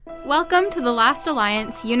Welcome to the Last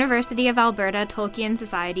Alliance University of Alberta Tolkien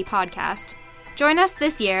Society podcast. Join us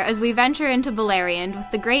this year as we venture into Beleriand with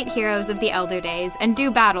the great heroes of the Elder Days and do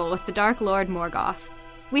battle with the Dark Lord Morgoth.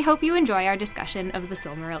 We hope you enjoy our discussion of the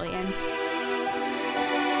Silmarillion.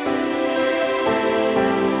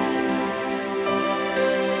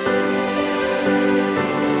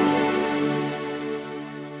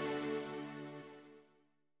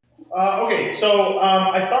 So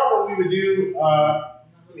I thought what we would do,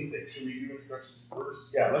 let me think, should we do introductions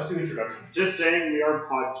first? Yeah, let's do introductions. Just saying we are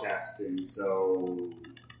podcasting, so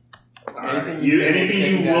anything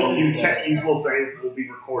you will say will be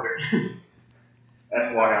recorded.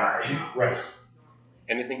 FYI. Right.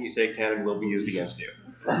 Anything you say can and will be used against you.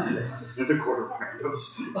 The quarterback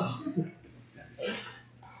goes.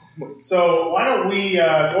 So why don't we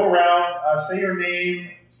go around, say your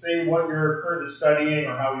name, say what you're currently studying,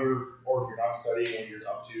 or how you're, or if you're not studying, what you're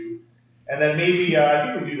up to, and then maybe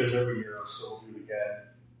I think we do this every year, so we'll do it again.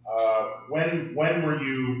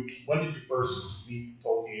 When did you first meet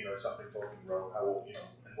Tolkien or something Tolkien wrote? How old,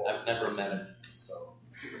 and what I've never met him. So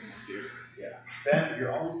yeah, Ben,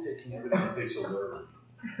 you're always taking everything I say so literally.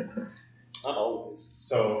 Not always.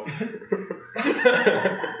 So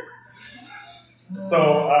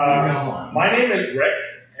my name is Rick,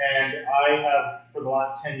 and I have, for the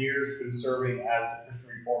last 10 years, been serving as the Christian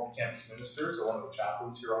Reformed campus minister, so one of the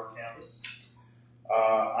chaplains here on campus.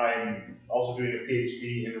 I'm also doing a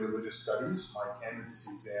PhD in religious studies. My candidacy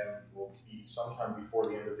exam will be sometime before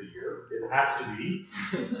the end of the year. It has to be,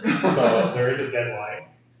 so there is a deadline.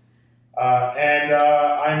 And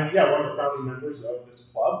I'm one of the founding members of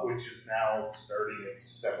this club, which is now starting its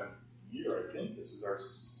 7th year, I think. This is our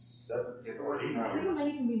 7th or 8th year. I think it might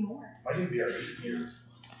even be more. Might even be our 8th year.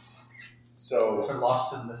 So we're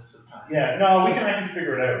lost in the mist of time. Yeah, no, I can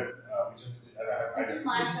figure it out. This is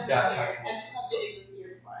my 7th year, and updated this year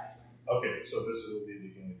before I joined. Okay, so this will be the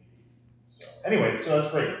beginning of the 8th. So anyway, so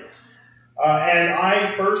that's great. And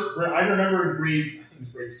I remember in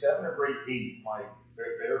grade 7 or grade 8,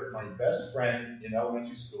 my best friend in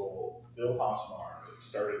elementary school, Phil Hosmar,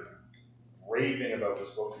 started raving about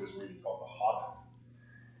this book he was reading called The Hobbit,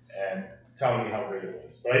 and telling me how great it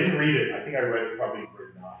was. But I didn't read it. I think I read it probably in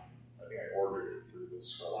grade 9. I think I ordered it through the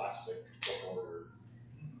Scholastic book order.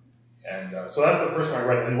 And so that's the first one I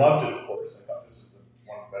read, and loved it, of course. I thought this is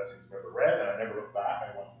one of the best things I've ever read, and I never looked back. I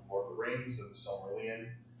went to the Lord of the Rings and the Silmarillion.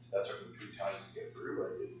 That took me 3 times to get through, but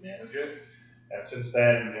I didn't manage it. And since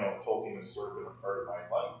then, Tolkien has sort of been a part of my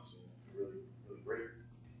life, so it's really, really great.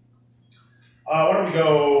 Why don't we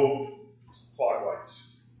go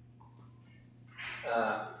clockwise?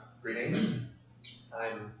 Greetings.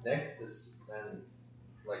 I'm Nick. And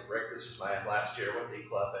like Rick, this is my last year with the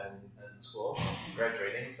club and school. I'm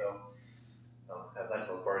graduating, so I'll have that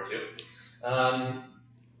to look forward to.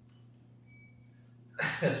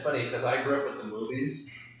 It's funny because I grew up with the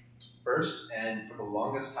movies first, and for the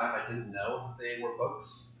longest time I didn't know that they were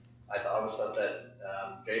books. I always thought that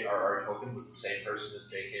J.R.R. Tolkien was the same person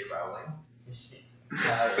as J.K. Rowling.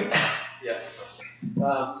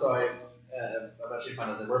 So I eventually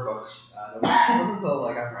found out there were books. It wasn't until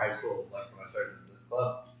after high school, when I started this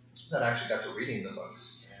club, that I actually got to reading the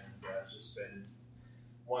books, and it's just been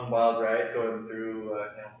one wild ride going through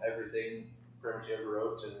everything pretty much ever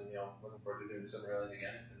wrote, and looking forward to doing Silmarillion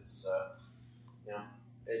again because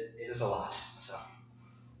it is a lot. So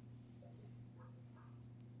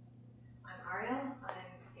I'm Ariel. I'm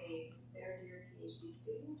a third-year PhD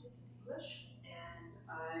student in English, and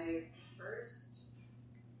I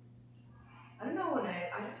don't know when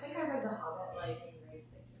I think I read The Hobbit in grade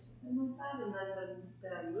 6 or something like that, and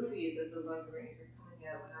then the movies of The Lord of the Rings were coming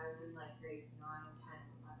out when I was in grade 9,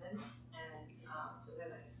 10, 11, and so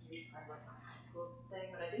they're a huge part of my high school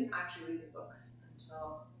thing, but I didn't actually read the books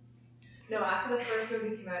until after the first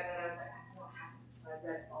movie came out, then I was like, I don't know what happened, so I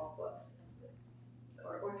read all books of this,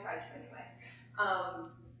 or tried to anyway.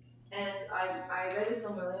 And I read the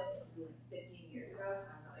Silmarillion something 15 years ago,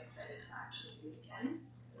 so I'm really excited to actually read it again.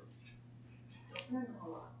 A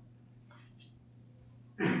whole lot.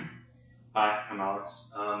 Hi, I'm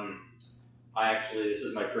Alex. This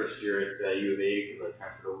is my first year at U of A because I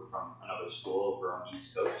transferred over from another school over on the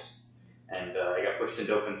East Coast, and I got pushed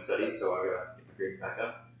into open studies, so I got to get my grades back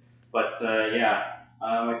up. But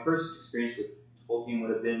my first experience with Tolkien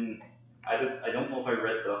would have been, I don't know if I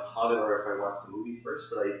read The Hobbit or if I watched the movies first,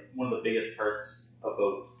 but one of the biggest parts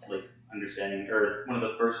about understanding, or one of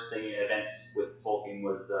the first events with Tolkien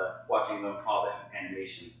was watching the Hobbit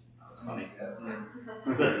animation. That was funny.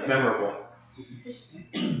 It's memorable.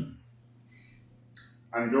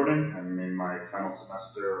 I'm Jordan. I'm in my final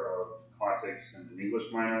semester of classics and an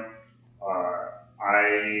English minor.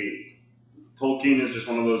 Tolkien is just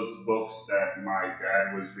one of those books that my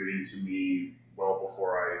dad was reading to me well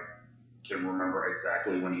before I can remember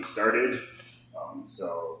exactly when he started.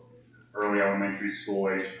 So early elementary school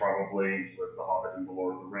age probably was The Hobbit and The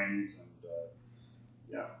Lord of the Rings, and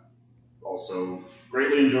yeah. Also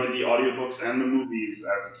greatly enjoyed the audiobooks and the movies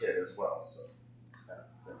as a kid as well. So it's kind of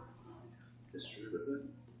been history with it.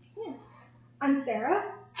 Yeah. I'm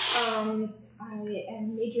Sarah. I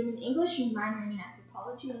am majoring in English and minoring in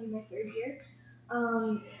anthropology. I'm in my third year.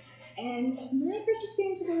 And my first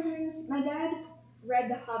experience with Lord of the Rings, my dad read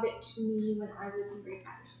The Hobbit to me when I was in grade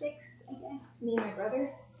 5 or 6, I guess, me and my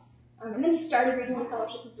brother. And then he started reading The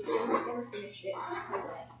Fellowship of the Ring, but never finished it, so then I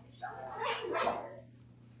finished off.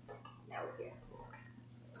 Now we're here.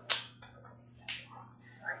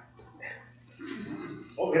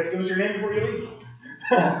 Oh, you have to give us your name before you leave.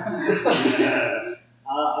 I'm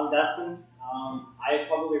Dustin. I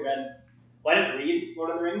probably I didn't read Lord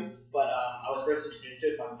of the Rings, but I was first introduced to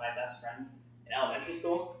it by my best friend in elementary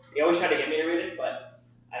school. He always tried to get me to read it, but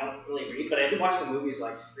I don't really read. But I did watch the movies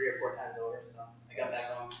like 3 or 4 times over, so I got that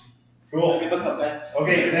going. Cool. Good book club, guys.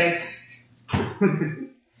 Okay, thanks.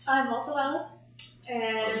 I'm also Alex,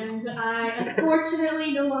 and I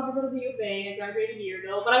unfortunately no longer go to the U of A. I graduated a year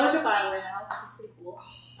ago, but I work at BioWare now, which is pretty cool.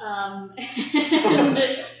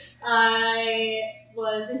 And I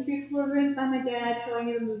was introduced to Lord of the Rings by my dad, showing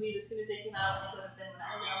me the movies as soon as they came out, which would have been when I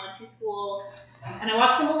was in elementary school. And I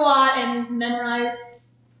watched them a lot and memorized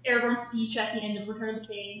Aragorn's speech at the end of Return of the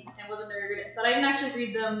King, and was a nerd. But I didn't actually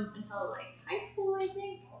read them until like high school, I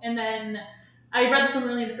think. And then I read the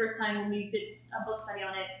Silmarillion the first time when we did a book study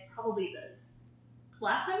on it. Probably the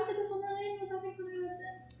last time we did the Silmarillion was, I think, when I read it.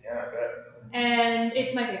 Yeah, I bet. And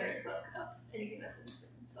it's my favorite book of anything that's been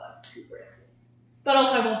written, so I'm super excited. But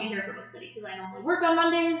also, I won't be here for book study because I normally work on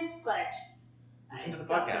Mondays. But Listen to the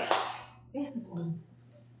podcast. Yeah.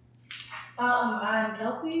 I'm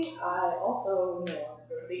Kelsey. I also no longer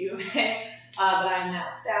go to the U of A, but I'm now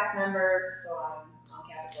a staff member, so I'm on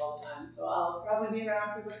campus all the time. So I'll probably be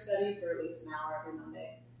around for book study for at least an hour every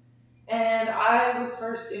Monday. And I was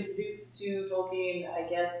first introduced to Tolkien, I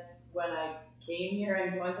guess, when I came here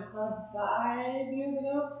and joined the club 5 years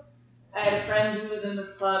ago. I had a friend who was in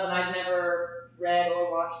this club, and I'd never read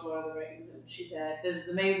or watched Lord of the Rings, and she said, "This is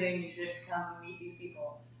amazing, you should come and meet these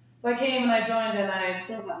people." So I came and I joined, and I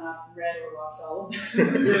still have not read or watched all of them.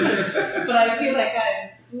 But I feel like I am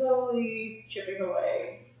slowly chipping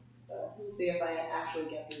away. So we'll see if I actually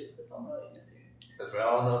get through the Silmarillion this year. Because we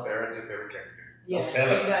all know Baron's your favorite character. Yeah,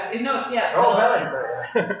 Bella. exactly. No, yeah. Oh, Bella.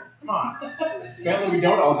 Baron's right. Come on. Apparently we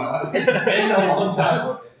don't all know it. It's been a long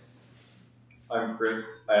time. I'm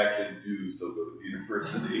Chris. I actually do still go to the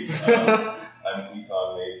university. I'm an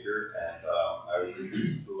econ major, and I was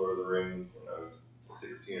introduced to Lord of the Rings when I was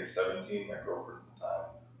 16 or 17. My girlfriend at the time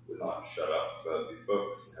would not shut up about these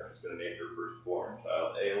books, and I was going to name her firstborn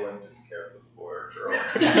child Ainulindalë, didn't care if it was a boy or a girl.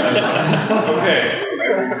 Okay, I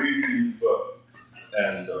will read these books,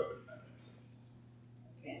 and so it kind of makes sense.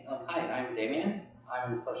 Okay, hi, I'm Damien.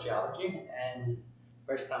 I'm in sociology, and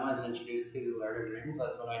first time I was introduced to Lord of the Rings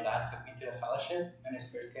was when my dad took me to the Fellowship when it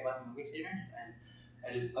first came out in movie theaters, and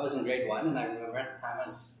I was in grade 1, and I remember at the time I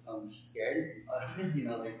was scared,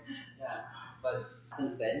 yeah. But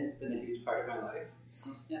since then, it's been a huge part of my life.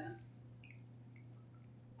 So, yeah.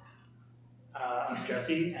 I'm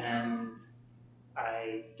Jesse, and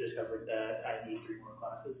I discovered that I need 3 more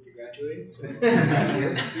classes to graduate, so I'm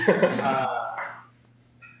here.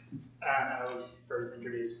 And I was first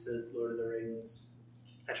introduced to Lord of the Rings.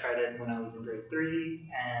 I tried it when I was in grade 3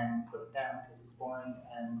 and put it down because it was boring,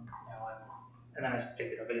 and then I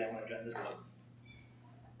picked it up again when I joined this club.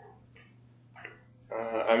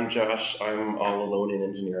 I'm Josh. I'm all alone in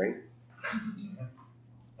engineering.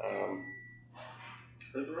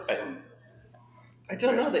 I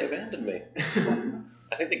don't know. They abandoned me.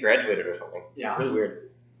 I think they graduated or something. Yeah. Really weird.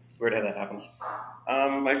 Weird how that happens.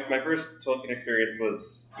 My first Tolkien experience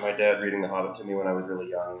was my dad reading The Hobbit to me when I was really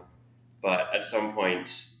young. But at some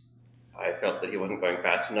point, I felt that he wasn't going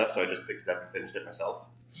fast enough, so I just picked it up and finished it myself.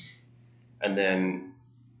 And then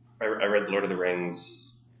I read The Lord of the Rings.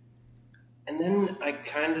 And then I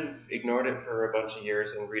kind of ignored it for a bunch of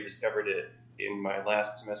years and rediscovered it in my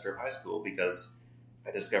last semester of high school because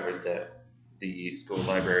I discovered that the school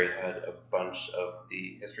library had a bunch of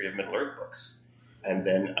the History of Middle-earth books. And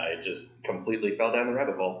then I just completely fell down the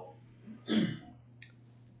rabbit hole.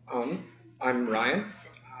 I'm Ryan.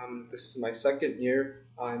 This is my second year.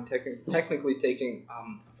 I'm technically taking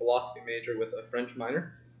a philosophy major with a French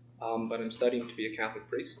minor, but I'm studying to be a Catholic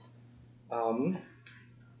priest.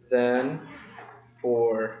 Then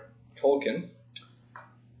for Tolkien,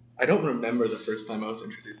 I don't remember the first time I was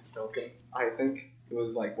introduced to Tolkien. I think it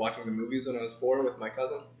was like watching the movies when I was 4 with my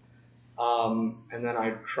cousin. And then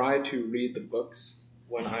I tried to read the books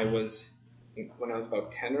when I was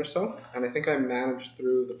about 10 or so, and I think I managed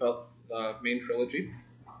through the main trilogy.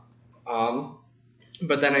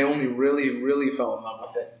 But then I only really fell in love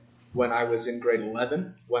with it when I was in grade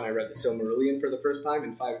 11, when I read the Silmarillion for the first time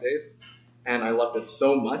in 5 days. And I loved it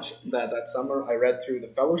so much that summer I read through the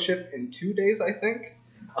Fellowship in 2 days, I think,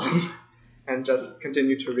 and just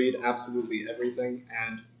continued to read absolutely everything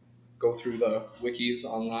and go through the wikis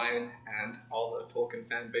online and all the Tolkien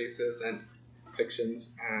fan bases and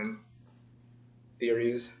fictions and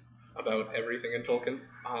theories about everything in Tolkien.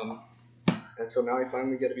 And so now I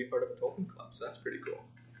finally get to be part of the Tolkien Club, so that's pretty cool.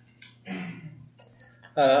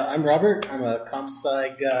 I'm Robert. I'm a comp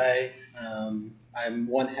sci guy. I'm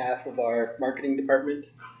one half of our marketing department.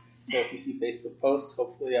 So if you see Facebook posts,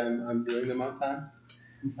 hopefully I'm doing them on time.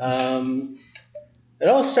 It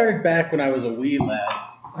all started back when I was a wee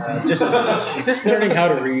lad, just learning how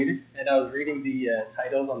to read, and I was reading the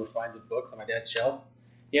titles on the spines of books on my dad's shelf.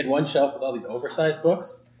 He had one shelf with all these oversized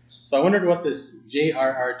books. So I wondered what this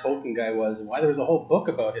J.R.R. Tolkien guy was and why there was a whole book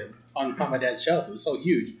about him on my dad's shelf. It was so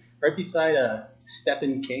huge, right beside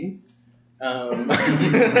Stephen King. And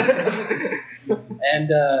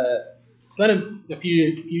so then a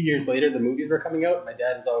few years later, the movies were coming out. My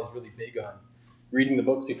dad was always really big on reading the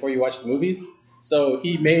books before you watch the movies. So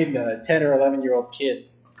he made a 10 or 11-year-old kid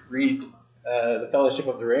read The Fellowship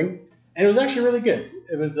of the Ring. And it was actually really good.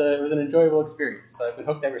 It was an enjoyable experience. So I've been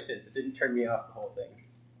hooked ever since. It didn't turn me off the whole thing.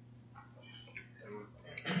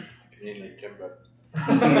 Canadian Tim, but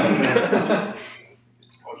I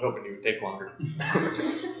was hoping you would take longer.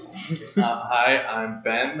 Hi, I'm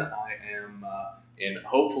Ben. I am in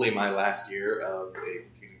hopefully my last year of a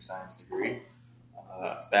computing science degree.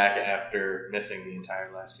 Back after missing the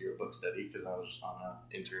entire last year of book study because I was on an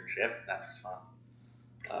internship. That was fun.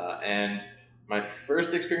 And my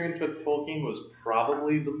first experience with Tolkien was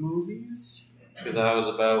probably the movies because I was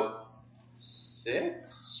about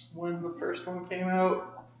 6 when the first one came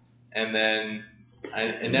out. And then I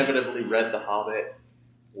inevitably read The Hobbit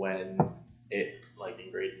when it, like in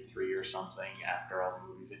grade 3 or something, after all the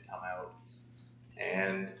movies had come out.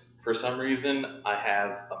 And for some reason, I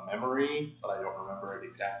have a memory, but I don't remember it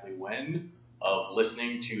exactly when, of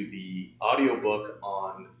listening to the audiobook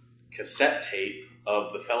on cassette tape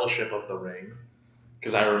of The Fellowship of the Ring,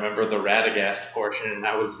 because I remember the Radagast portion, and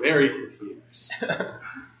I was very confused.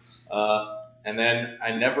 And then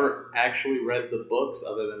I never actually read the books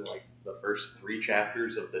other than like the first 3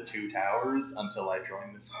 chapters of The Two Towers until I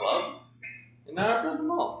joined this club. And now I've read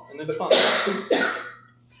them all, and it's fun.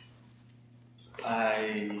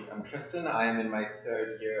 I am Tristan. I am in my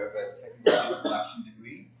 3rd year of a technical production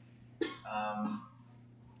degree.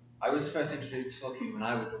 I was first introduced to Tolkien when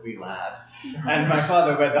I was a wee lad, and my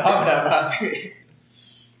father read The Hobbit out loud to me.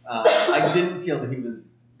 I didn't feel that he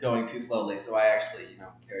was going too slowly, so I actually,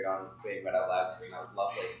 carried on being read out loud to me, and that was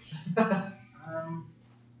lovely.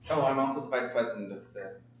 I'm also the vice president of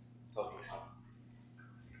the Tolkien Club.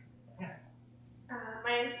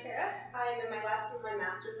 My name is Kara. I am in my last year of my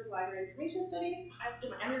Master's of Library Information Studies. I do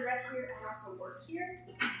my undergrad here and also work here.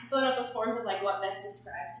 So filling out those forms of like what best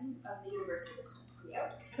describes you of the university, which stresses me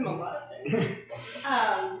out because I'm a lot of things.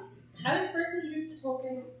 I was first introduced to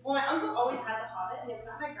Tolkien. Well, my uncle always had The Hobbit, and it was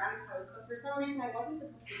at my grandma's house, but for some reason I wasn't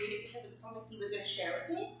supposed to read it because it was something he was going to share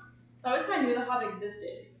with me. So I always kind of knew The Hobbit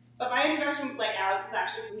existed. But my introduction with Alex was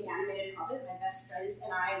actually from the animated Hobbit. My best friend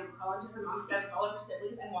and I would call into her mom's bed with all of her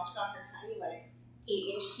siblings and watch it on her tiny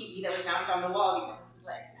 8-inch TV that was mounted on the wall because this was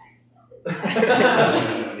 90s.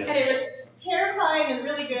 And it was terrifying and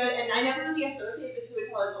really good, and I never really associated the two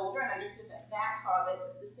until I was older and understood that Hobbit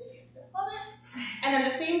was the same as this Hobbit. And then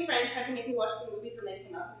the same friend tried to make me watch the movies when they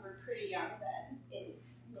came out. We were pretty young then, in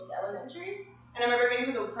mid-elementary. And I remember getting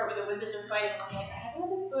to the part where the wizards are fighting, and I was like, I haven't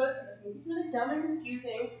read this book, and this movie's really dumb and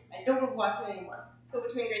confusing. I don't want to watch it anymore. So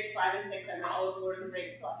between grades 5 and 6, I read all of Lord of the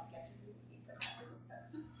Rings so I could get to the movies. That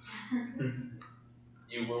makes sense.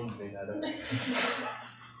 You wound me, Nada.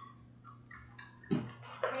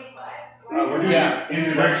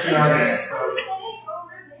 Introduction on it.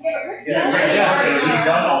 You've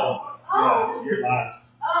done all of us. Oh. You're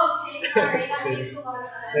last. Okay, sorry, that makes a lot of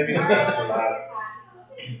sense. Saving the best for last.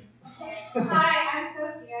 Hi, I'm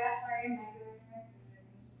Sophia. Sorry, I'm not doing my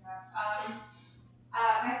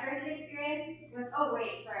my first experience with, I'm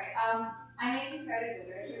a comparative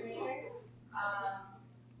literature major.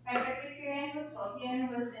 My first experience with Tolkien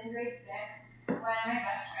was in grade 6 when my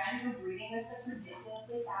best friend was reading this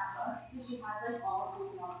ridiculously fat book because she had all 3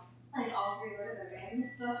 Lord of the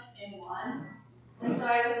Rings books in one. And so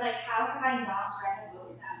I was like, how have I not read a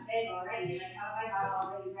book that big already? Like, how have I not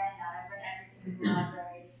already read that? I've read everything in the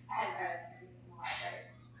library. I hadn't read everything in the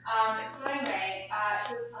library. So anyway,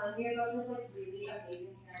 she was telling me about this like really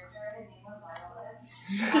amazing character. His name was Ainulindalë.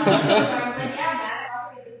 So I was like, yeah, man, I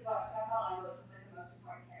want to read this book. So I felt like it was like the most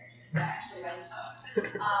important character. So I actually read the book.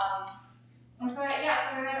 And so I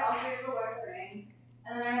read all three of the Lord of the Rings,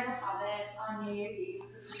 and then I read The Hobbit on New Year's Eve,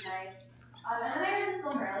 which was nice. And then I read the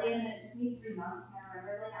Silmarillion, and it took me 3 months, and I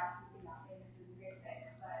remember like absolutely nothing. This is grade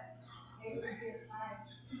 6, but it was a good time.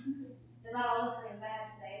 Is that all the things I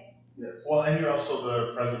had to say? Yes. Well, and you're also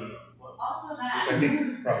the president of the club. Also that. Which I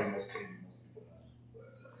think probably most people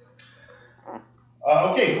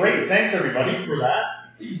know. Okay, great. Thanks everybody for that.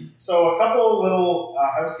 So a couple little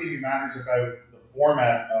housekeeping matters about the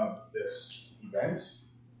format of this event.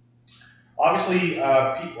 Obviously,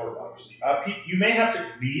 you may have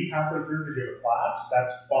to leave halfway through because you have a class.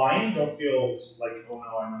 That's fine. Don't feel like, oh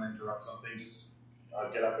no, I'm going to interrupt something. Just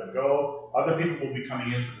get up and go. Other people will be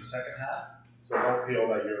coming in for the second half, so don't feel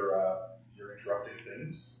that you're interrupting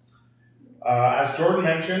things. As Jordan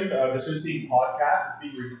mentioned, this is being podcast. It's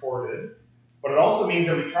being recorded. But it also means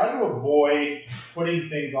that we try to avoid putting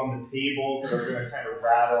things on the tables that are going to kind of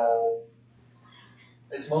rattle.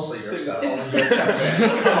 It's mostly your stuff.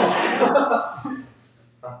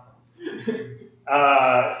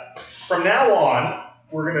 From now on,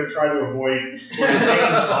 we're going to try to avoid putting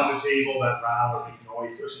things on the table that rattle or make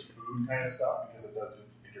noise, especially food kind of stuff, because it doesn't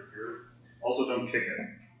interfere. Also, don't kick it.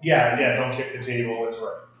 Yeah, don't kick the table. That's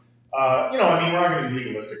right. We're not going to be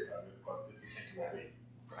legalistic about it, but if you think it will be.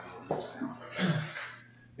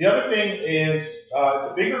 The other thing is it's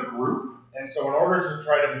a bigger group, and so in order to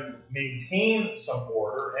try to maintain some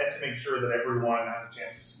order and to make sure that everyone has a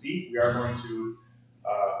chance to speak, we are going to,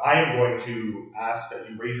 I am going to ask that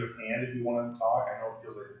you raise your hand if you want to talk. I know it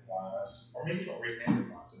feels like a class, or maybe you don't raise hands in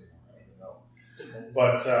class anymore. I don't even know.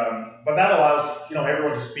 But that allows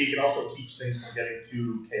everyone to speak. It also keeps things from getting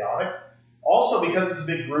too chaotic. Also, because it's a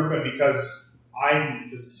big group and because I'm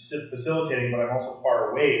just facilitating, but I'm also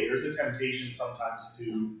far away, there's a temptation sometimes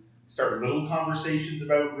to start little conversations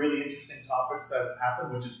about really interesting topics that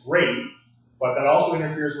happen, which is great, but that also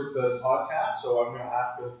interferes with the podcast, so I'm going to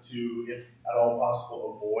ask us to, if at all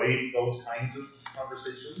possible, avoid those kinds of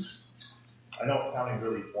conversations. I know it's sounding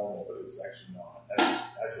really formal, but it's actually not,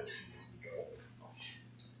 as you'll see as we go.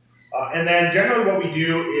 And then generally what we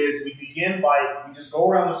do is we begin by, we just go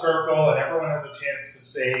around the circle and everyone has a chance to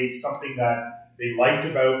say something that they liked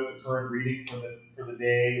about the current reading for the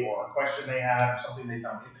day, or a question they had, or something they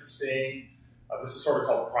found interesting. This is sort of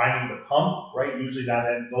called priming the pump, right? Usually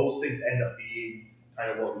those things end up being kind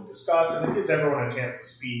of what we discuss, and it gives everyone a chance to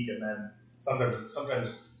speak. And then sometimes it's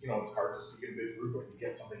hard to speak in a big group, but if you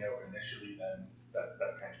get something out initially, then that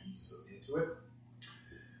kind of eases into it.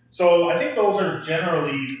 So I think those are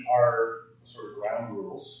generally our sort of ground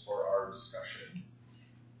rules for our discussion.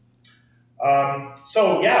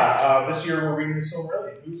 This year we're reading the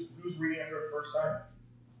Silmarillion. Who's reading it for the first time?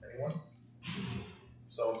 Anyone?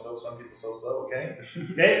 So-and-so, some people so-so, okay.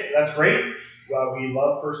 Okay, that's great. We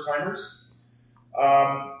love first-timers.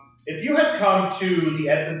 If you had come to the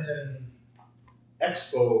Edmonton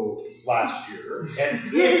Expo last year,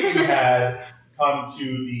 and if you had come to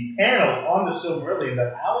the panel on the Silmarillion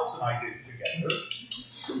that Alex and I did together,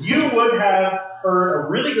 you would have heard a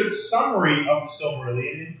really good summary of the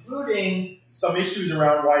Silmarillion, including some issues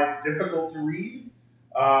around why it's difficult to read.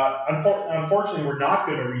 Unfortunately, we're not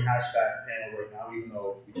going to rehash that panel right now, even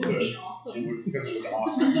though we could. Because it was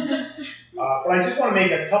awesome. But I just want to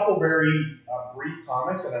make a couple very brief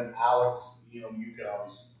comments, and then Alex, you can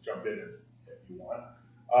always jump in if you want.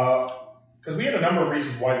 Because we had a number of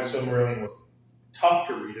reasons why the Silmarillion was tough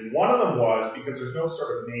to read, and one of them was because there's no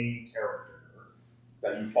sort of main character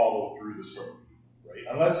that you follow through the story, right?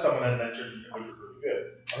 Unless someone had mentioned, which was really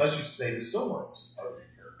good, unless you say the Silmarils are the main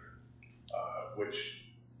character, which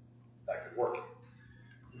that could work.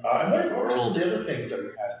 And what were some of the other things that we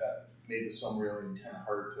had that made the Silmarillion kind of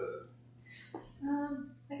hard to?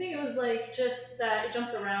 I think it was just that it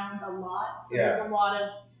jumps around a lot. So Yeah. There's a lot of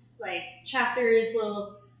chapters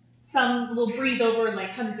some will breeze over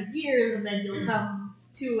hundreds of years, and then you'll come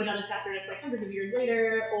to another chapter that's hundreds of years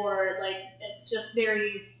later, or it's just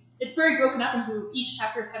it's very broken up into each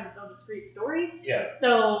chapter has kind of its own discrete story. Yeah.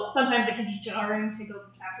 So sometimes it can be jarring to go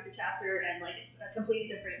from chapter to chapter, and it's a completely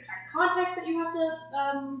different kind of context that you have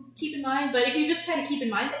to keep in mind. But if you just kind of keep in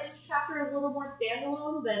mind that each chapter is a little more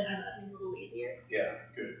standalone, then that means a little easier. Yeah,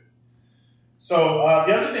 good. So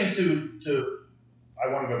the other thing to I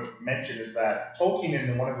wanted to mention is that Tolkien,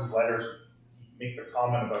 in one of his letters, makes a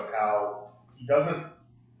comment about how he doesn't.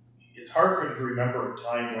 it's hard for him to remember a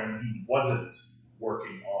time when he wasn't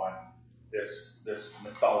working on this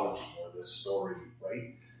mythology or this story,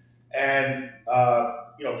 right? And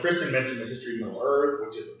Tristan mentioned the History of Middle Earth,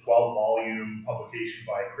 which is a 12-volume publication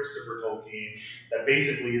by Christopher Tolkien that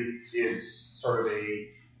basically is sort of a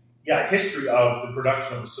history of the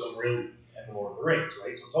production of the Silmarillion and the Lord of the Rings,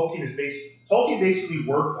 right? So Tolkien basically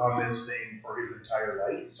worked on this thing for his entire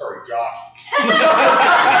life. Sorry, Josh.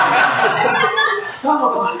 Come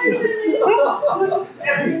on.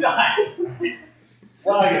 Every time.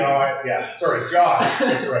 Well, sorry, Josh.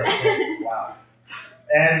 That's right. Wow.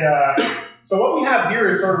 And so what we have here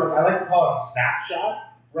is sort of, I like to call it a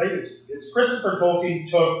snapshot, right? It's Christopher Tolkien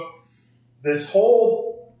took this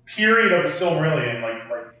whole period of the Silmarillion, like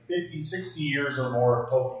 50, 60 years or more of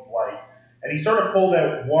Tolkien's life, and he sort of pulled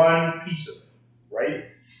out one piece of it, right?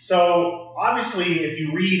 So obviously, if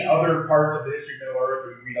you read other parts of the History of Middle Earth,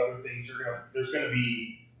 or you read other things, there's going to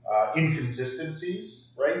be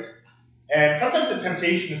inconsistencies, right? And sometimes the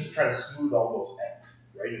temptation is to try to smooth all those out,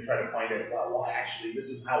 right? And try to find out, well, actually, this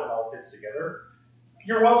is how it all fits together.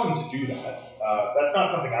 You're welcome to do that. That's not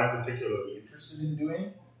something I'm particularly interested in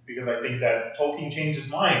doing, because I think that Tolkien changed his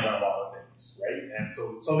mind on a lot of things, right? And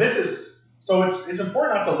so it's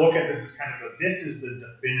important not to look at this as kind of this is the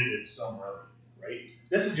definitive Silmarillion, right?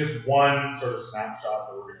 This is just one sort of snapshot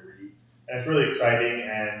that we're going to read, and it's really exciting.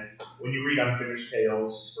 And when you read Unfinished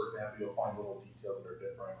Tales, for example, you'll find little details that are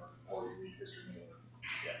different, or you read History of Middle Earth.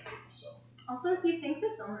 So. Also, if you think the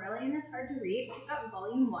Silmarillion is hard to read, pick up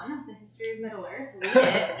volume 1 of the History of Middle Earth, read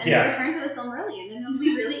it, and then return to the Silmarillion, and it'll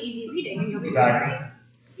be really easy reading, and you'll be exactly.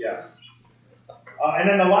 Yeah. And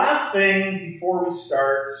then the last thing before we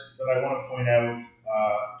start that I want to point out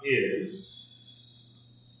is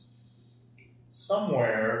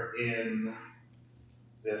somewhere in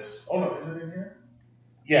this. Oh no, is it in here?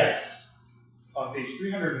 Yes. It's on page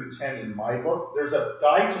 310 in my book. There's a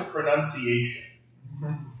guide to pronunciation.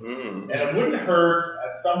 And it wouldn't hurt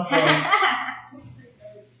at some point.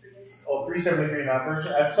 373 in that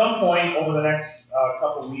version. At some point over the next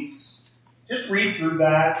couple weeks, just read through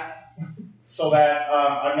that so that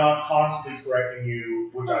I'm not constantly correcting you,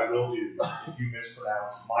 which I will do if you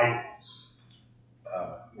mispronounce Maedhros,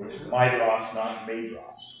 which is Maedhros, not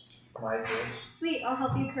Maedhros. Sweet, I'll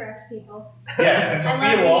help you correct people. Yes, and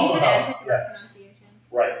Sophia will also help. Yes.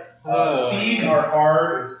 Right. C's are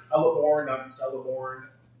hard. It's Celeborn, not Celeborn.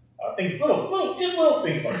 Little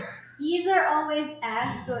things like that. E's are always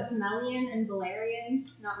F, so it's Melian and Valerian,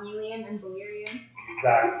 not Melian and Valerian.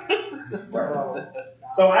 Exactly. Right.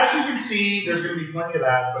 So as you can see, there's going to be plenty of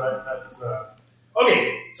that, but that's...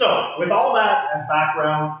 Okay, so with all that as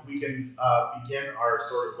background, we can begin our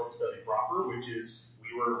sort of book study proper, which is,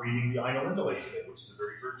 we were reading the Ainulindalë today, which is the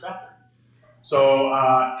very first chapter. So,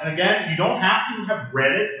 and again, you don't have to have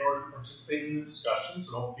read it in order to participate in the discussion,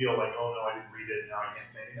 so don't feel like, oh no, I didn't read it, now I can't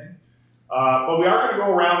say anything. But we are going to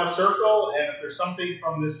go around the circle, and if there's something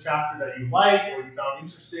from this chapter that you like, or you found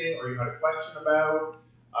interesting, or you had a question about,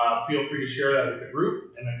 feel free to share that with the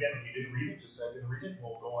group. And again, if you didn't read it, just say I didn't read it, and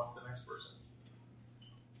we'll go on to the next person.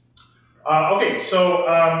 Okay, so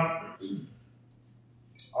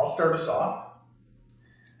I'll start us off.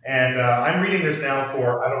 And I'm reading this now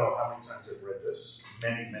for, I don't know how many times I've read this,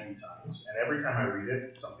 many, many times. And every time I read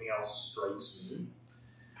it, something else strikes me.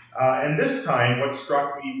 And this time, what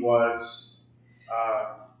struck me was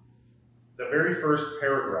the very first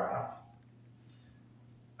paragraph.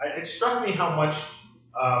 It struck me how much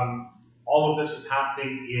all of this is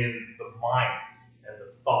happening in the mind and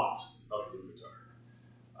the thought of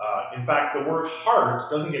Iluvatar. In fact, the word heart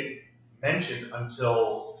doesn't get mentioned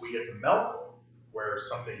until we get to Melkor, where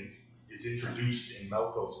something is introduced in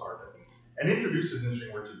Melkor's heart, I think. And introduce is an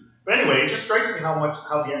interesting word too. But anyway, it just strikes me how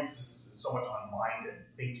the emphasis is so much on mind and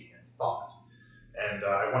thinking and thought. And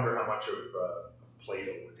I wonder how much of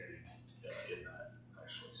Plato we're getting in that,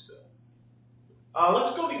 actually, still.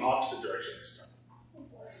 Let's go the opposite direction this time.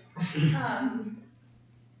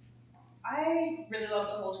 I really love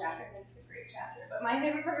the whole chapter. I think it's a great chapter. But my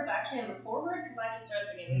favorite part was actually in the foreword, because I just started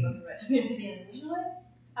the beginning of the book and read to the end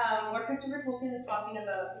where Christopher Tolkien is talking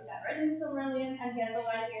about his dad writing the Silmarillion, and he has a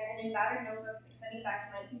line here, and in battered notebooks extending back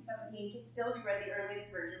to 1917 can still be read the earliest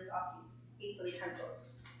versions often hastily penciled.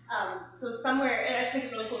 So somewhere, and I just think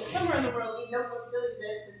it's really cool, somewhere in the world these notebooks still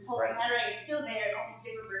exist, and Tolkien handwriting is still there, and all these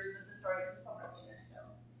different versions of the story of the Silmarillion are still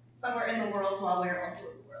somewhere in the world while we're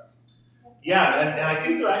also in the world. Yeah, and I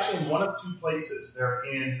think they're actually in one of two places. They're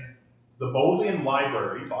in the Bodleian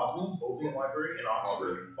Library, Bodleian Library in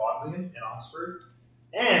Oxford, Bodleian in Oxford.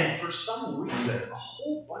 And for some reason, a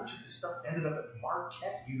whole bunch of this stuff ended up at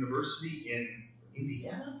Marquette University in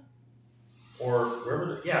Indiana. or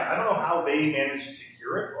wherever. I don't know how they managed to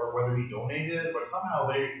secure it or whether he donated it, but somehow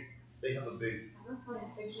they have a big. I know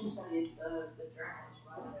science fiction studies, the journal is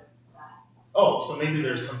run out of that. Oh, so maybe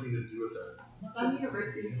there's something to do with it. Some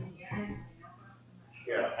university in Indiana.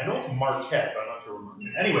 Yeah, I know it's Marquette, but I'm not sure where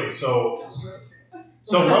Marquette. Anyway, so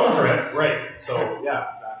road trip, right? So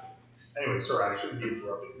yeah, exactly. Anyway, sorry, I shouldn't be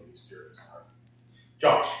interrupting these curious.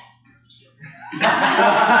 Josh.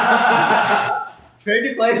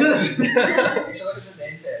 Trade places. You should look at the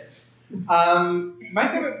name tags. My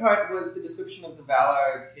favorite part was the description of the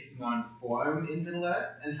Valar taking on form in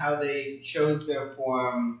Ainulindalë and how they chose their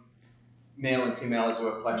form, male and female, as a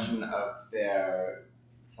reflection of their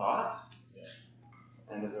thought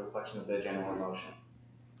and as a reflection of their general emotion.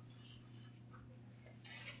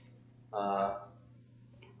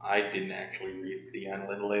 I didn't actually read the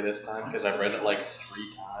Ainulindalë this time because I've read it like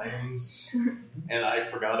 3 times, and I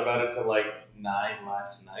forgot about it till like 9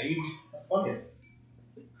 last night. That's funny.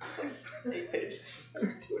 8 pages. I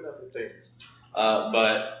was doing other things.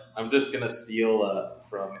 But I'm just gonna steal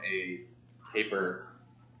from a paper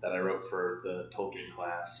that I wrote for the Tolkien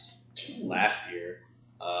class last year.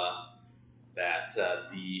 That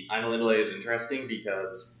the Ainulindalë is interesting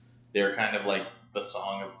because they're kind of like the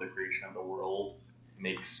song of the creation of the world.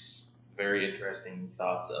 Makes very interesting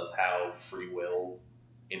thoughts of how free will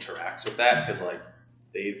interacts with that, because like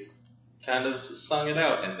they've kind of sung it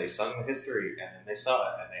out and they sung the history and then they saw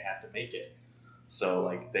it and they had to make it. So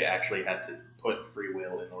like they actually had to put free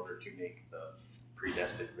will in order to make the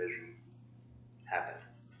predestined vision happen.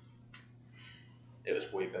 It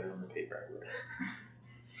was way better than the paper I wrote.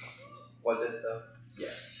 Was it though?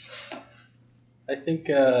 Yes. I think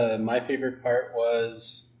my favorite part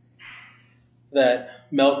was that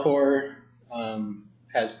Melkor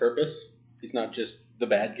has purpose. He's not just the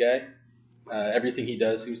bad guy. Everything he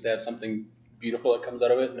does seems to have something beautiful that comes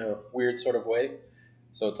out of it in a weird sort of way.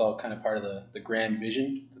 So it's all kind of part of the grand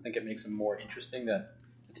vision. I think it makes him more interesting that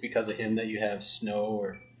it's because of him that you have snow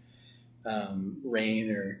or rain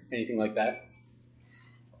or anything like that.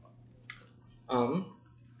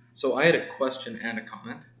 So I had a question and a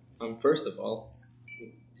comment. First of all,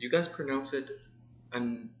 you guys pronounce it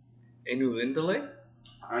Ainulindalë?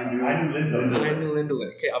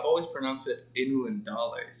 Ainulindalë. Okay, I've always pronounced it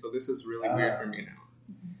Ainulindalë, so this is really weird for me now.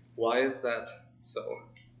 Why is that so?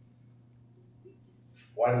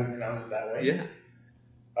 Why do we pronounce it that way? Yeah.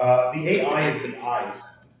 The AI is the I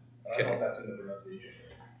sound. I don't know if that's in the pronunciation.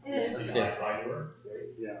 It is. Right?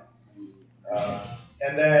 Yeah.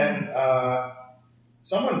 And then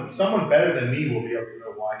someone better than me will be able to know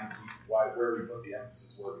where we put the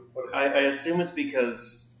emphasis, where we put it. I assume it's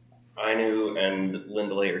because Ainu and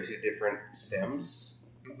Lindalë are 2 different stems.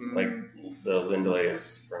 Mm-hmm. Like the Lindalë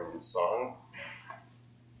is from song,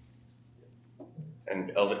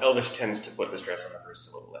 and Elvish tends to put the stress on the first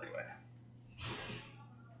syllable anyway.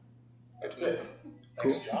 That's it.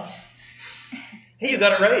 Cool. Thanks, Josh. Hey, you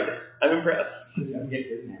got it right. I'm impressed. You can get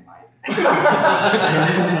his name right.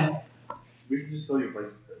 We can just go to your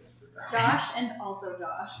place. Josh and also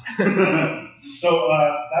Josh. So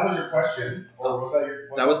that was your question, or was that your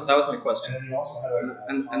question? That was my question. And then you also had a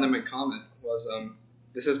and then my comment was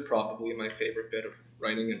this is probably my favorite bit of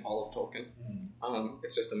writing in all of Tolkien.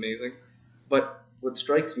 It's just amazing. But what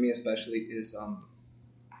strikes me especially is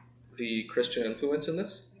the Christian influence in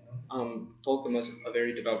this. Tolkien was a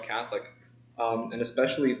very devout Catholic, and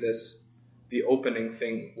especially the opening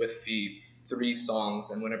thing with the 3 songs,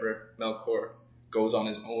 and whenever Melkor goes on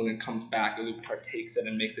his own and comes back, Ilúvatar takes it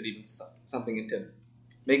and makes it into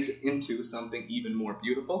something even more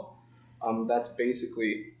beautiful. That's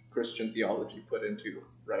basically Christian theology put into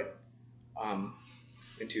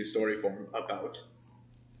into story form about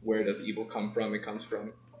where does evil come from. It comes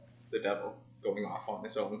from the devil going off on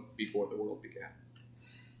his own before the world began,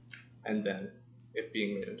 and then it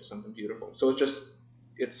being made into something beautiful. So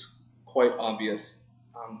it's quite obvious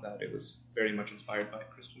that it was very much inspired by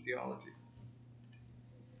Christian theology.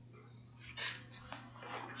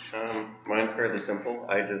 Mine's fairly simple.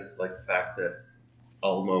 I just like the fact that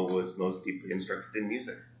Ulmo was most deeply instructed in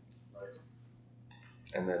music. Right.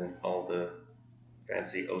 And then all the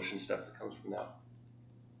fancy ocean stuff that comes from that.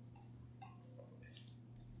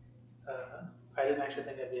 I didn't actually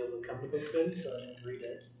think I'd be able to come to book study, so I didn't read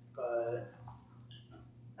it. But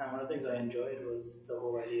one of the things I enjoyed was the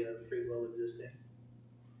whole idea of free will existing.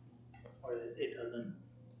 Or that it doesn't.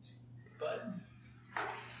 But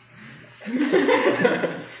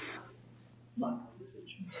fun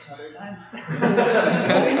conversation another time.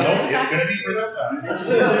 No, it's going to be for this time.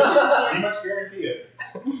 Pretty much guarantee it.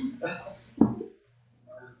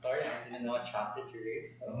 I'm sorry, I didn't know what chapter to read,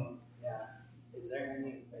 so yeah. Is there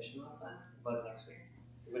any information about that? about it next week.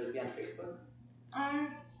 Would it be on Facebook?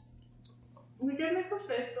 We did make a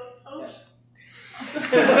Facebook post.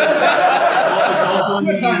 It's also in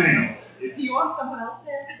the email. Do you want someone else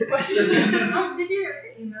to answer the question? Did you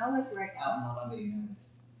email like right now? I'm not on the email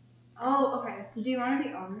list. Oh, okay. Do you want to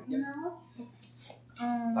be on the email list?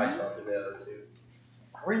 I still have to be able to.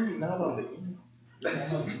 How are you not on the email? I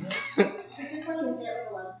just want to get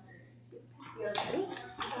like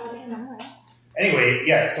 11:30. Anyway,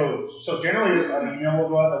 yeah, so generally an email will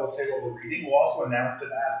go out that will say what we're reading. We'll also announce it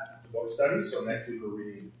at the book study, so next week we're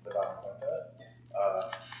reading the Bhagavad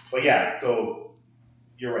Gita. But yeah, so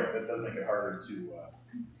you're right, that does make it harder to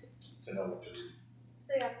know what to read.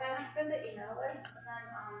 So yeah, sign up for the email list, and then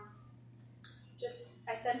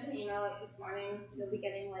I sent an email like this morning. You'll be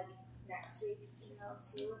getting like next week's email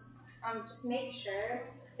too. Just make sure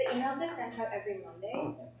the emails are sent out every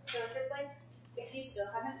Monday. So if you still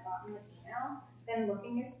haven't gotten the email, then look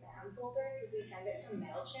in your spam folder because we send it from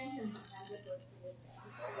MailChimp and sometimes it goes to your spam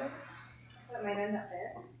folder. So it might end up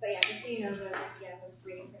there. But yeah, just so you know the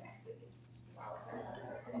reading for next week is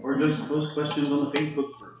Or just post questions on the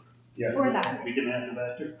Facebook group. Yeah. Or that. We can answer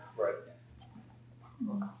that too. Right.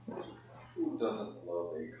 Who doesn't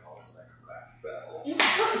love a cosmic rap battle?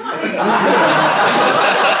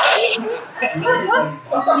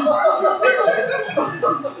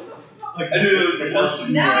 I knew there was a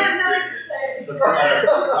question.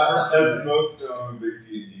 As most I'm a big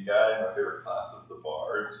D&D guy, my favorite class is the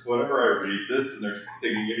bard. So whenever I read this and they're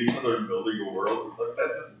singing at each other and building a world, it's like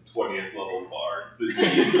that just is 20th level bards.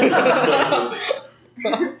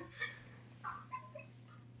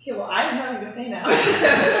 Okay, well, I have nothing to say now.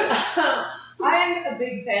 I'm a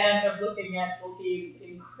big fan of looking at Tolkien's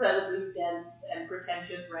incredibly dense and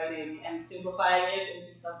pretentious writing and simplifying it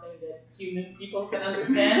into something that human people can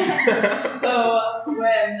understand. So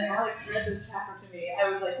when Alex read this chapter to me, I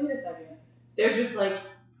was like, wait a second. They're just like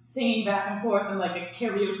singing back and forth in like a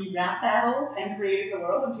karaoke rap battle and creating the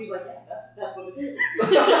world, and she's like, yeah, that's what it is. So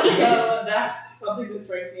that's something that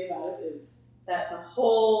strikes me about it, is that the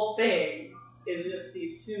whole thing is just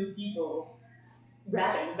these two people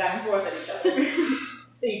rapping back and forth at each other.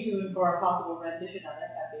 Stay tuned for a possible rendition of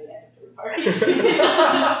it at the end of the party.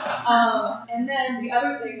 And then the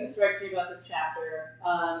other thing that strikes me about this chapter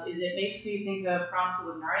is it makes me think of Chronicles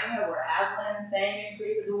of Narnia, where Aslan sang and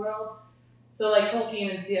created the world. So like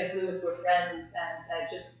Tolkien and C.S. Lewis were friends, and I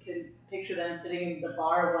just can picture them sitting in the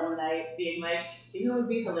bar one night being like, do you know what would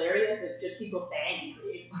be hilarious if just people sang and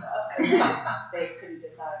created stuff? And they couldn't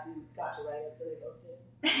decide who got to write it, so they both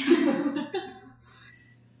did.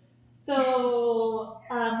 So,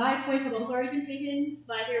 my points have also already been taken.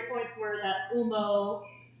 My favorite points were that Ulmo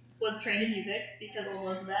was trained in music, because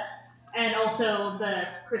Ulmo is the best. And also the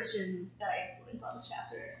Christian influence on this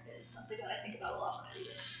chapter is something that I think about a lot when I read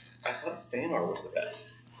it. I thought Fëanor was the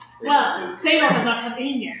best. Well, Fëanor has not come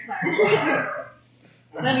in yet,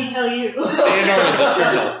 but let me tell you. Fëanor is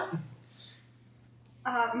eternal.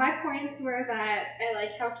 My points were that I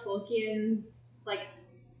like how Tolkien's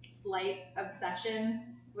slight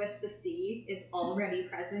obsession with the sea is already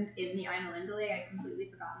present in the Ainulindalë. I'd completely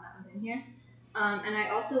forgotten that was in here. And I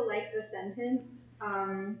also like the sentence,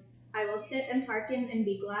 I will sit and hearken and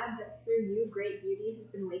be glad that through you great beauty has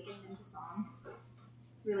been wakened into song.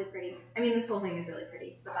 It's really pretty. I mean, this whole thing is really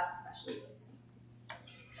pretty, but that's especially really pretty.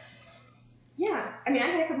 Yeah, I mean, I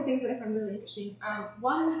had a couple things that I found really interesting.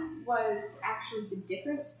 One was actually the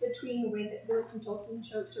difference between the way that Lewis and Tolkien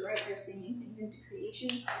chose to write their singing things into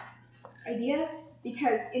creation idea,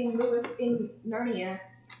 because in Narnia,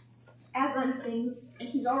 Aslan sings, and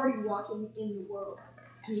he's already walking in the world,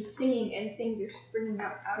 and he's singing, and things are springing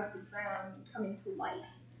out of the ground and coming to life.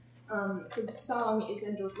 So the song is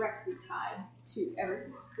then directly tied to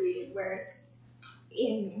everything that's created, whereas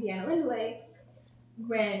in the Ainulindalë,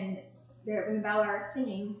 when the Valar are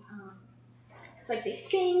singing, it's like they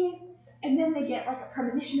sing, and then they get like a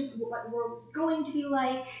premonition of what the world is going to be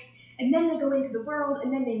like, and then they go into the world,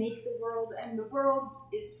 and then they make the world, and the world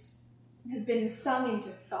has been sung into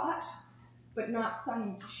thought, but not sung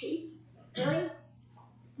into shape, really.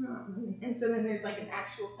 And so then there's like an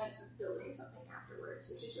actual sense of building something afterwards,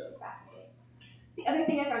 which is really fascinating. The other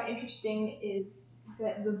thing I found interesting is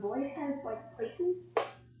that the void has like places,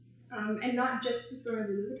 and not just the throne of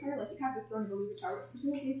the Iluvatar. Like you have the throne of the Iluvatar, which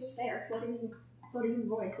presumably is just there, floating in the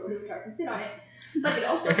void, so Iluvatar can sit on it. But it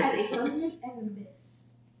also has a firmament and an abyss,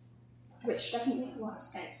 which doesn't make a lot of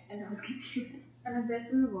sense, and I was confused. An abyss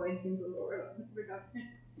in the void seems a little redundant.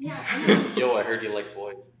 Yeah. Yo, I heard you like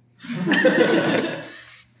void.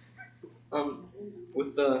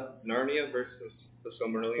 With the Narnia versus the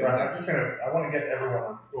Silmarillion. So I want to get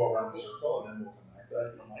everyone to go around the circle, and then we'll come back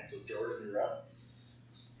if you don't mind. So Jordan, you're up.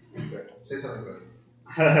 Say something good.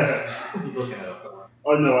 He's looking it up.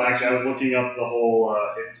 Oh no, actually, I was looking up the whole.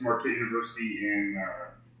 It's Marquette University in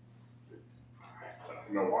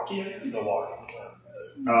Milwaukee, I think. Milwaukee.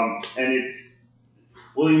 And it's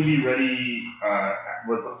William B. Reddy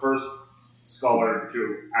was the first scholar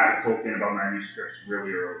to ask Tolkien about manuscripts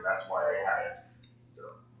really early. That's why I had it. So,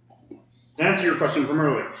 to answer your question from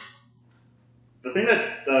earlier, the thing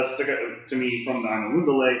that stuck out to me from the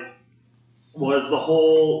Ainulindalë was the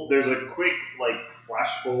whole. There's a quick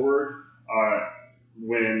flash forward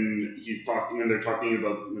when they're talking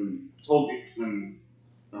about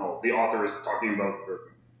the author is talking about,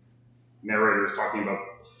 or the narrator is talking about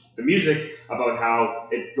the music, about how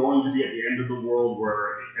it's going to be at the end of the world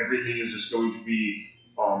where everything is just going to be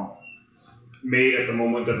made at the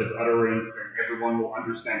moment of its utterance, and everyone will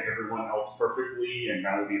understand everyone else perfectly, and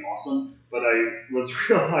that will be awesome. But I was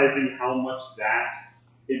realizing how much that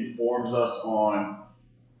informs us on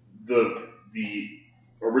the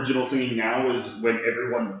original singing now is when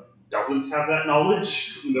everyone doesn't have that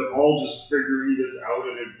knowledge, and they're all just figuring this out,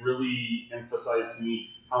 and it really emphasized to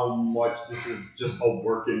me how much this is just a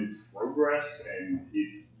work in progress, and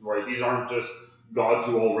it's right. These aren't just gods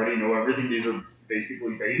who already know everything. These are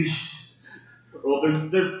basically babies. Well,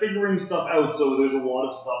 they're figuring stuff out, so there's a lot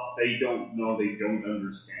of stuff they don't know, they don't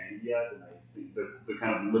understand yet, and I think the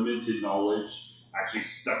kind of limited knowledge actually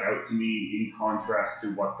stuck out to me in contrast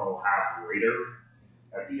to what they'll have later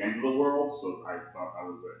at the end of the world. So I thought that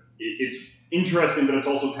was it's interesting, but it's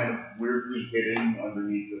also kind of weirdly hidden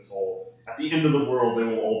underneath this whole, at the end of the world they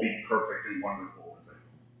will all be perfect and wonderful. It's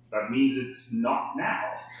that means it's not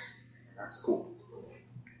now. That's cool.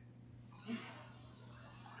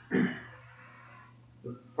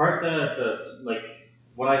 The part that,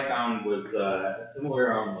 what I found was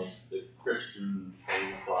similar on the Christian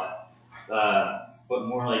saying plot, but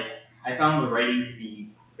more I found the writing to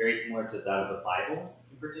be very similar to that of the Bible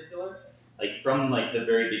in particular. From the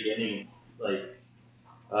very beginning, it's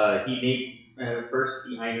he made first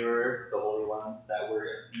the Ainur, the holy ones that were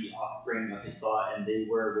the offspring of his thought, and they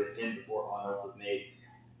were with him before all else was made.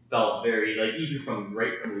 Felt very even from the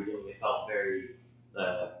beginning, it felt very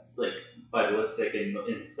vitalistic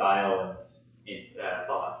in style and in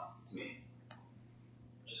thought to me,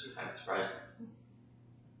 which is kind of surprising.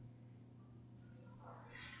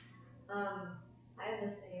 I have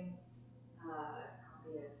the same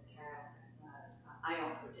copy as Kara. I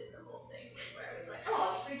also did the whole thing where I was like, oh,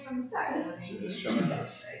 I'll just read from the start. And then Just show us that.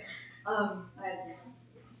 I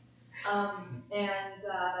had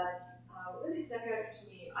what really stuck out to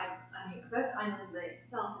me, I mean, about Ainulindalë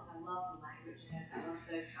itself is I love the language in it. I love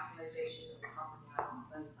the capitalization of the proper nouns,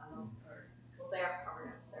 and I love they are proper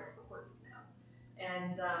nouns, they're important nouns.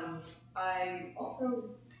 And I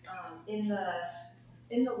also in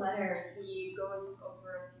the letter, he goes over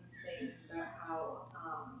a few things about how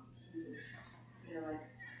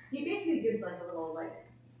he basically gives a little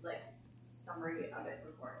summary of it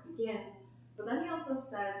before it begins. But then he also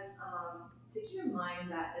says to keep in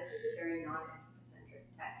mind that this is a very non-anthropocentric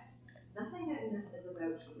text. Nothing in this is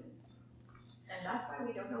about humans, and that's why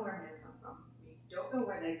we don't know where men come from. We don't know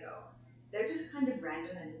where they go. They're just kind of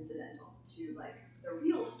random and incidental to the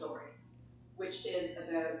real story, which is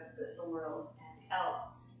about the Silmarils and the elves,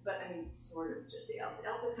 but I mean, sort of just the elves. The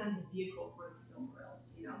elves are kind of the vehicle for the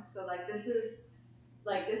Silmarils, you know. So this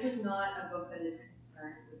is not a book that is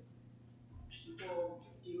concerned with people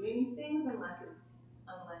doing things unless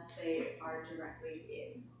they are directly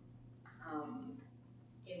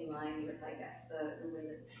in line with, I guess, the way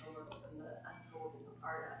that the Silmarils and the unfolding of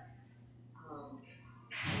Arda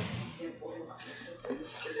get holding on this history.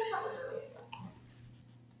 That was really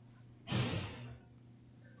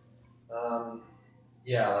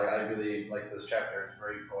I really like this chapter. It's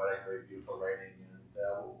very poetic, very beautiful writing. And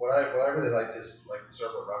what I really liked is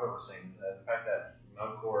sort of what Robert was saying, the fact that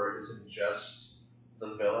Melkor isn't just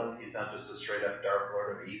the villain. He's not just a straight up Dark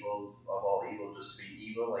Lord of evil, of all evil, just to be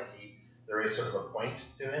evil. There is sort of a point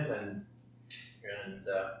to him, and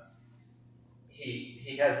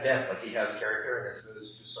he has depth. He has character, and it's really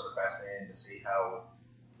just sort of fascinating to see how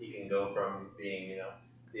he can go from being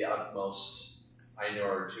the utmost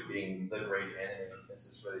Ainur to being the great enemy. It's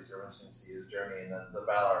just really sort of interesting to see his journey, and the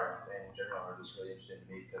Valar in general are just really interesting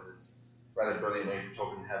to me because it's rather brilliantly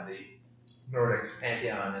Tolkien had the Nordic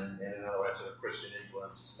pantheon and in other ways sort of Christian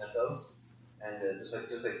influenced mythos, and just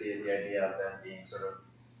like the idea of them being sort of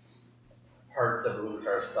parts of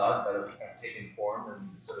Ilúvatar's thought that have taken form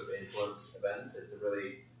and sort of influence events. It's a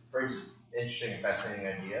really very interesting and fascinating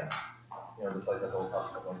idea. Just like the whole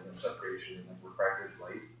concept of separation and refracted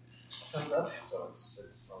light and stuff. So it's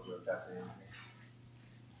really fascinating to me.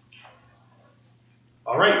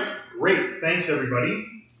 All right, great. Thanks, everybody.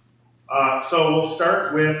 So we'll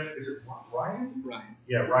start with, is it Ryan? Ryan.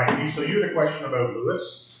 Yeah, Ryan. So you had a question about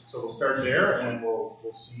Lewis. So we'll start there, and then we'll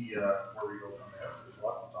see where we go from there. There's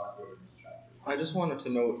lots to talk about in this chapter. I just wanted to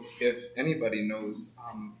know if anybody knows,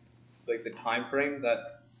 like the time frame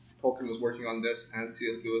that Tolkien was working on this and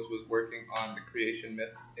C.S. Lewis was working on the creation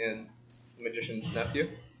myth in The Magician's Nephew,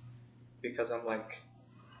 because I'm like,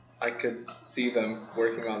 I could see them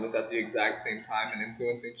working on this at the exact same time and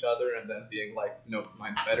influencing each other, and then being like, nope,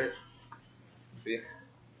 mine's better.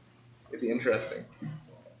 It'd be interesting.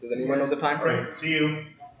 Does anyone know the time All frame? right, see you.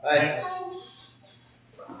 Thanks.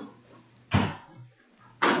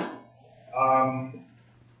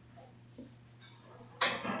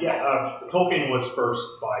 Tolkien was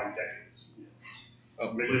first by decades.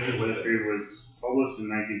 Magician's Nephew was published in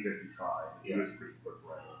 1955. He was pretty quick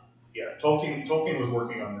writer. Yeah, Tolkien was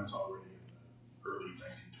working on this already in the early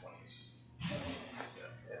 1920s.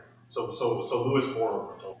 Yeah. So Lewis borrowed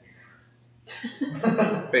from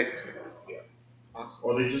Tolkien. Basically. Yeah. Awesome.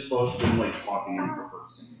 Or they just both didn't like talking and preferred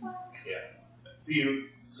singing. Yeah. See you.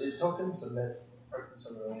 Did Tolkien submit parts of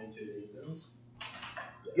the Silmarillion to the English?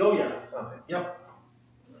 Oh yeah. Okay. Yep.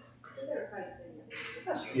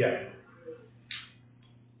 That's true. Yeah.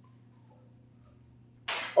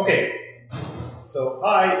 Okay. So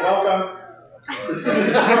hi, welcome.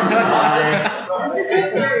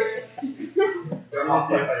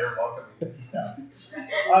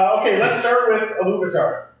 Okay, let's start with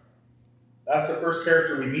Iluvatar. That's the first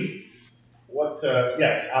character we meet. What?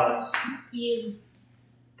 Yes, Alex. He is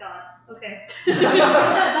God. Okay.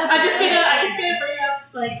 I'm just gonna bring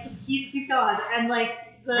up like he's God, and like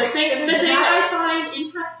the thing I find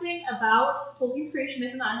interesting about Tolkien's creation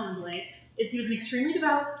myth in Ainulindalë is he was an extremely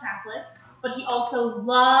devout Catholic, but he also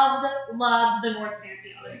loved the Norse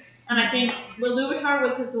pantheon. And I think Iluvatar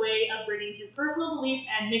was his way of bringing his personal beliefs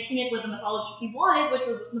and mixing it with the mythology he wanted, which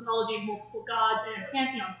was this mythology of multiple gods and a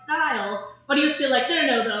pantheon style. But he was still like,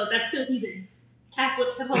 no, though, that's still heathens.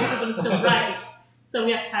 Catholicism is still right, so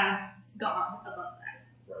we have to have God above that.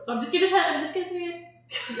 Right. So I'm just gonna say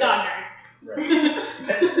God, guys. Right.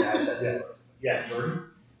 Yeah, I said that. Yeah, Jordan.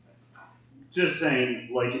 Just saying,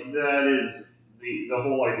 like, that is the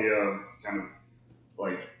whole idea of kind of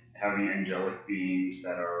like having angelic beings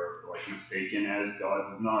that are like mistaken as gods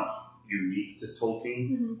is not unique to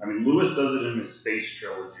Tolkien. Mm-hmm. I mean, Lewis does it in his space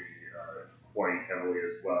trilogy quite heavily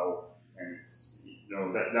as well, and it's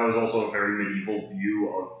that was also a very medieval view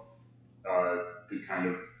of the kind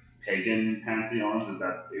of pagan pantheons. Is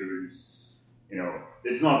that it was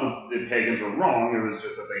it's not that the pagans were wrong; it was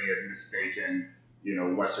just that they had mistaken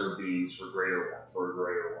lesser beings for greater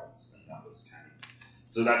ones, and that was kind of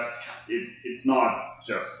so that's it's not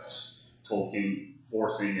just Tolkien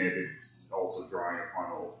forcing it; it's also drawing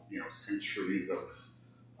upon centuries of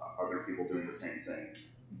other people doing the same thing.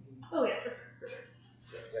 Oh yeah, for sure.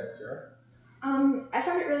 Yeah, Sarah. I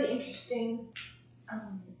found it really interesting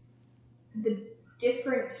the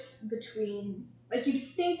difference between you'd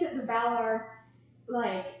think that the Valar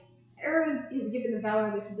Arrow has given the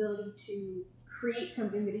Valar this ability to create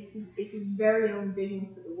something that is his very own vision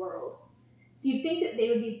for the world. So you'd think that they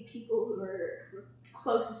would be people who are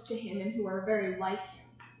closest to him and who are very like him,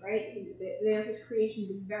 right? His creation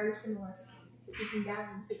is very similar to him because he's endowed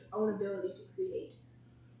with his own ability to create.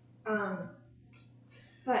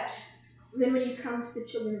 But then when you come to the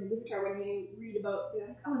children of Iluvatar, when you read about,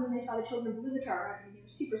 and then they saw the children of Iluvatar, and they were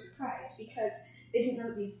super surprised because they didn't know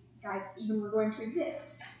that these guys even were going to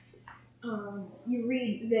exist. You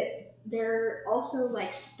read that they're also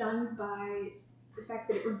stunned by the fact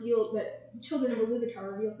that it revealed that the children of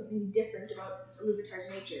Iluvatar reveal something different about Iluvatar's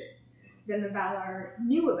nature than the Valar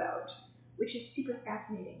knew about, which is super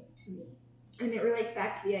fascinating to me. And it relates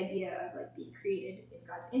back to the idea of being created in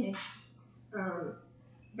God's image.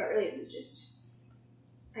 But really, I just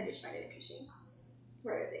find it interesting.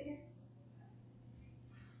 Where was it here?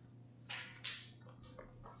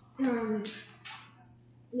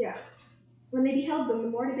 Yeah. When they beheld them, the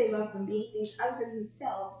more did they love them, being things other than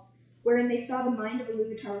themselves, wherein they saw the mind of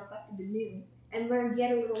Iluvatar reflected anew, and learned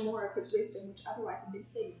yet a little more of his wisdom, which otherwise had been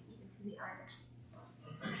hidden even from the eye.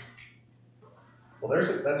 Well,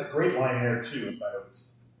 that's a great line there too about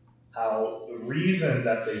how the reason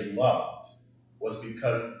that they loved was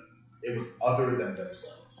because it was other than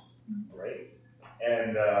themselves, right?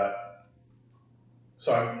 And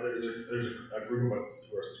so there's a group of us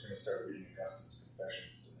who are going to start reading Augustine's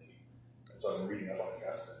Confessions today. And so I'm reading about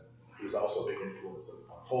Augustine. He was also a big influence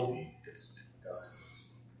on Tolkien because Augustine was,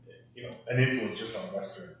 an influence just on the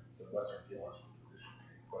Western theological tradition.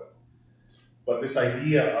 But this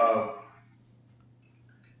idea of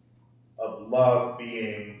love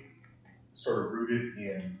being sort of rooted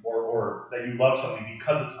in, or that you love something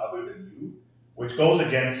because it's other than you, which goes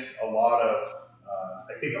against a lot of,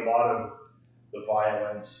 I think a lot of the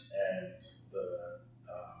violence and the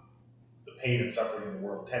pain and suffering in the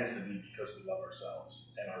world tends to be because we love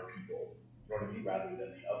ourselves and our people, you know what I mean, rather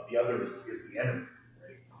than the other is the enemy,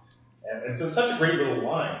 right? And so it's such a great little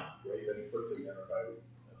line, right, that he puts in there about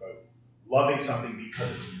loving something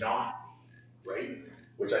because it's not me, right?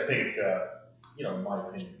 Which I think, in my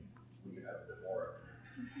opinion, we could have a bit more of.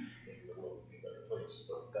 Maybe the world would be a better place,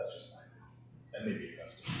 but that's just my opinion. And maybe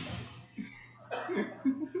Augustine.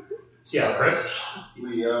 Yeah, Chris?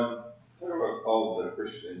 We talk about all the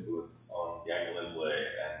Christian influence on the Ainulindalë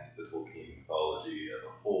and the Tolkien mythology as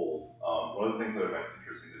a whole. One of the things that I find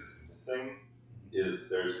interesting that is missing is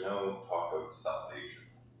there's no talk of salvation.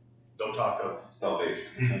 Don't talk of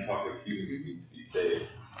salvation. Don't talk of humans need to be saved.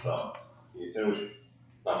 So, which,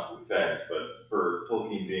 not to offend, but for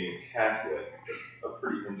Tolkien being Catholic, that's a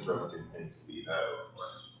pretty interesting thing to leave out.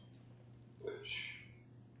 Which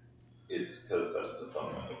it's because that's a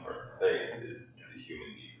fundamental part of the faith, is the human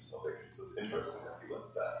need for salvation. So it's interesting that he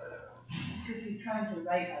left that there. It's because he's trying to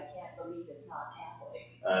write, I can't believe it's not Catholic.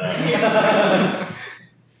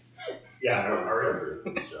 Yeah, Ariel did a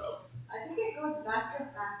good job. I think it goes back to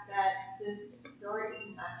the fact that this story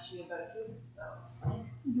isn't actually about humans, though.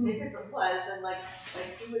 If it was, then like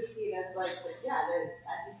you would see it as as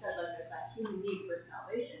you said, there's that human need for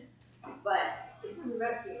salvation. But this isn't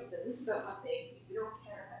about humans, and this is about what they think. We don't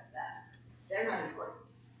care about that. They're not important.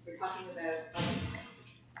 We're talking about other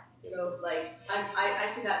things. So I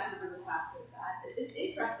see that sort of as a facet of that. It's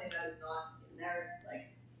interesting that it's not in there,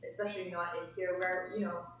 especially not in here where,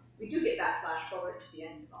 we do get that flash forward to the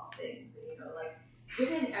end of all things. And,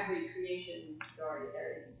 within every creation story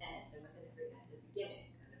there is an end, and within every end a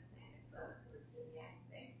beginning kind of thing. It's a sort of yin yang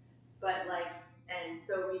thing. But and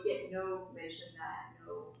so we get no mention of that,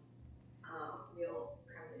 no real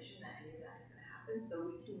premonition that any of that is going to happen. So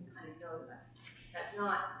we can kind of know that's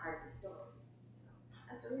not part of the story. So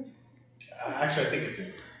that's really interesting. Actually, I think it's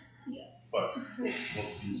in here. Yeah. But we'll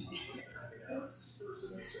see.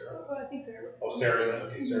 Sarah. Oh, I think Sarah was. Oh, Sarah.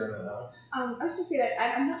 Okay, Sarah and Alex. I was just say that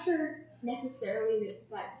I'm not sure necessarily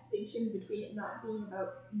that distinction between it not being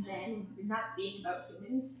about men and not being about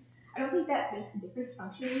humans. I don't think that makes a difference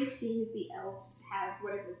functionally, seeing as the elves have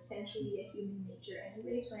what is essentially a human nature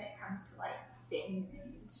anyways when it comes to sin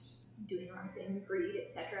and doing the wrong thing, greed,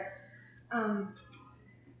 etc.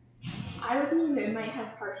 I was thinking that it might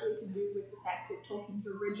have partially to do with the fact that Tolkien's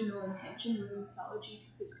original intention was a mythology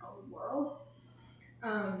for his own world.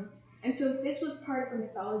 And so if this was part of a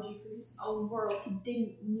mythology for his own world, he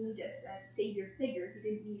didn't need a savior figure, he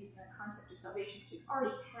didn't need a concept of salvation, so he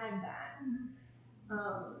already had that.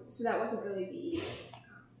 So that wasn't really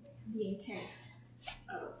the intent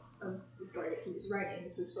of the story that he was writing.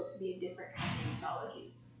 This was supposed to be a different kind of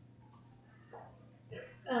mythology.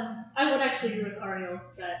 I would actually agree with Ariel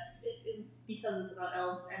that it is because it's about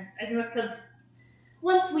elves, and I think that's because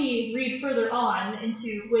once we read further on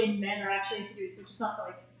into when men are actually introduced, which is not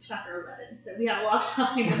until chapter 11, so we have a lot of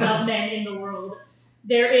time about men in the world,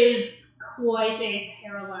 there is quite a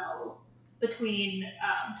parallel between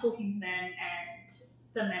Tolkien's men and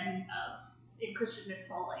the men in Christian myth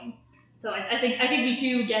falling. So I think we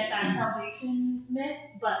do get that salvation myth,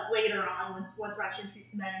 but later on, once we're actually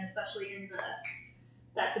introduced to men, and especially in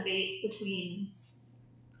that debate between.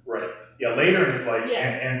 Right. Yeah. Later in his life,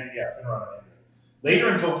 Yeah.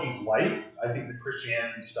 Later in Tolkien's life, I think the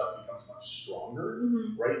Christianity stuff becomes much stronger,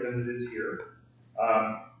 right, than it is here.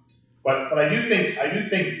 But I do think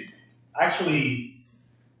actually,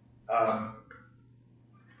 I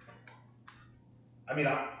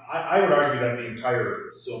would argue that the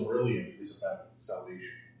entire Silmarillion is about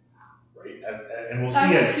salvation, right? And we'll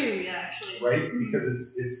see it too, yeah, actually. Right, because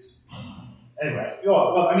it's anyway.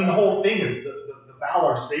 Well, the whole thing is the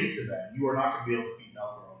Valar say to them, "You are not going to be able to defeat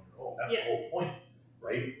Melkor on your own." That's the whole point,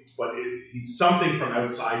 right? But something from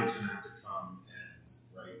outside is going to have to come,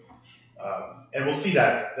 and we'll see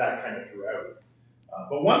that kind of throughout.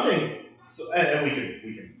 But one thing, and we can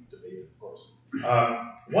debate it, of course.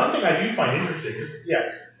 One thing I do find interesting is,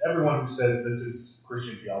 yes, everyone who says this is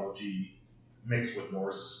Christian theology mixed with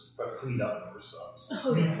Norse, but cleaned up Norse songs.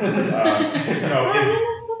 Oh, yeah. There's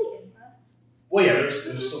still the incest. Well, yeah, there's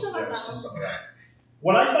still some of that.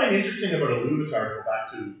 What I find interesting about Ilúvatar, to go back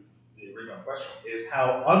to the original question, is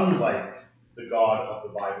how unlike the god of the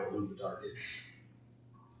Bible Ilúvatar is.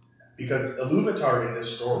 Because Ilúvatar in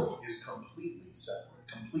this story is completely separate,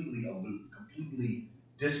 completely aloof, completely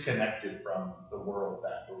disconnected from the world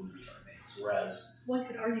that Ilúvatar makes. Whereas one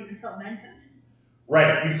could argue until men come in.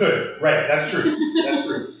 Right, you could. Right, that's true. That's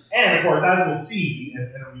true. And of course, as we'll see,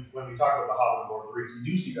 and when we talk about the Hobbit and Lord of the Rings, we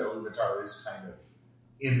do see that Iluvatar is kind of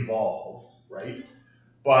involved, right?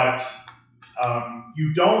 But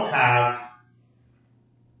you don't have,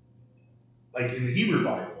 like in the Hebrew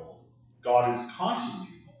Bible, God is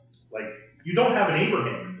constantly involved. Like, you don't have an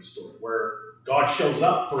Abraham in this story where God shows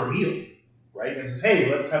up for a meal, right? And says, hey,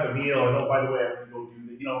 let's have a meal, and oh, by the way, I'm going to go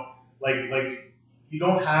do the, like you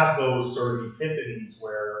don't have those sort of epiphanies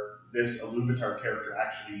where this Iluvatar character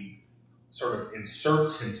actually sort of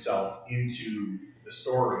inserts himself into the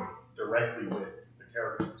story directly with the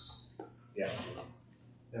characters. Yeah.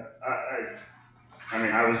 Yeah, I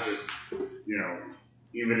mean, I was just,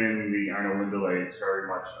 even in the Ainulindalë, it's very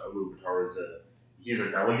much Iluvatar he's a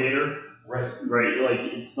delegator. Right. Right, like,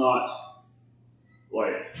 it's not,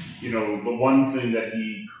 like, the one thing that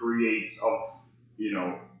he creates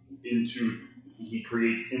he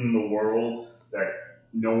creates in the world that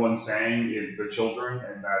no one's saying is the children,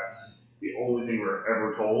 and that's the only thing we're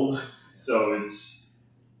ever told. So it's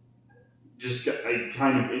just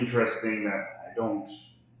kind of interesting that I don't,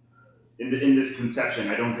 in this conception,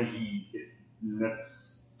 I don't think it's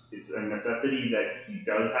a necessity that he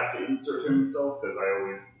does have to insert himself, because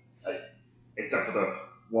except for the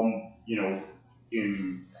one,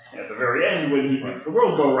 at the very end when he makes the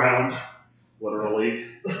world go round, literally,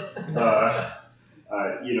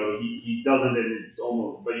 he doesn't, and it's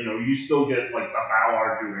almost, but you still get like the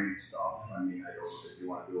Valar doing stuff. I mean, I don't know if you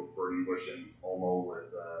want to do a burning bush and Olmo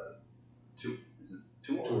with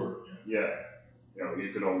Tour? Yeah.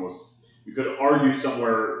 You could argue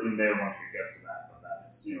somewhere in there once we get to that, but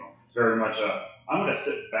that's, very much I'm going to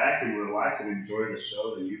sit back and relax and enjoy the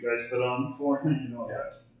show that you guys put on for me,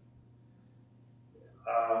 that.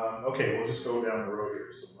 Okay, we'll just go down the road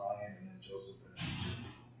here. So Ryan and then Joseph and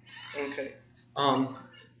Jesse. Okay.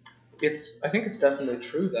 I think it's definitely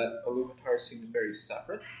true that Iluvatar seems very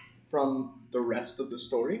separate from the rest of the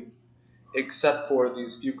story, except for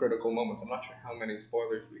these few critical moments. I'm not sure how many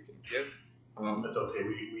spoilers we can give. That's okay.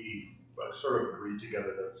 We sort of agreed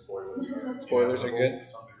together that spoilers are good. To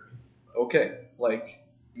some degree. Okay, like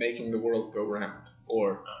making the world go round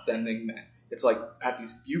or sending men. It's like at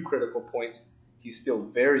these few critical points, he's still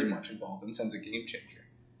very much involved and sends a game changer.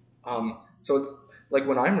 So it's like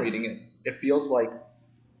when I'm reading it, it feels like,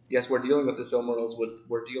 yes, we're dealing with the Silmarils,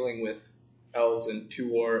 we're dealing with elves and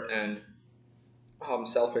Tuor and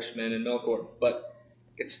selfish men and Melkor, but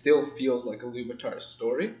it still feels like Iluvatar's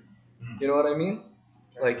story. You know what I mean?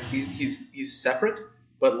 Like he's separate,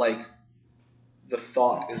 but like the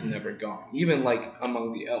thought is never gone. Even like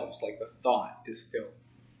among the elves, like the thought is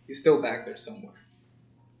he's still back there somewhere.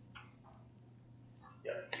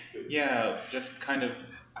 Yeah, just kind of,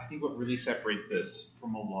 I think what really separates this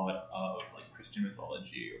from a lot of like Christian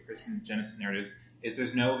mythology or Christian Genesis narratives is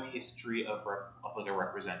there's no history of like a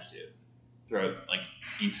representative throughout like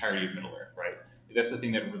the entirety of Middle Earth, right? That's the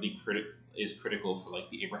thing that really is critical for like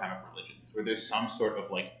the Abrahamic religions, where there's some sort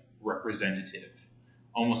of like representative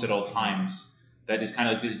almost at all times that is kind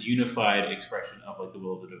of like this unified expression of like the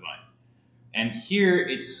will of the divine. And here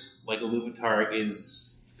it's like Iluvatar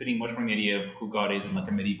is fitting much more in the idea of who God is in like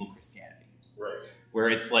a medieval Christianity. Right. Where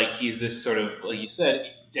it's like he's this sort of, like you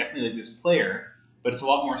said, definitely like this player, but it's a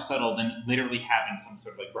lot more subtle than literally having some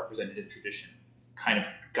sort of like representative tradition kind of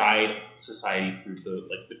guide society through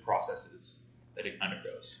the processes that it kind of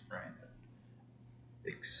goes, right?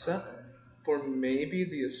 Except for maybe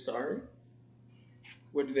the Astari.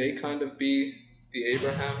 Would they kind of be the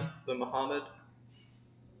Abraham, the Muhammad,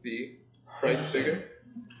 the Christ figure?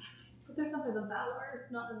 But there's something of Valar,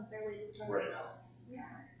 not necessarily the term Right. itself. Yeah.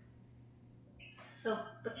 So,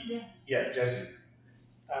 but yeah. Yeah, Jesse.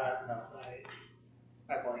 No,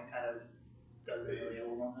 my point kind of doesn't really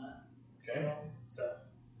hold on that. Okay. So,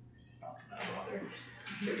 not bother.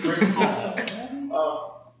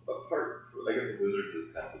 Apart, I guess the Wizards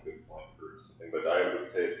is kind of a good point for something, but I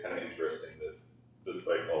would say it's kind of interesting that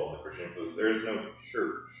despite all the Christian influence, there's no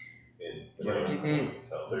church in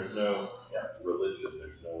there's no religion,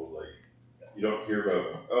 there's no you don't hear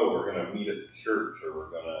about, we're going to meet at the church or we're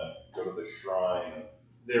going to go to the shrine.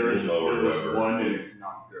 There is one and it's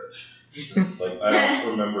not good. Like, I don't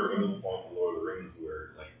remember any point in Lord of the Rings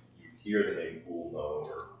where you hear the name Ulmo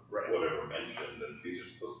or whatever mentioned, and these are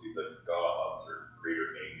supposed to be the gods or greater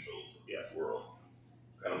angels of this world. It's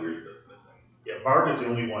kind of weird that's missing. Yeah, Vard is the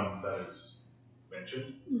only one that is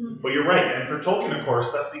mentioned. Mm-hmm. But you're right, and for Tolkien, of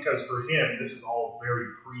course, that's because for him, this is all very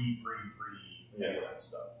pre that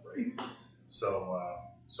stuff, right?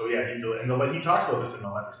 So yeah, he talks about this in the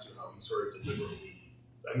letters too, how he sort of deliberately,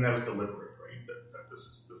 that was deliberate, right? That this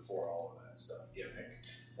is before all of that stuff. Yeah.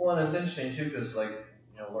 Well, and it's interesting too, because like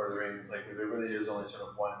Lord of the Rings, like there really is only sort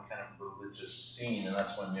of one kind of religious scene, and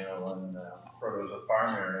that's when when Frodo's with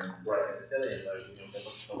Faramir and Ithilien, like they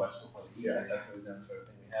look to the west before the east. Like, that's really the sort of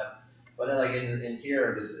thing we have. But then, like in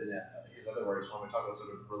here, just in other words, when we talk about sort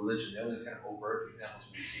of religion, the only kind of overt examples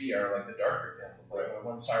we see are like the darker examples, like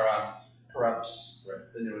when Sauron corrupts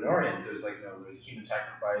the Numenorians. There's there's human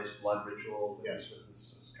sacrifice, blood rituals, and there's sort of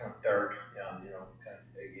this kind of dark, kind of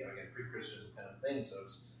again pre-Christian kind of thing. So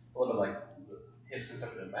it's a little bit like his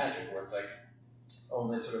conception of magic, where it's like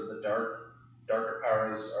only sort of the darker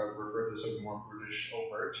powers are referred to sort of more brutish,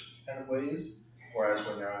 overt kind of ways, whereas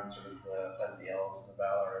when they're on sort of the side of the elves and the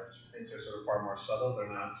Valar, things are sort of far more subtle. They're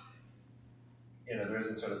not, there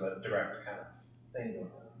isn't sort of a direct kind of thing going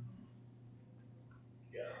on.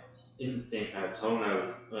 Yeah. In the same kind of tone, I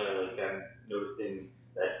was I'm noticing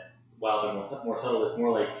that while they're more subtle, it's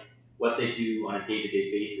more like what they do on a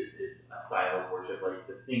day-to-day basis is a style of worship. Like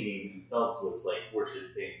the singing themselves was like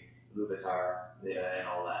worshiping Ilúvatar and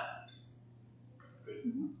all that.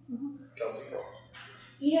 Kelsey?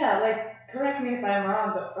 Yeah, correct me if I'm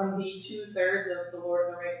wrong, but from the 2/3 of the Lord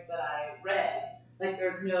of the Rings that I read,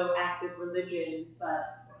 there's no active religion, but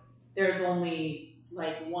there's only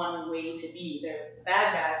one way to be. There's the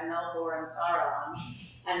bad guys, Melkor and Sauron,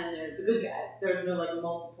 and then there's the good guys. There's no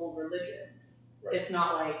multiple religions. Right. It's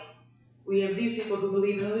not like we have these people who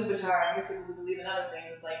believe in Ilúvatar and these people who believe in other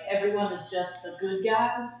things. It's like everyone is just the good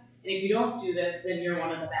guys, and if you don't do this, then you're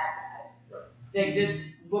one of the bad guys. Right.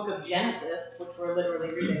 This book of Genesis, which we're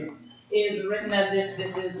literally reading, is written as if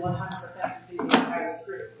this is 100% completely entirely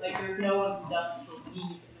true. There's no one who doesn't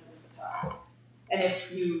believe in Ilúvatar. And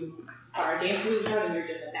if you are against Ilúvatar, then you're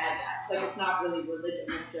just a bad guy. It's not really religion,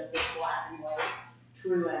 it's just this black and white,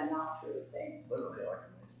 true and not true thing. Literally,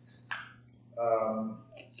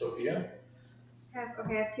 Sophia? I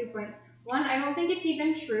have 2 points. One, I don't think it's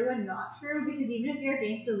even true and not true, because even if you're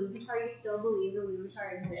against Ilúvatar, you still believe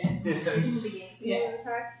Ilúvatar exists. You're just against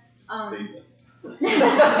Ilúvatar.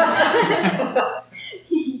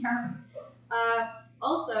 Yeah.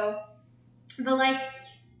 Also,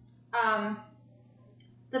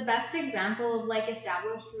 the best example of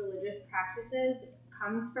established religious practices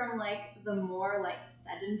comes from the more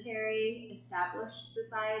sedentary established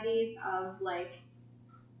societies of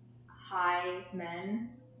high men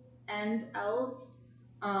and elves,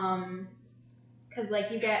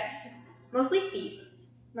 because you get mostly feasts.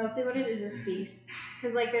 Mostly what it is feasts,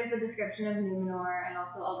 because there's the description of Numenor and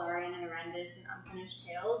also Eldarion and Arendis and Unfinished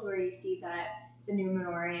Tales, where you see that the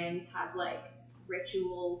Numenorians have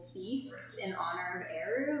ritual feasts in honor of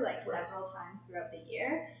Eru several times throughout the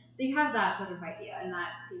year. So you have that sort of idea, and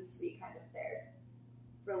that seems to be kind of their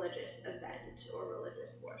religious event or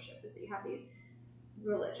religious worship, is that you have these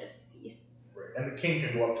religious feasts. Right, and the king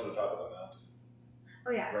can go up to the top of the mountain.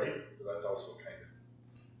 Oh yeah. Right? So that's also kind of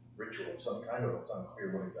ritual of some kind, although it's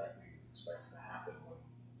unclear what exactly is expected to happen when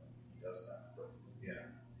he does that. But yeah.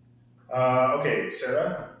 Okay,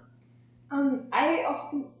 Sarah? I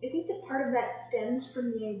think that part of that stems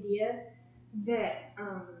from the idea that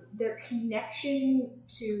their connection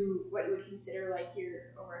to what you would consider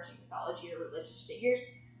your overarching mythology or religious figures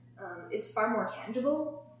is far more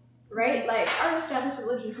tangible, right? Our established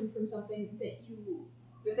religion comes from something that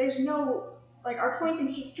there's no, our point in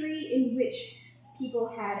history in which people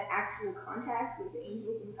had actual contact with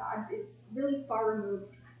angels and gods is really far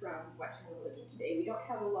removed from Western religion today. We don't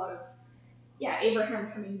have a lot of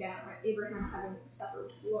Abraham coming down, right? Abraham having supper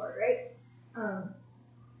with the Lord, right?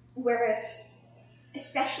 Whereas,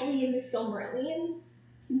 especially in the Silmarillion,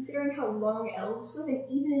 considering how long elves live, and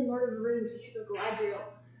even in Lord of the Rings because of Galadriel,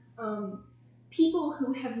 people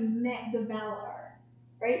who have met the Valar,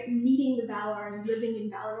 right? Meeting the Valar and living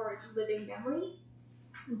in Valinor is living memory.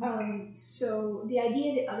 So the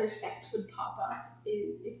idea that other sects would pop up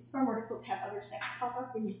it's far more difficult to have other sects pop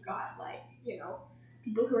up when you've got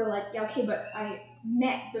people who are okay, but I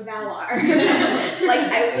met the Valar.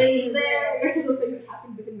 I lived there. This is something that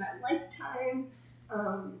happened within my lifetime.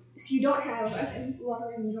 So you don't have, and a lot of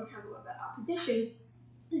reasons you don't have a lot of that opposition,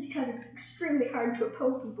 is because it's extremely hard to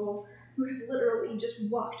oppose people who have literally just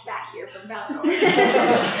walked back here from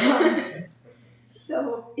Valinor.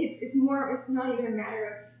 So it's not even a matter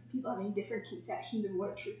of people having different conceptions of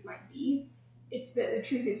what a truth might be. It's the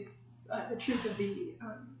truth is the truth of the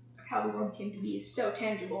how the world came to be is so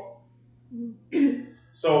tangible.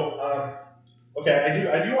 So, okay,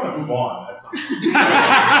 I do want to move on at some point.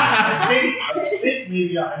 I think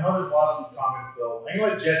maybe, I know there's a lot of comments still. I'm going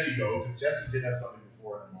to let Jesse go, because Jesse did have something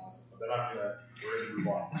before and lost it, but then we're going to move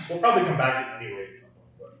on. We'll probably come back to it anyway at some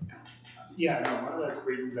point. But. Yeah, no, one of the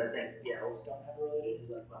reasons I think the elves don't have a religion is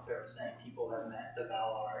like what Sarah was saying, people have met the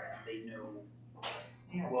Valar and they know,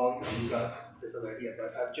 yeah, well, you know, you've got this other idea,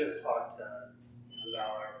 but I've just talked to the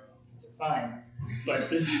Valar, things are fine, but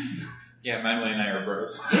this... Yeah, Manuel and I are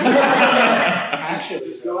bros.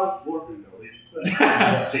 Actually, Still have boyfriends at least.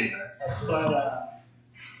 But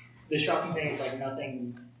the shocking thing is like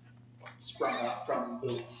nothing sprung up from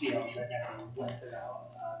the elves that never went to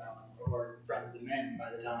Valinor, or from the men by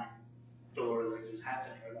the time the Lord of the Rings is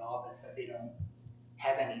happening, or the hobbits, that they don't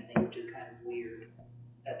have anything, which is kind of weird,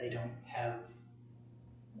 that they don't have.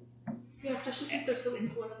 Yeah, especially since they're so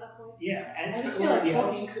insular at that point. Yeah, and I it's just feel like the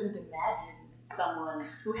Tolkien elves. couldn't imagine someone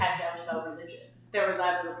who had doubt about religion. There was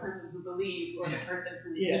either the person who believed or the person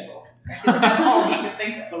who was Yeah. evil. I feel like that's all he could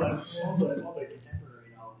think of. But all the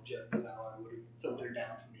contemporary knowledge of the Valar would have filtered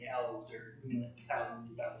down from the elves or thousands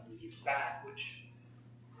and thousands of years back, which,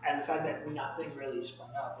 and the fact that nothing really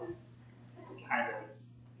sprung up is kind of,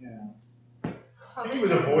 I think he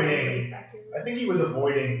was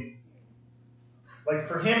avoiding. Like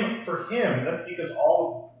for him, that's because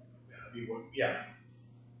all. I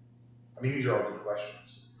mean, these are all good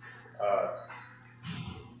questions.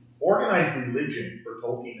 Organized religion for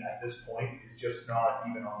Tolkien at this point is just not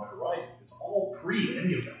even on the horizon. It's all pre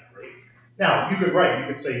any of that, right? Now, you could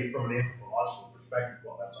say from an anthropological perspective,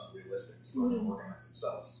 well, that's unrealistic. People don't organize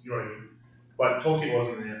themselves. You know what I mean? But Tolkien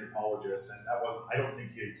wasn't an anthropologist, and that wasn't, I don't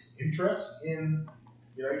think, his interest in,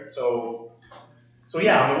 right? So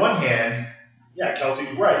yeah, on the one hand, yeah,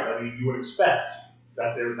 Kelsey's right. I mean, you would expect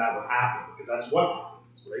that would happen, because that's what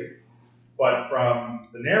happens, right? But from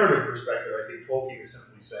the narrative perspective, I think Tolkien is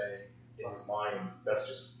simply saying, in his mind, that's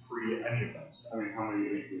just pre any of that stuff. I mean, how many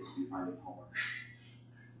atheists do you find in Homer?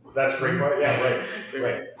 That's a great point. Yeah,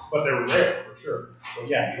 right. But they were rare, for sure. But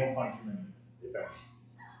yeah, you don't find human effect.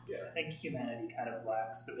 Yeah. I think humanity kind of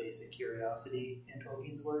lacks the basic curiosity in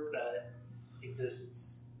Tolkien's work that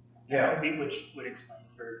exists. Yeah. Which would explain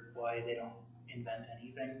for why they don't invent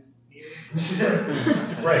anything new.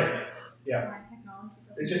 Right. Yeah.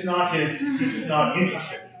 It's just not he's just not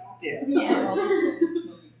interested. Yeah.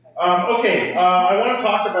 Okay, I want to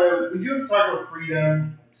talk about, we do have to talk about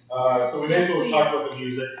freedom, so we may as well talk about the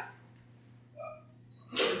music.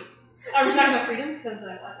 Are we talking about freedom? Because I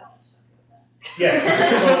want to talk about that. Yes, so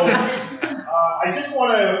I just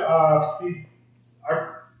want to,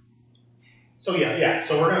 so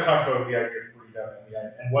we're going to talk about the idea of freedom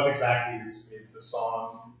and what exactly is the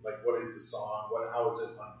song, like what is the song, how does it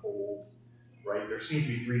unfold, right? There seems to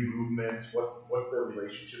be three movements, what's their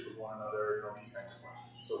relationship with one another, these kinds of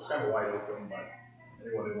questions. So it's kind of wide open, but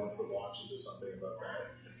anyone who wants to launch into something about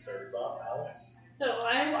that can start us off. Alex? So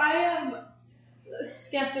I am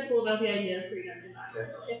skeptical about the idea of freedom in my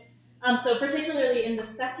life. So particularly in the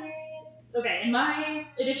second, in my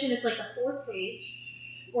edition, it's like the fourth page,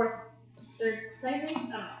 or third, second page?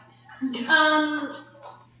 I don't know.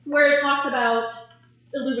 Where it talks about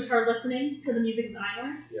Ilúvatar listening to the music of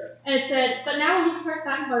Ainur. Yeah. And it said, "But now Ilúvatar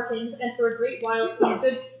sat and hearkened, and for a great while it seemed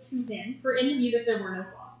good to him, for in the music there were no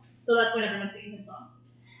flaws." So that's when everyone's singing his song.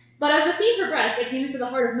 "But as the theme progressed, it came into the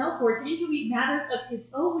heart of Melkor to interweave matters of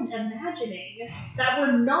his own imagining that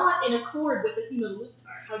were not in accord with the theme of Ilúvatar."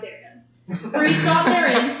 How dare him. For he sought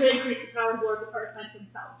therein to increase the power and glory of the part assigned to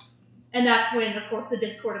himself. And that's when, of course, the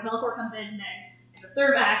discord of Melkor comes in, and then in the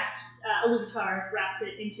third act, Ilúvatar wraps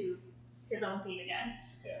it into his own theme again.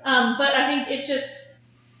 Yeah. But I think it's just,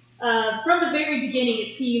 from the very beginning,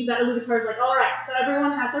 it seems that Ilúvatar is like, alright, so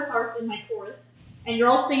everyone has their parts in my chorus, and you're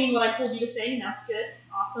all singing what I told you to sing, and that's good,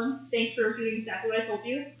 awesome, thanks for doing exactly what I told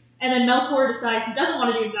you. And then Melkor decides he doesn't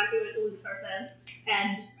want to do exactly what Ilúvatar says,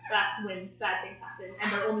 and that's when bad things happen,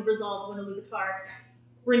 and they're only resolved when Ilúvatar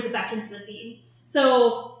brings it back into the theme.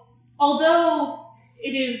 So, although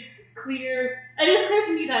it is clear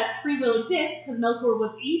to me that free will exists, because Melkor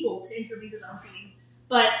was able to intervene his own theme,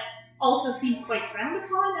 but also seems quite frowned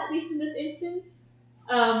upon, at least in this instance,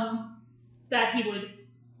 that he would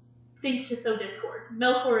think to sow discord.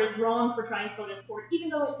 Melkor is wrong for trying to sow discord, even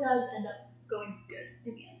though it does end up going good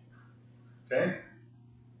in the end. Okay.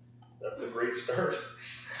 That's a great start.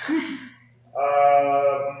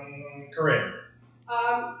 Corinne.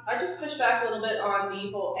 I just push back a little bit on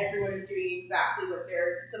the whole everyone is doing exactly what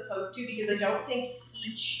they're supposed to, because I don't think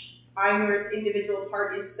each Ainur's individual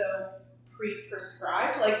part is so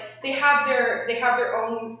pre-prescribed. Like they have their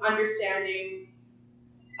own understanding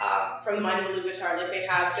from the mind of Ilúvatar. Like they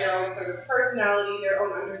have their own sort of personality, their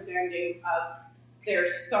own understanding of their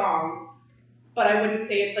song. But I wouldn't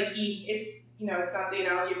say it's like it's not the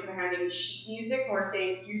analogy of kind of handing sheet music, or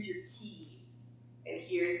saying here's your key and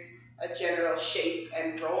here's a general shape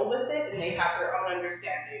and roll with it, and they have their own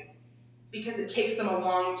understanding because it takes them a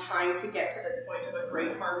long time to get to this point of a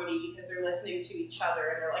great harmony because they're listening to each other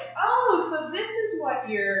and they're like, oh, so this is what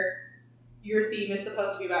your theme is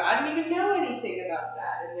supposed to be about. I don't even know anything about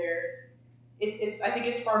that. And I think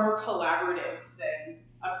it's far more collaborative than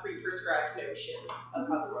a pre-prescribed notion of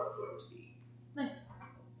how the world's going to be. Nice.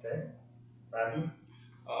 Okay. Matthew?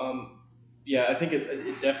 Yeah, I think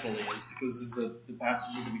it definitely is, because there's the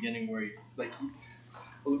passage at the beginning where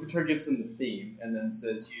Iluvatar gives them the theme and then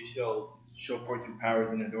says, you shall show forth your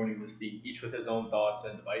powers in adorning this theme, each with his own thoughts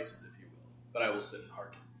and devices, if you will, but I will sit and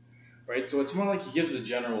hearken. Right? So it's more like he gives the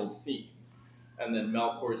general theme, and then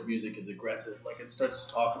Melkor's music is aggressive. Like, it starts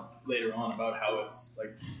to talk later on about how it's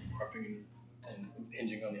like corrupting and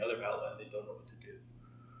impinging on the other palette, and they don't know what to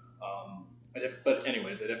do. But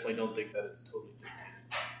anyways, I definitely don't think that it's totally dictated.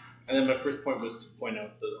 And then my first point was to point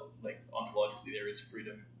out the, like, ontologically there is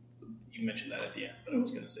freedom. You mentioned that at the end, but I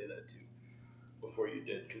was going to say that too before you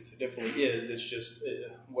did, because there definitely is. It's just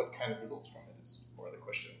what kind of results from it is more the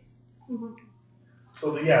question. Mm-hmm.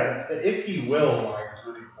 So the if he will line is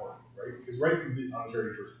really important, right? Because right from on the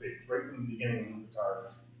very first page, right from the beginning of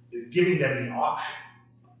Iluvatar is giving them the option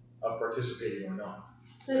of participating or not.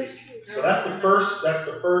 That is true. So that's the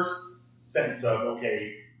first sentence of,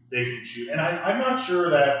 okay, they can choose. And I'm not sure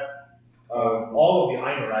that all of the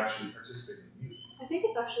Ainur actually participate in the music. I think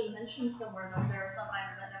it's actually mentioned somewhere that there are some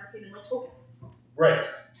Ainur that never came in, like tokens. Right.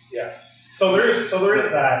 Yeah. So there is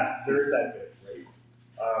that bit, right?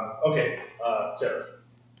 Okay, Sarah.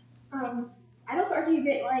 I'd also argue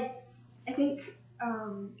that, like, I think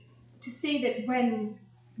to say that when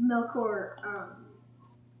Melkor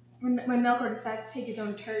decides to take his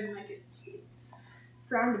own turn, like, it's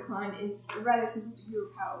frowned upon is a rather simplistic view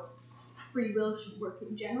of how free will should work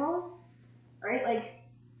in general, right? Like,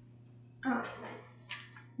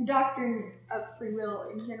 the doctrine of free will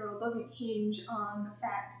in general doesn't hinge on the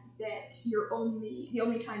fact that the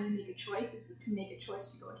only time you make a choice is to make a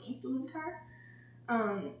choice to go against Iluvatar.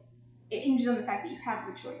 It hinges on the fact that you have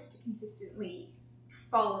the choice to consistently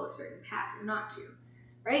follow a certain path or not to,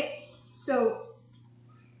 right? So,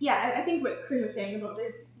 yeah, I think what Chris was saying about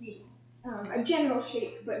there being a general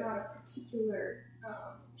shape but not a particular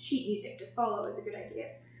sheet music to follow is a good idea,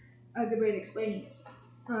 a good way of explaining it.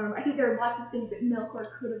 I think there are lots of things that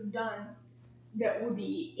Melkor could have done that would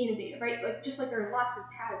be innovative, right? Like, just like there are lots of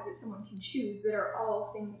paths that someone can choose that are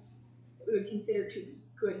all things that we would consider to be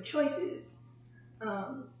good choices.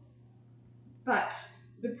 But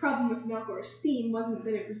the problem with Melkor's theme wasn't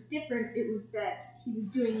that it was different, it was that he was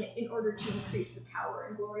doing it in order to increase the power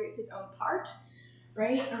and glory of his own part,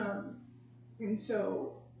 right? And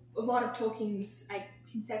so a lot of Tolkien's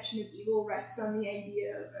conception of evil rests on the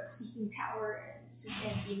idea of seeking power and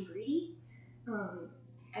being greedy,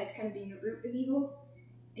 as kind of being the root of evil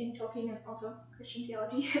in Tolkien and also Christian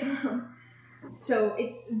theology. So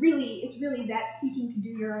it's really that seeking to do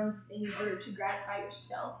your own thing in order to gratify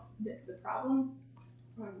yourself that's the problem.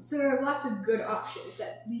 So there are lots of good options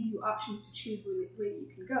that leave you options to choose the way you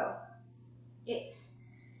can go. It's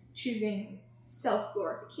choosing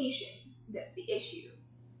self-glorification that's the issue.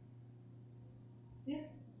 Yeah.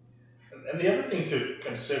 And the other thing to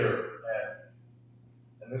consider,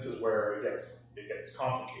 and this is where it gets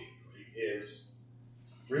complicated, right, is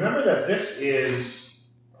remember that this is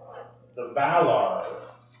the Valar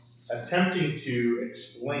attempting to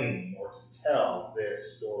explain or to tell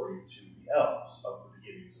this story to the elves of the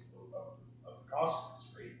beginnings of the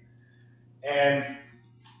cosmos, right? And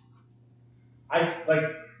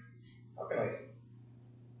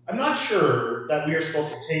I'm not sure that we are supposed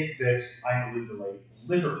to take this Ainulindalë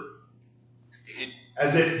literally,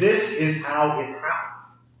 as if this is how it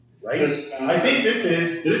happened, right? I think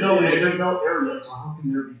there's no air yet, so how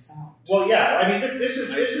can there be sound? Well, yeah, I mean, this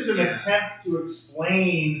is an attempt to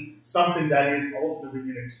explain something that is ultimately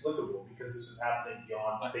inexplicable because this is happening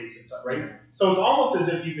beyond space and time, right? So it's almost as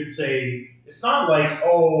if you could say it's not like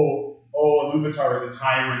Iluvatar is a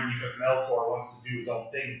tyrant because Melkor wants to do his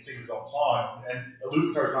own thing and sing his own song, and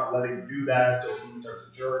Iluvatar's not letting him do that, so Iluvatar's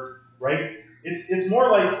a jerk, right? It's more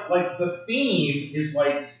like the theme is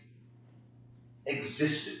like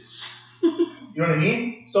existence. You know what I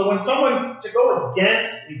mean? So when someone, to go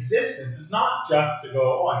against existence is not just to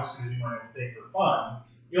go, I'm just going to do my own thing for fun.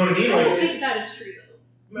 You know what I mean? I don't think that is true,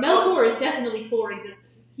 though. Melkor is definitely for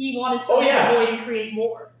existence. He wanted to avoid and create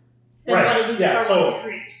more than what Iluvatar wanted to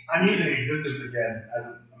create. I'm using existence again as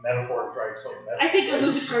a metaphor to try to explain that. I think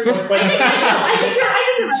Iluvatar's... I think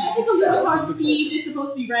you're right. I think Iluvatar's theme is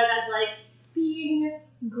supposed to be read as, like, being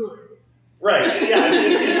good. Right, yeah,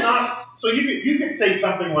 it's not... So you could say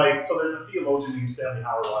something like... So there's a theologian named Stanley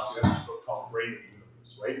Hauerwas who has this book called Great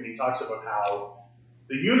Universe, right? And he talks about how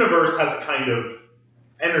the universe has a kind of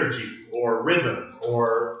energy or rhythm,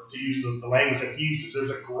 or to use the language that he uses,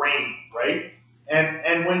 there's a grain, right?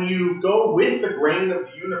 And when you go with the grain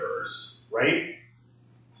of the universe, right,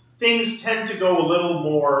 things tend to go a little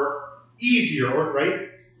more easier, right?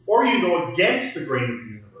 Or you go against the grain of the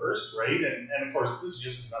universe, right? And of course, this is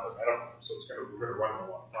just another metaphor, so we're going to run into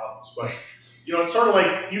a lot of problems. But it's sort of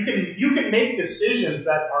like you can make decisions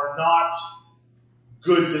that are not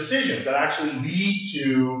good decisions that actually lead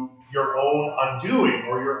to your own undoing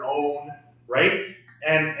or your own, right?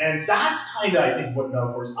 And that's kind of, I think, what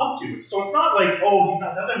Melkor's up to. So it's not like, doesn't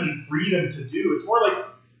have any freedom to do. It's more like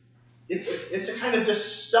it's a kind of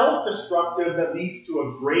just self-destructive that leads to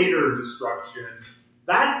a greater destruction.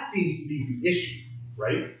 That seems to be the issue,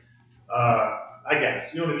 right? I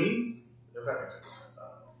guess. You know what I mean? If that makes sense.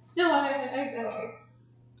 No, I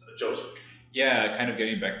Joseph. Yeah, kind of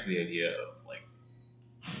getting back to the idea of like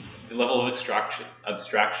the level of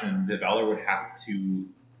abstraction that Valor would have to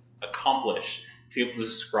accomplish to be able to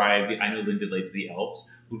describe the Ainulindalë to the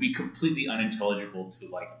elves would be completely unintelligible to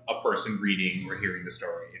like a person reading or hearing the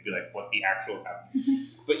story. It'd be like, what the actual is happening?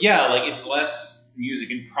 But yeah, like it's less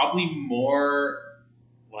music and probably more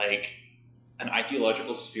like an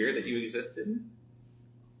ideological sphere that you exist in,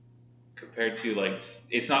 compared to like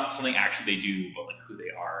it's not something actually they do, but like who they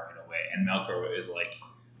are in a way. And Melkor is like,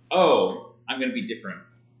 oh, I'm going to be different,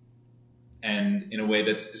 and in a way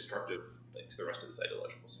that's destructive like to the rest of this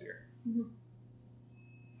ideological sphere. Mm-hmm.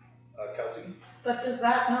 Kelsey? But does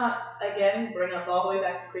that not, again, bring us all the way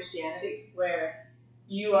back to Christianity, where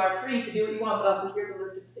you are free to do what you want, but also here's a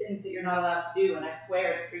list of sins that you're not allowed to do, and I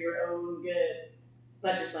swear it's for your own good,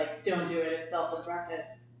 but just like, don't do it, it's self-destructive.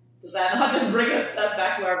 Does that not just bring us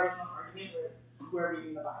back to our original argument where we're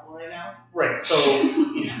reading the Bible right now? Right, so...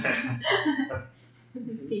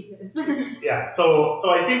 yeah, so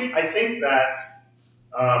I think that...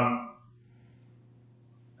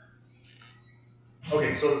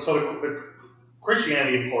 okay, so the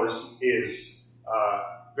Christianity, of course, is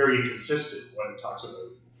very inconsistent when it talks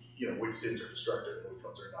about which sins are destructive and which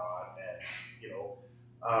ones are not, and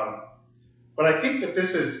but I think that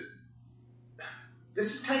this is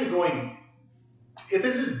kind of going. If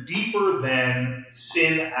this is deeper than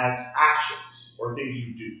sin as actions or things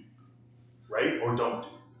you do, right, or don't do,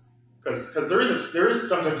 because there is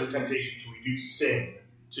sometimes a temptation to reduce sin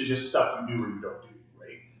to just stuff you do or you don't do.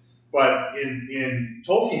 But in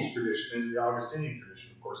Tolkien's tradition, in the Augustinian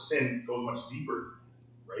tradition, of course, sin goes much deeper,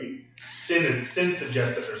 right? Sin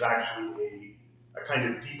suggests that there's actually a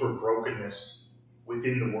kind of deeper brokenness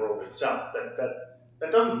within the world itself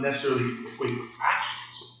that doesn't necessarily equate with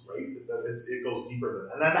actions, right? It goes deeper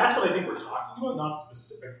than that. And that's what I think we're talking about, not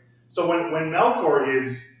specific. So when Melkor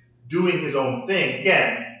is doing his own thing,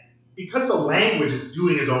 again, because the language is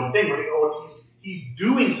doing his own thing, we're thinking, he's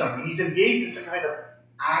doing something. He's engaged in some kind of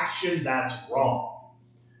action that's wrong.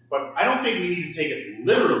 But I don't think we need to take it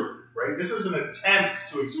literally, right? This is an attempt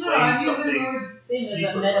to explain something. The word sin is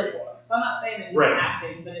a metaphor. So I'm not saying that he's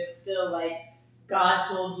acting, but it's still like God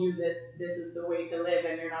told you that this is the way to live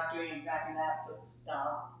and you're not doing exactly that, so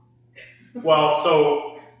stop. Well,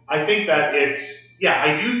 so I think that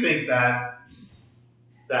I do think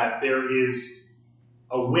that there is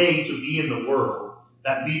a way to be in the world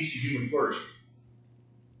that leads to human flourishing,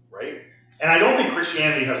 right? And I don't think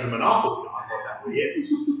Christianity has the monopoly on what that way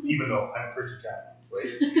is, even though I'm a Christian Catholic,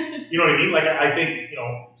 right? You know what I mean? Like, I think,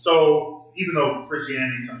 so even though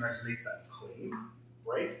Christianity sometimes makes that claim,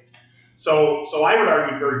 right? So I would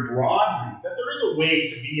argue very broadly that there is a way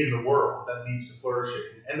to be in the world that leads to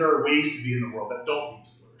flourishing, and there are ways to be in the world that don't lead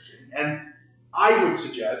to flourishing. And I would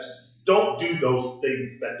suggest don't do those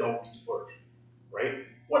things that don't lead to flourishing, right?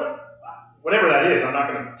 Whatever that is, I'm not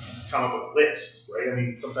going to come up with a list, right? I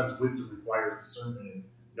mean, sometimes wisdom requires discernment and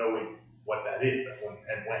knowing what that is and when,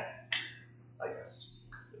 I guess,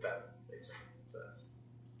 if that makes sense.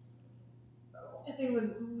 I think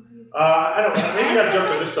I don't know. Maybe we got to jump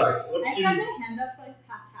to this side. I've had my hand up for like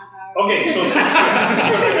past half hour. Okay, so I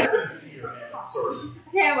couldn't see your hand. Sorry.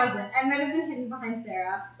 Okay, I wasn't. I might have been hidden behind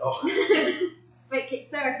Sarah. Oh. Wait,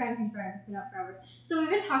 Sarah can confirm. It's been up forever. So we've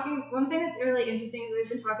been talking. One thing that's really interesting is we've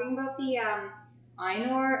been talking about the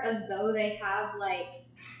Ainur as though they have like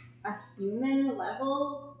a human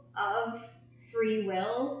level of free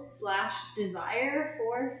will / desire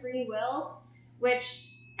for free will, which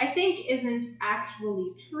I think isn't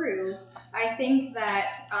actually true. I think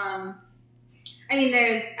that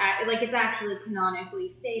there's it's actually canonically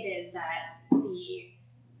stated that the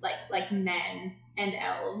like men and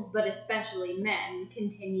elves, but especially men,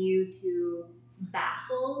 continue to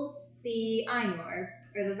baffle the Ainur,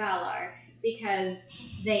 or the Valar, because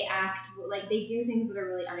they act like they do things that are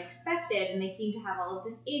really unexpected, and they seem to have all of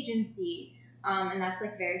this agency, and that's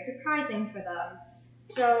like very surprising for them.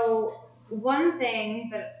 So one thing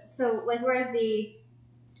that whereas the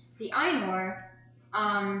Ainur,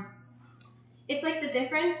 it's like the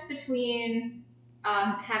difference between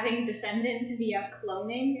having descendants via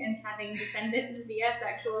cloning and having descendants via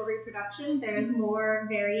sexual reproduction. There's more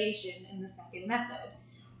variation in the second method.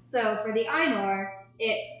 So for the Ainur,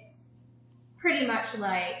 it's pretty much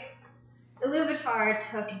like Iluvatar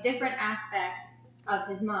took different aspects of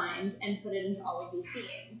his mind and put it into all of these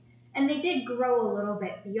beings. And they did grow a little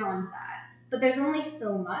bit beyond that. But there's only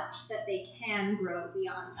so much that they can grow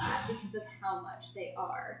beyond that because of how much they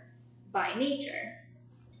are by nature.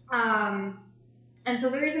 And so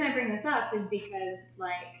the reason I bring this up is because,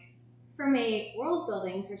 like, from a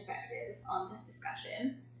world-building perspective on this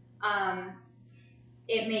discussion,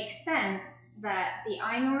 it makes sense that the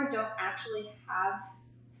Ainur don't actually have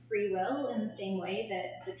free will in the same way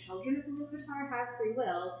that the children of Iluvatar have free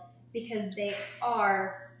will, because they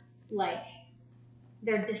are, like,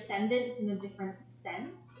 they're descendants in a different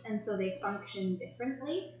sense, and so they function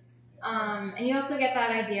differently. And you also get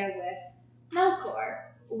that idea with Melkor,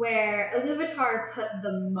 where Iluvatar put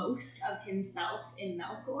the most of himself in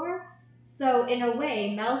Melkor. So in a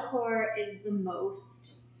way, Melkor is the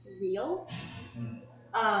most real.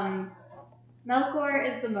 Melkor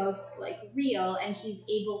is the most real, and he's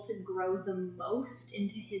able to grow the most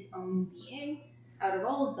into his own being out of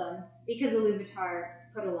all of them, because Iluvatar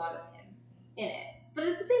put a lot of him in it. But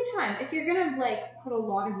at the same time, if you're gonna put a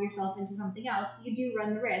lot of yourself into something else, you do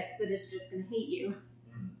run the risk that it's just gonna hate you.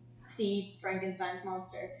 See Frankenstein's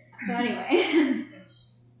monster. So anyway,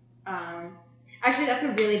 actually that's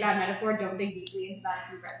a really bad metaphor. Don't dig deeply into that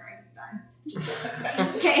if you've read Frankenstein.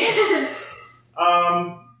 Okay.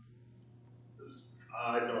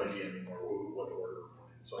 I have no idea anymore what order we're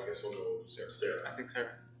in, so I guess we'll go Sarah. I think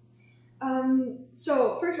Sarah.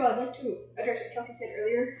 So first of all, I'd like to address what Kelsey said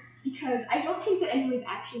earlier, because I don't think that anyone's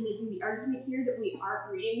actually making the argument here that we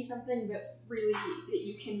aren't reading something that's really, that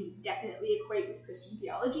you can definitely equate with Christian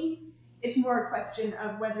theology. It's more a question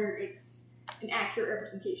of whether it's an accurate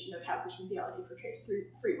representation of how Christian theology portrays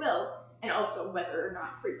free will, and also whether or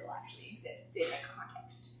not free will actually exists in a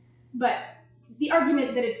context. But the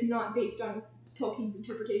argument that it's not based on Tolkien's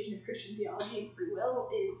interpretation of Christian theology and free will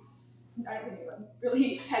is, I don't think anyone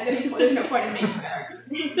really has any point, there's no point in making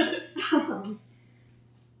that argument.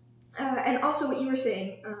 And also what you were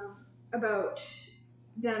saying about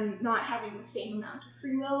them not having the same amount of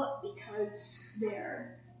free will because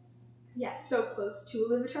they're, so close to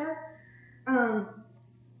Iluvatar.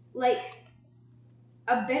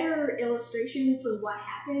 A better illustration for what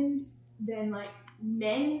happened than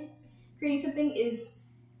men creating something is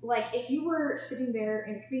if you were sitting there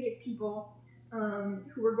in a community of people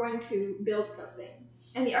who were going to build something,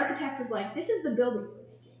 and the architect was like, this is the building we're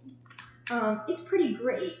making. It's pretty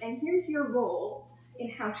great, and here's your role in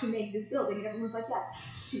how to make this building. And everyone was like, yeah, it's a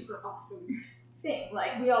super awesome thing.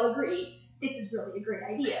 We all agree, this is really a great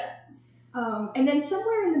idea. And then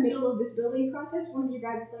somewhere in the middle of this building process, one of you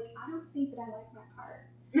guys is like, I don't think that I like my part.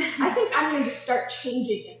 I think I'm going to just start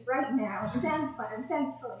changing it right now. Sans telling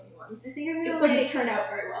anyone. I think I'm going to turn out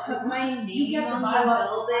very well. Put my name on the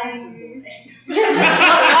building.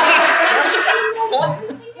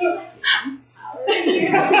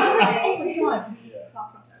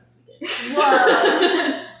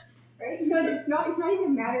 Right? So it's not even a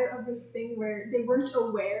matter of this thing where they weren't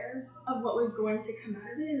aware of what was going to come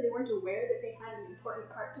out of it, or they weren't aware that they had an important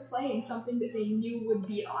part to play in something that they knew would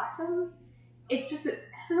be awesome. It's just that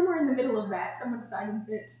somewhere in the middle of that, someone decided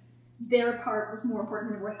that their part was more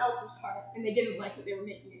important than everyone else's part, and they didn't like what they were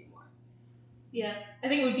making anymore. Yeah, I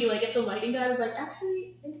think it would be if the lighting guy was like,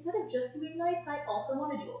 actually, instead of just doing lights, I also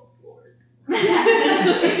want to do all the floors.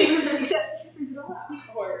 Except freeze it all out.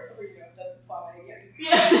 Or does the plumbing again.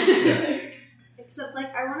 Yeah. Except,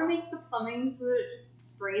 I want to make the plumbing so that it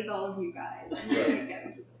just sprays all of you guys and get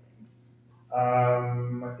into the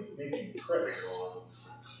building. I think maybe Chris.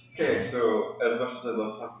 Okay, so as much as I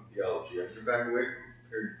love talking theology, I'm going to back away from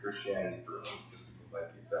comparing Christianity for a moment, because people might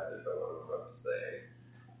be offended by what I'm about to say.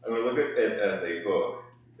 I'm going to look at it as a book,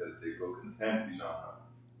 because it's a book in the fantasy genre.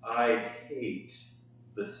 I hate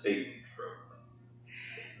the Satan trope.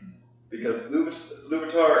 Because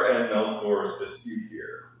Iluvatar and Melkor's dispute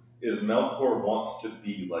here is Melkor wants to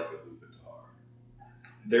be like Iluvatar.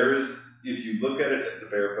 There is, if you look at it at the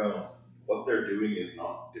bare bones, what they're doing is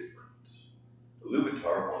not different.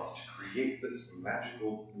 Iluvatar wants to create this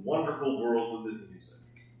magical, wonderful world with his music.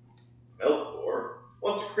 Melkor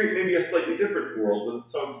wants to create maybe a slightly different world with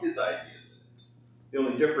some of his ideas in it. The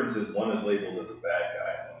only difference is one is labeled as a bad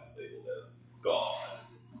guy and one is labeled as God.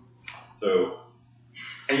 So,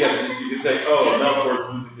 and yes, you could say, oh,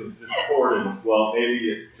 Melkor's music is discordant. Well,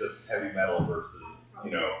 maybe it's just heavy metal versus,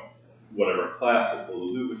 whatever classical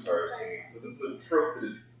Iluvatar is singing. So this is a trope that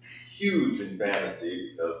is huge in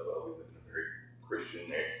fantasy because, well, we live in a very Christian,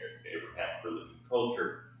 Abrahamic religion culture.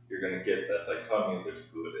 You're going to get that dichotomy of there's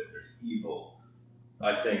good and there's evil.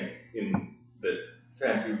 I think that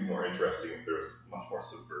fantasy would be more interesting if there was much more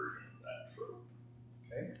subversion of that trope.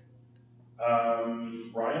 Okay.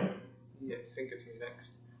 Ryan? Yeah, I think it's me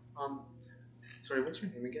next. Sorry, what's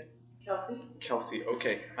your name again? Kelsey? Kelsey,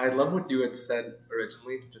 okay. I love what you had said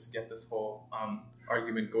originally to just get this whole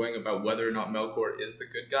argument going about whether or not Melkor is the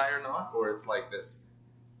good guy or not, or it's like this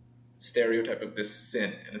stereotype of this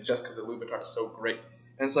sin, and it's just because Iluvatar is so great.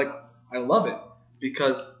 And it's like, I love it,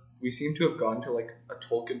 because we seem to have gone to like a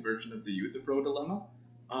Tolkien version of the Euthyphro dilemma.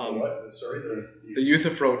 What? Sorry? The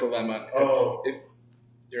Euthyphro dilemma. Oh. If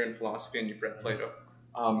you're in philosophy and you've read Plato,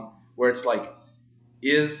 where it's like,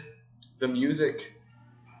 is the music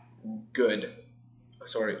good?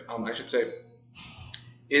 Sorry, I should say,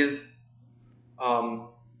 is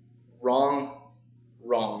wrong?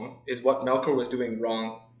 Is what Melkor was doing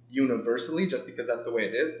wrong universally just because that's the way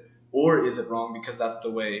it is? Or is it wrong because that's the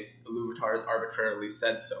way Iluvatar has arbitrarily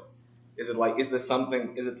said so? Is it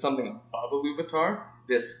something above Iluvatar,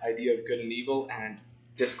 this idea of good and evil and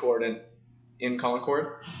discord and in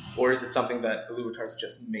concord? Or is it something that Iluvatar's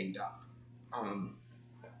just made up? And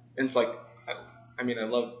it's like, I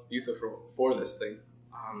love Euthyphro for this thing.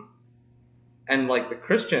 And like the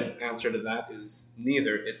Christian answer to that is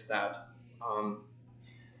neither. It's that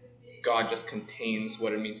God just contains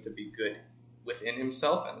what it means to be good within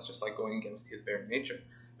himself, and it's just like going against his very nature.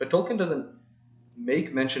 But Tolkien doesn't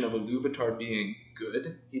make mention of Iluvatar being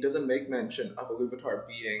good. He doesn't make mention of Iluvatar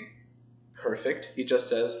being perfect. He just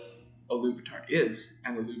says Iluvatar is,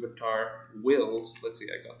 and Iluvatar wills. Let's see,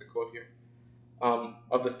 I got the quote here.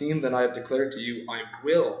 Of the theme that I have declared to you, I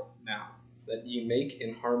will now that ye make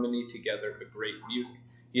in harmony together a great music.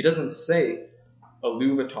 He doesn't say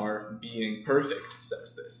Iluvatar being perfect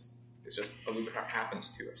says this. It's just Iluvatar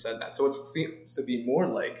happens to have said that. So it seems to be more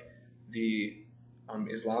like the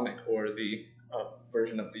Islamic or the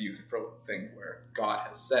version of the Euthyphro thing where God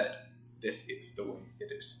has said, this is the way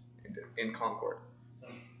it is in concord.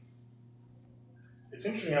 It's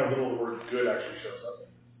interesting how little the word good actually shows up in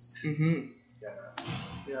this. Mm-hmm.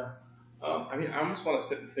 Yeah. I almost want to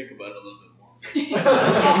sit and think about it a little bit more.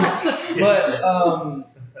 But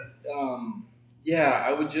yeah,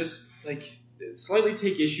 I would just like slightly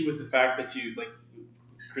take issue with the fact that you, like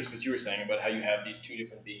Chris, what you were saying about how you have these two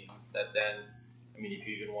different beings that then, if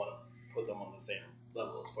you even want to put them on the same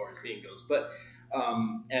level as far as being goes, but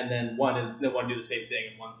and then one do the same thing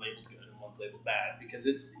and one's labeled good and one's labeled bad, because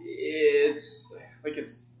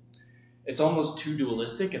it's almost too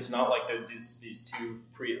dualistic. It's not like there's these two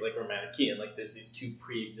Romanticean, like there's these two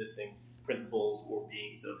pre-existing principles or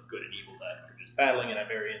beings of good and evil that are just battling and at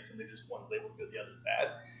variance, and they're just one's labeled good, the other's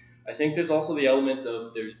bad. I think there's also the element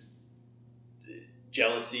of there's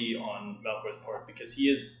jealousy on Melkor's part because he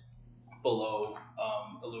is below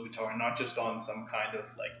Iluvatar, and not just on some kind of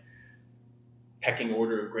like pecking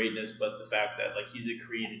order of greatness, but the fact that like he's a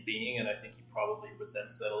created being, and I think he probably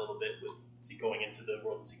resents that a little bit with going into the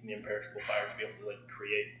world and seeking the imperishable fire to be able to like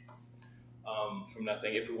create from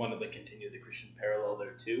nothing. If we wanted to continue the Christian parallel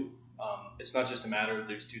there too, it's not just a matter of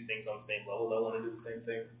there's two things on the same level that want to do the same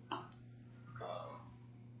thing.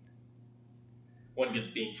 One gets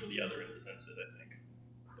beamed from the other and resents it, I think.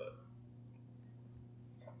 But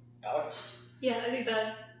Alex? Yeah, I think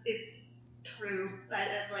that it's true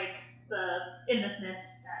that like in this myth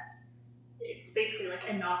that it's basically like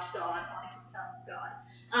a not God wanting to become God.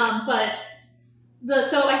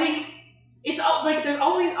 So I think it's all like there's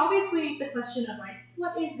always obviously the question of like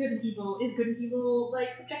what is good and evil? Is good and evil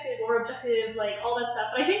like subjective or objective? Like all that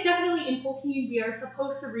stuff. But I think definitely in Tolkien we are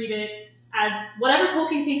supposed to read it as whatever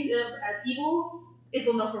Tolkien thinks of as evil is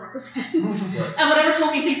what Melkor represents, and whatever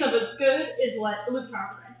Tolkien thinks of as good is what Iluvatar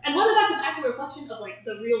represents. And whether that's an accurate reflection of like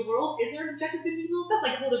the real world, is there an objective good and evil? That's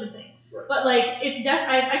like a whole different thing. Right. But like it's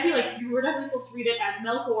I feel like we're definitely supposed to read it as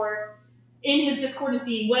Melkor in his discordant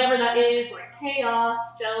theme, whatever that is, like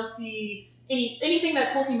chaos, jealousy, anything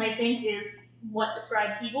that Tolkien might think is what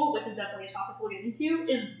describes evil, which is definitely a topic we'll get into,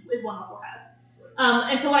 is what Melkor has.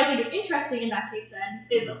 And so what I think is interesting in that case then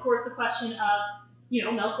is of course the question of,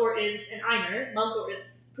 Melkor is an Ainur. Melkor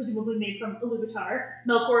is presumably made from Iluvatar.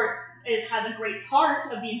 Melkor has a great part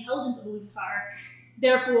of the intelligence of Iluvatar.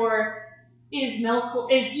 Therefore, is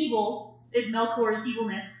Melkor's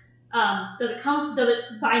evilness Does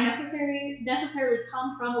it by necessarily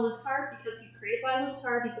come from a Luvatar because he's created by a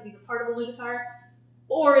Luvatar, because he's a part of a Luvatar,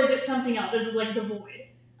 or is it something else? Is it like the void?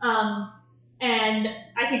 And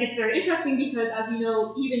I think it's very interesting because, as we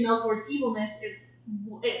know, even Melkor's evilness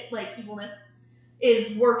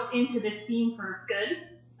is worked into this theme for good.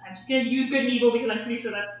 I'm just going to use good and evil because I'm pretty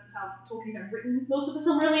sure that's how Tolkien has written most of the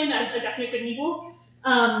Silmarillion, as a definite good and evil.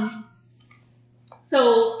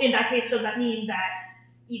 So in that case, does that mean that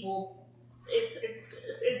evil is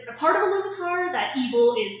a part of a Luvatar, that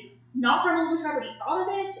evil is not from a Luvatar but he thought of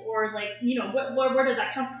it, or like, where does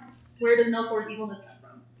that come from? Where does Melkor's evilness come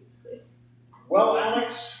from, basically? Well,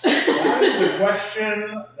 Alex, that is the question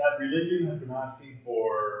that religion has been asking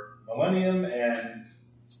for millennium, and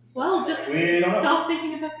well, just stop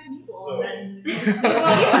thinking about good and evil, So- and then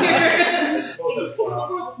I suppose that's the what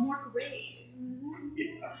world is more great.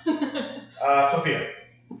 Sophia.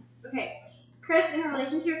 Okay. Chris, in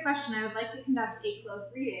relation to your question, I would like to conduct a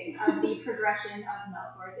close reading of the progression of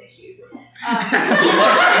Melkor's issues.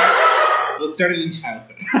 Let's start it in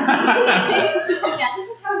childhood. Yes, this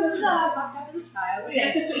is how it was fucked up as a child.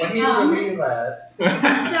 Okay. When he was a wee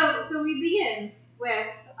lad. So we begin with,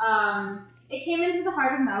 it came into the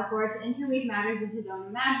heart of Melkor to interweave matters of his own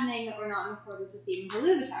imagining that were not in accordance with the theme of the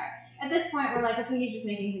Iluvatar. At this point, we're like, okay, he's just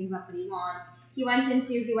making things up that he wants. He went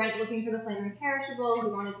looking for the flame imperishable, he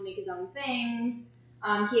wanted to make his own things.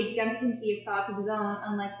 He had begun to conceive thoughts of his own,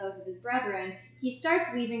 unlike those of his brethren. He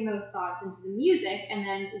starts weaving those thoughts into the music, and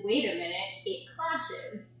then, wait a minute, it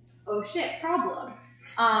clashes. Oh shit, problem.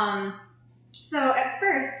 So at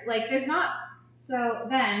first, like, there's not, so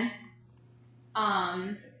then,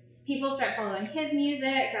 people start following his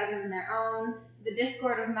music rather than their own. The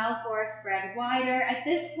discord of Melkor spread wider. At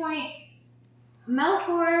this point,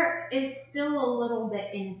 Melkor is still a little bit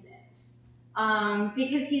innocent.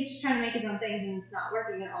 Because he's just trying to make his own things and it's not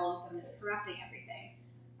working, and all of a sudden it's corrupting everything.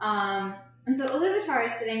 And so Iluvatar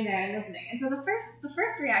is sitting there and listening. And so the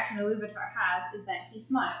first reaction Iluvatar has is that he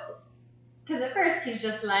smiles. Because at first he's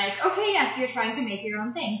just like, okay, yes, you're trying to make your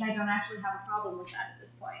own things. I don't actually have a problem with that at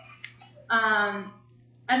this point.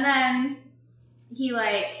 And then he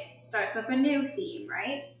starts up a new theme,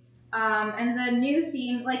 right? And the new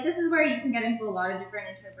theme, this is where you can get into a lot of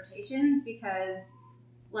different interpretations because,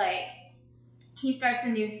 he starts a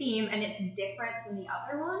new theme and it's different than the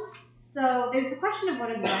other ones. So there's the question of what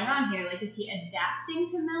is going on here. Is he adapting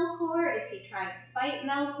to Melkor? Is he trying to fight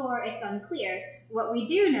Melkor? It's unclear. What we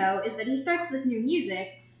do know is that he starts this new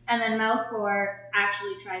music and then Melkor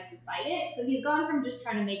actually tries to fight it. So he's gone from just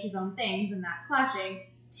trying to make his own things and that clashing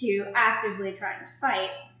to actively trying to fight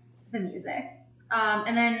the music.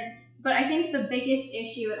 But I think the biggest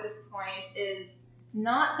issue at this point is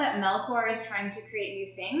not that Melkor is trying to create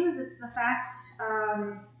new things, it's the fact,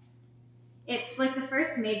 it's the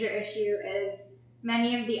first major issue is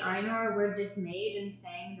many of the Ainur were dismayed and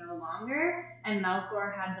sang no longer, and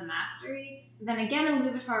Melkor had the mastery. Then again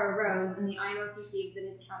Iluvatar arose, and the Ainur perceived that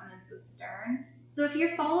his countenance was stern. So if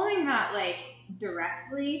you're following that,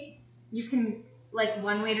 directly, you can,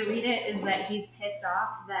 one way to read it is that he's pissed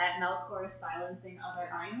off that Melkor is silencing other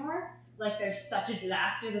Ainur. There's such a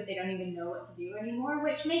disaster that they don't even know what to do anymore,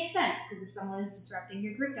 which makes sense, because if someone is disrupting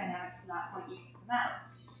your group dynamics to that point, you kick them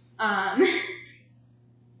out.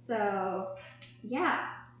 So, yeah.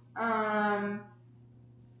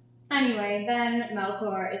 Anyway, then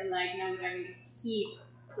Melkor is like, no, but I'm going to keep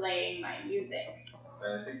playing my music.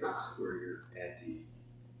 And I think that's where your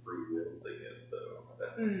anti-free will thing is, though.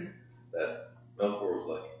 That's Melkor was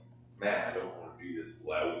like, man, I don't want to do this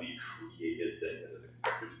lousy created thing that is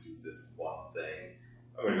expected to do this one thing.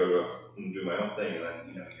 I'm going to go and do my own thing, and then,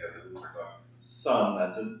 you have the little sun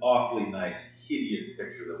that's an awfully nice, hideous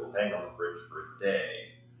picture that will hang on the fridge for a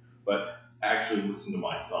day. But actually listen to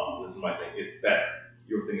my song, listen to my thing, it's better.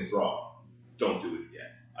 Your thing is wrong. Don't do it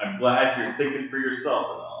again. I'm glad you're thinking for yourself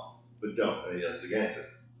and all, but don't. And he does it again, he said,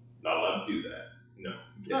 not allowed to do that. No.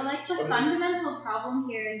 But the fundamental problem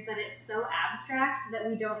here is that it's so abstract that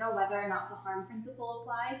we don't know whether or not the harm principle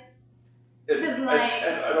applies. I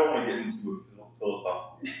don't want to get into a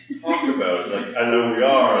philosophical talk about it. I know we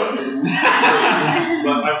are.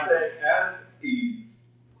 But I'm saying, as a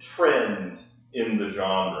trend in the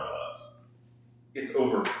genre, it's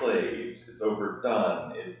overplayed, it's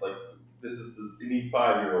overdone. It's any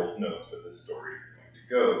 5-year-old knows where this story is going to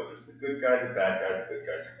go. There's the good guy, the bad guy, the good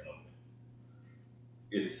guy's going to win.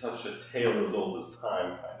 It's such a tale as old as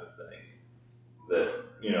time kind of thing that,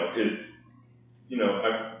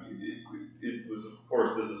 it was, of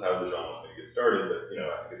course, this is how the genre was going to get started, but,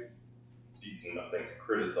 I think it's decent enough thing to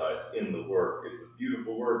criticize in the work. It's a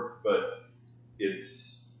beautiful work, but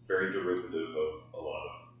it's very derivative of a lot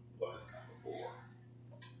of what has come before.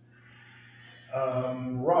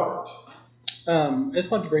 Robert. I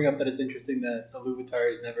just wanted to bring up that it's interesting that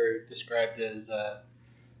Iluvatar is never described as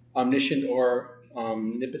omniscient or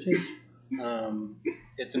omnipotent.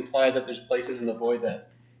 It's implied that there's places in the void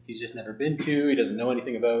that he's just never been to, he doesn't know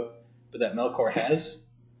anything about, but that Melkor has.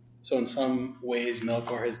 So in some ways,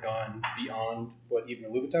 Melkor has gone beyond what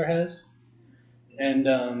even Iluvatar has. And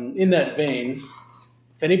in that vein,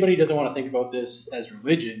 if anybody doesn't want to think about this as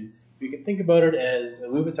religion, we can think about it as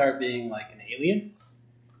Iluvatar being like an alien.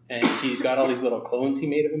 And he's got all these little clones he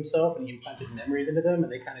made of himself, and he implanted memories into them,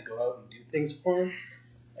 and they kind of go out and do things for him.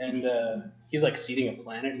 And he's like seeding a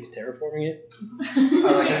planet, he's terraforming it.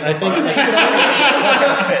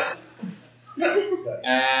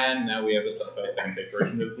 And now we have a self-authentic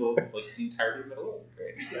version of the entirety of Middle Earth.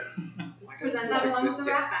 Great. Present that along with the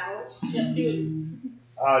rap battle. Yes, do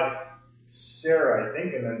Sarah, I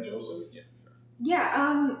think, and then Joseph.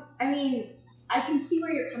 Yeah, I mean, I can see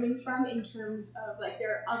where you're coming from in terms of, like,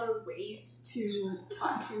 there are other ways to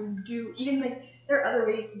do, even, like, there are other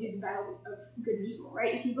ways to do the battle of good and evil,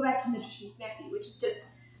 right? If you go back to Magician's Nephew, which is just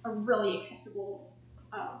a really accessible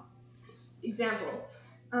example,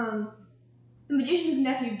 the Magician's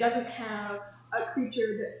Nephew doesn't have a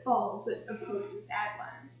creature that falls that opposes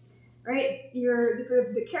Aslan, right?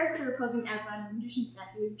 The character opposing Aslan in Magician's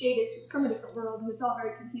Nephew is Jadis, who's from a different world, and it's all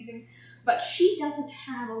very confusing. But she doesn't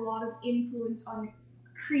have a lot of influence on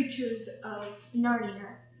creatures of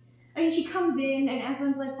Narnia. I mean, she comes in, and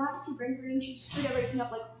Aslan's like, why did you bring her in? She screwed everything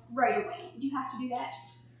up, like, right away. Did you have to do that?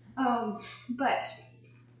 But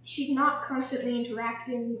she's not constantly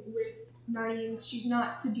interacting with Narnians. She's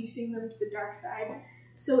not seducing them to the dark side.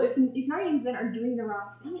 So if Narnians then are doing the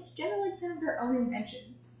wrong thing, it's generally kind of their own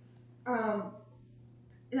invention.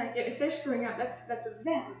 Like, if they're screwing up, that's of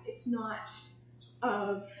them. It's not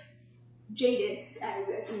of Jadis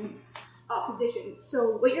as an opposition.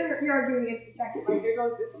 So what you're arguing against is the fact that, like, there's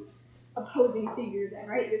always this opposing figure then,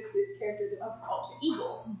 right? This character of ultimate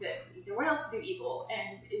evil that needs everyone else to do evil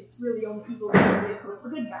and is really only evil because they oppose the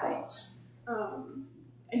good guy.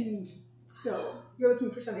 And so you're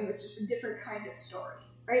looking for something that's just a different kind of story,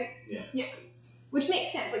 right? Yeah. Which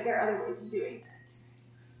makes sense. Like, there are other ways of doing that.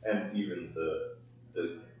 And even the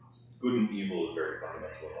good and evil is very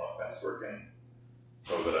fundamental in law password game.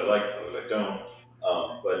 Some of it I like, some of it I don't.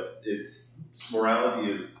 But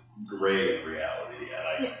morality is gray in reality,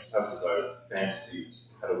 and I just have to desire that fantasy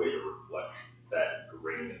had a way to reflect that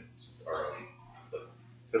grayness to our own.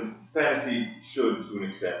 Because fantasy should, to an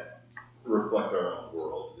extent, reflect our own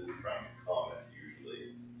world. It isn't trying to comment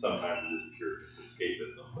usually. Sometimes it is pure just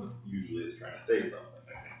escapism, but usually it's trying to say something.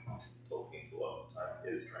 I think Tolkien's a lot of the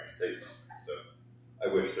time is trying to say something. So I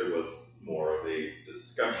wish there was more of a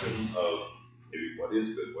discussion of maybe what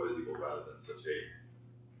is good, what is evil, rather than such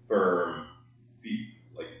a firm feet,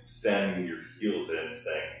 like standing your heels in,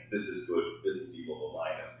 saying this is good, this is evil, the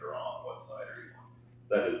line is drawn, what side are you on?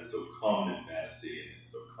 That is so common in fantasy and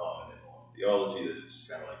it's so common in theology that it's just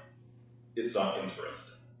kind of like, it's not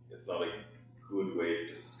interesting. It's not a good way to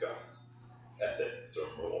discuss ethics or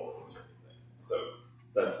morals or anything. So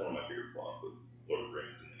that's one of my favorite flaws with Lord of the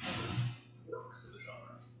Rings and the works in the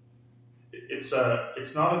genre.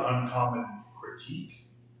 It's not an uncommon critique,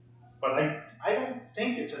 but I don't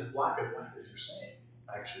think it's as black and white as you're saying,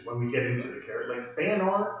 actually, when we get into the character. Like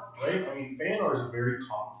Fëanor, right? I mean, Fëanor is a very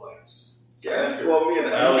complex character. Well, me and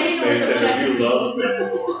Alex may say that you love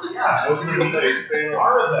Fëanor. Yeah, I was going to say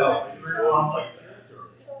Fëanor is a very complex character.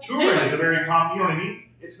 Turin is a very you know what I mean?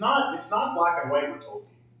 It's not black and white with Tolkien,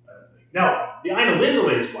 I don't think. Now, the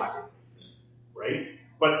Ainulindalë is black and white, right?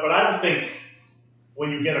 But I don't think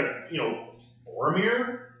when you get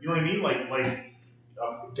Boromir, you know what I mean? Like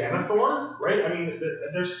Denethor, right? I mean,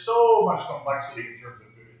 there's so much complexity in terms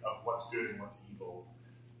of what's good and what's evil,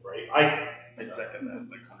 right? I second that,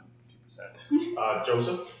 like 150%.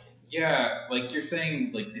 Joseph? Yeah, like you're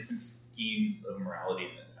saying, like different schemes of morality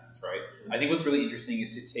in this sense, right? I think what's really interesting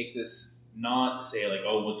is to take this, not say like,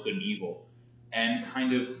 oh, what's good and evil, and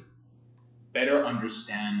kind of better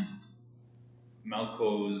understand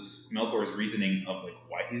Melkor's reasoning of like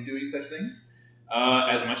why he's doing such things,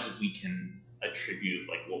 as much as we can attribute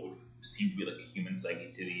like what would seem to be like a human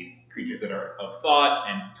psyche to these creatures that are of thought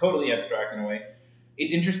and totally abstract in a way.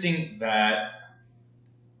 It's interesting that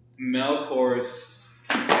Melkor's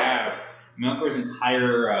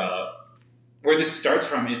entire where this starts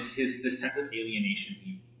from is the sense of alienation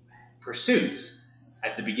he pursues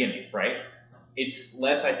at the beginning, right? It's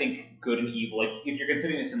less, I think, good and evil. Like if you're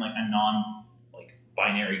considering this in like a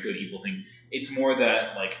non-binary good evil thing, it's more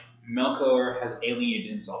that like Melkor has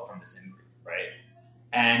alienated himself from this inquiry, right?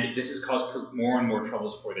 And this has caused more and more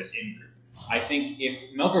troubles for this in-group. I think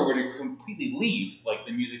if Melkor were to completely leave, like,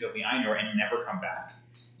 the music of the Ainur and never come back,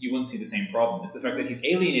 you wouldn't see the same problem. It's the fact that he's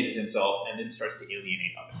alienated himself and then starts to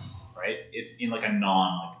alienate others, right? In like a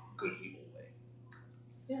non-good evil way.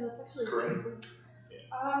 Yeah, that's actually Correct.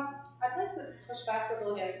 I'd like to push back a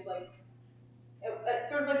little against, like,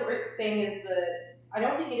 sort of like what we're saying is I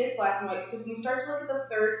don't think it is black and white, because when you start to look at the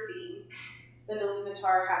third theme that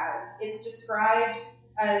Ilúvatar has, it's described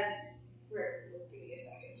as, give me a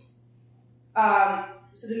second.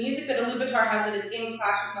 So the music that Ilúvatar has that is in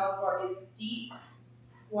Clash with Melkor is deep,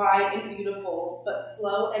 wide, and beautiful, but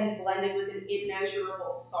slow and blended with an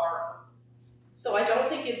immeasurable sorrow. So I don't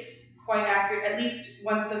think it's quite accurate, at least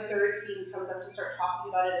once the third theme comes up, to start talking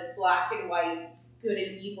about it as black and white, good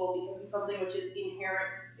and evil, because it's something which is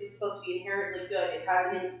supposed to be inherently good. It has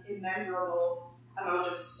an immeasurable amount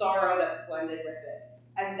of sorrow that's blended with it.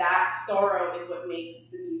 And that sorrow is what makes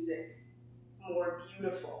the music more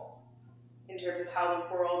beautiful in terms of how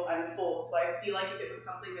the world unfolds. So I feel like if it was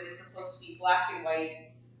something that is supposed to be black and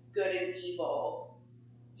white, good and evil,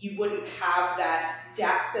 you wouldn't have that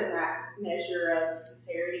depth and that measure of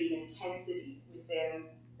sincerity and intensity within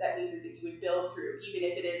that music that you would build through. Even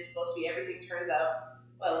if it is supposed to be everything turns out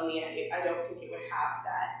well in the end, I don't think it would have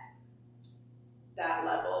that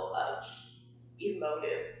level of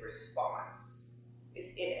emotive response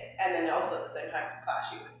within it. And then also at the same time, it's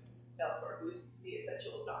clashing with Melkor, who's the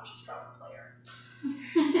essential obnoxious trumpet player.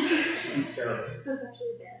 Sarah. That's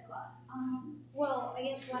actually a bad class. Well, I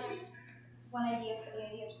guess one idea for the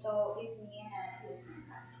idea of soul is Niana is in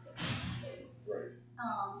fact too. Right.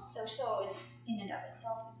 So soul in and of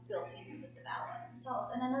itself is built in with the Valar themselves.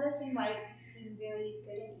 And another thing why it could seem very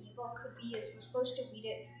good and evil could be is we're supposed to read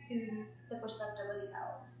it through the perspective of the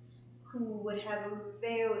elves, who would have a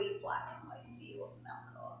very black and white view of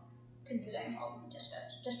Melkor, considering all the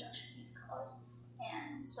destruction he's caused.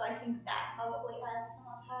 And so I think that probably adds some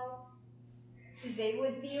of how they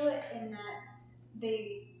would view it, in that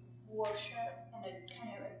they worship and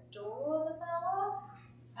kind of adore the Valar,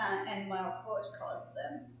 and Melkor has caused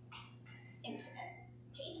them infinite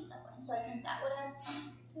pain and suffering. So I think that would add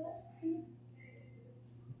some to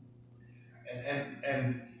it.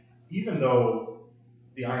 And even though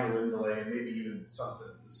the Ainulindalë, and maybe even in some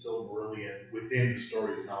sense the Silmarillion within the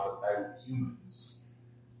story is not about humans,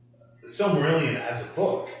 the Silmarillion as a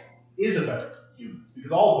book is about humans,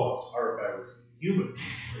 because all books are about humans,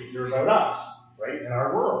 right? They're about us, right, in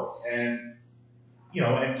our world. And,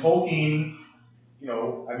 and Tolkien,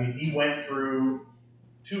 he went through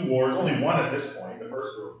 2 wars, only one at this point, the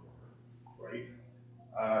First World War, right?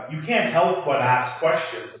 You can't help but ask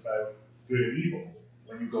questions about good and evil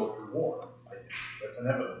when you go through war. I think that's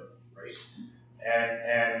inevitable, right?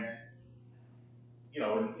 And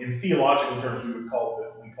in theological terms, we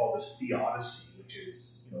call this theodicy, which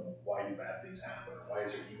is, why do bad things happen, or why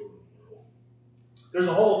is there evil in the world? There's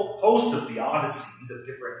a whole host of theodicies of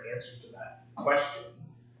different answers to that question.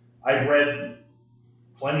 I've read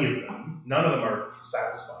plenty of them. None of them are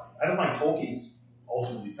satisfying. I don't find Tolkien's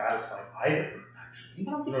ultimately satisfying either, actually.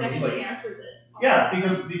 I don't think it actually answers it. Yeah,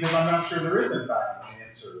 because I'm not sure there is, in fact, an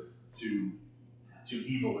answer to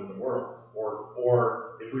evil in the world,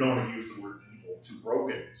 or if we don't want to use the word evil, to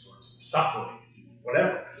brokenness or to suffering,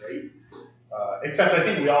 whatever, right? Except I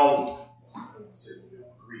think I don't want to say that we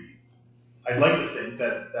all agree. I'd like to think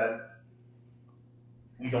that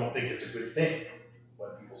we don't think it's a good thing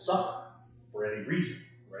when people suffer for any reason,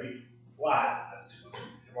 right? Wow, that's too much.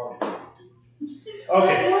 I'm already talking too much.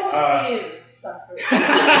 Okay. What is suffering?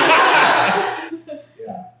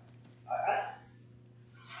 Yeah.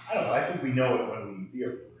 I don't know. I think we know it when we feel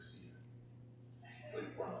it or see it. Like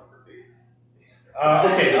pornography.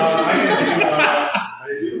 Okay. I'm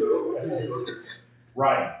going to do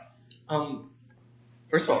Ryan.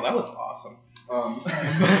 First of all, that was awesome.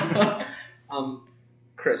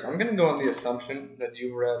 Chris, I'm going to go on the assumption that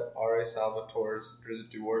you read R.A. Salvatore's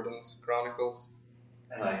Duardin's Chronicles.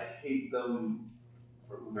 And I hate them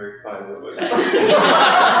very violently.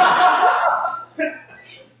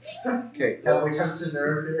 Okay,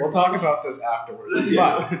 we'll talk about this afterwards.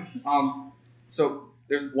 Yeah. But, so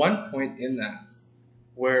there's one point in that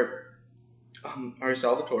where R.A.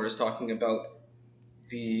 Salvatore is talking about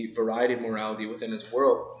the variety of morality within his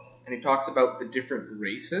world, and he talks about the different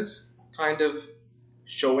races kind of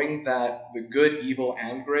showing that the good, evil,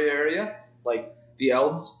 and gray area, like the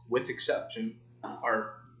elves, with exception,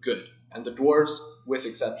 are good, and the dwarves, with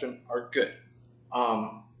exception, are good.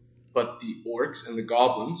 But the orcs and the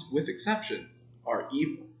goblins, with exception, are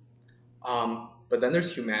evil. But then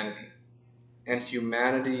there's humanity, and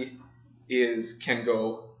humanity can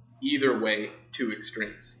go either way two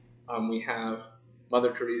extremes. We have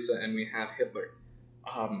Mother Teresa and we have Hitler.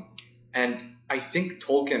 And I think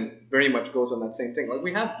Tolkien very much goes on that same thing. Like,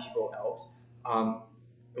 we have evil elves, and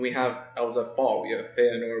we have elves that fall. We have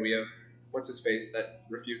Feanor, we have, what's his face that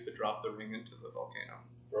refused to drop the ring into the volcano?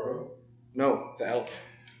 Frodo? No, the elf.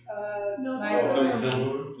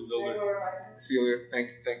 Isildur, thank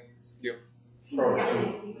you.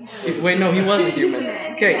 Wait, no, he wasn't human.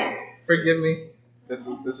 Okay, forgive me. This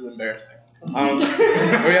is embarrassing. We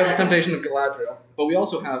have the Temptation of Galadriel, but we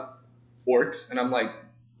also have orcs, and I'm like,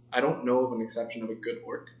 I don't know of an exception of a good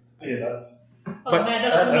orc. Yeah, that's. But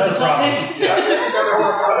That's a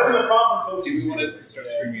problem. Do we want to start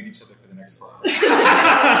screaming at each other for the next 4 hours?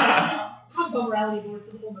 Talk about morality boards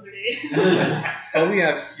a whole other day. But we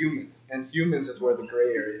have humans, and humans is where the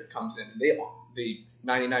gray area comes in. And the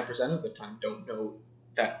 99% of the time don't know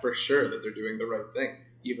that for sure that they're doing the right thing,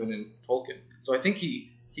 even in Tolkien. So I think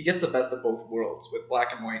he gets the best of both worlds with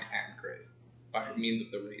black and white and gray by means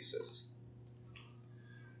of the races.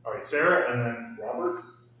 All right, Sarah, and then Robert.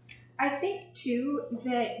 I think too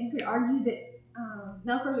that you could argue that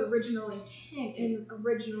Melkor's original intent and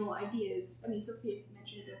original ideas, I mean, Sophia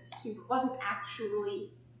mentioned this too, but wasn't actually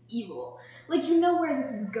evil. Like, you know where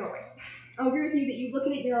this is going. I'll agree with you that you look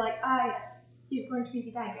at it and you're like, yes, he's going to be the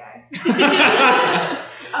bad guy.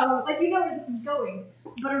 Like, you know where this is going.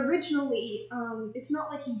 But originally, it's not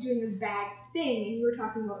like he's doing a bad thing, and you were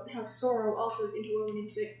talking about how sorrow also is interwoven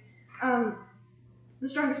into it. The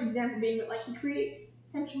strongest example being that, like, he creates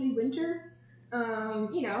essentially winter,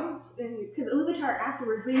 you know, because Iluvatar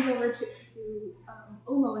afterwards leans over to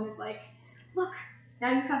Ulmo and is like, look, now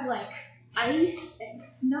you have, like, ice and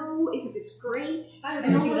snow, isn't this great? I And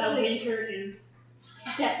agree almost that like, winter is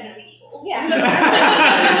definitely evil. yeah.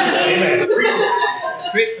 Amen.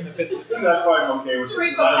 Great benefits. That's why I'm okay with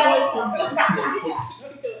Straight it. from I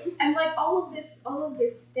And like all of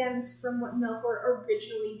this stems from what Melkor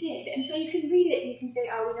originally did. And so you can read it and you can say,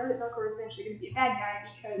 oh, we know that Melkor is eventually going to be a bad guy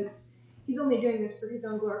because he's only doing this for his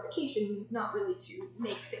own glorification, not really to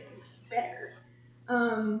make things better.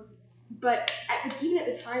 But even at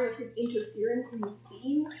the time of his interference in the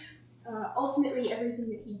theme, ultimately everything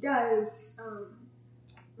that he does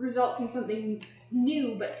results in something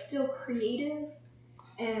new, but still creative,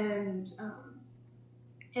 and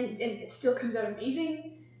it still comes out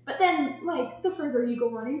amazing. But then, like, the further you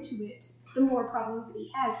go on into it, the more problems that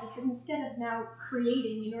he has, because instead of now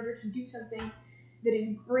creating in order to do something that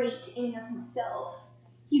is great in and of himself,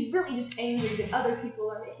 he's really just angry that other people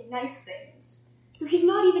are making nice things. So he's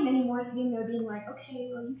not even anymore sitting there being like, okay,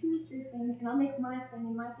 well, you can make your thing, and I'll make my thing,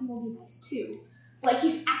 and my thing will be nice too. Like,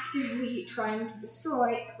 he's actively trying to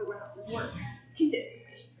destroy everyone else's work,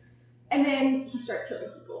 consistently. And then he starts killing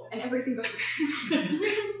people, and everything goes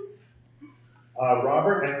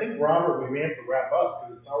Robert, I think, Robert, we may have to wrap up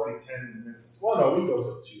because it's already 10 minutes. Well, no, we go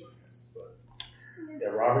till 2, I guess. But yeah,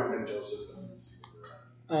 Robert and then Joseph, and then see where we're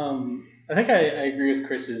at. I think I agree with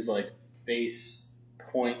Chris's like base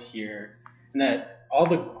point here, in that all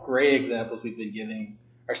the gray examples we've been giving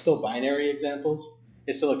are still binary examples.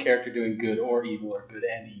 It's still a character doing good or evil or good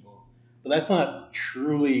and evil. But that's not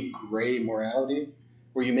truly gray morality,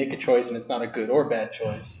 where you make a choice and it's not a good or bad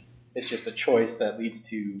choice. It's just a choice that leads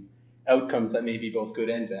to outcomes that may be both good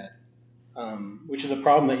and bad, which is a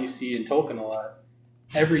problem that you see in Tolkien a lot.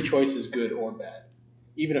 Every choice is good or bad.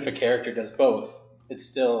 Even if a character does both, it's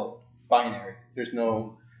still binary. There's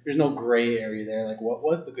no gray area there. Like, what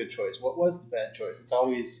was the good choice? What was the bad choice? It's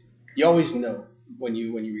always, you always know when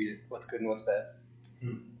you read it what's good and what's bad.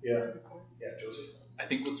 Yeah, Joseph. I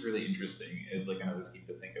think what's really interesting is, like, another way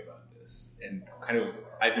to think about this, and kind of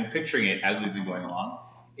I've been picturing it as we've been going along,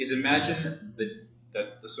 is imagine the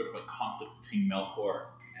sort of like conflict between Melkor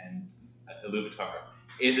and Iluvatar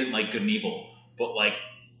isn't like good and evil, but like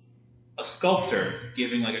a sculptor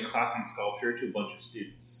giving like a class on sculpture to a bunch of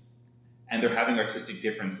students, and they're having artistic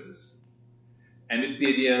differences. And it's the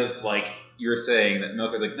idea of, like, you're saying that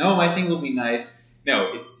Melkor's like, no, my thing will be nice.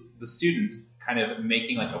 No, it's the student kind of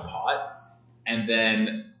making like a pot, and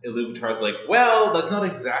then Iluvatar's like, well, that's not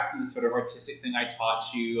exactly the sort of artistic thing I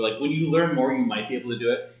taught you. Like, when you learn more, you might be able to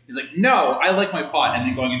do it. He's like, no, I like my pot, and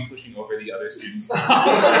then going and pushing over the other student's pot.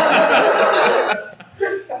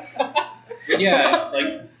 But yeah,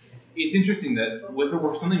 like, it's interesting that with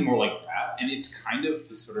something more like that, and it's kind of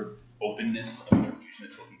the sort of openness of interpretation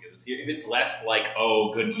that Tolkien gives us here. If it's less like,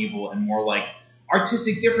 oh, good and evil, and more like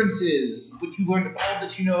artistic differences, which you learned all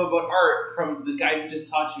that you know about art from the guy who just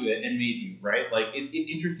taught you it and made you, right? Like, it's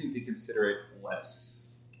interesting to consider it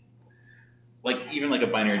less like even like a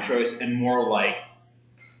binary choice, and more like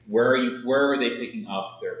where are they picking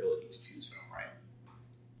up their ability to choose from, right?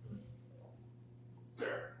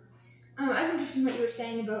 I was interested in what you were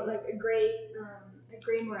saying about like a gray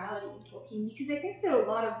morality in Tolkien, because I think that a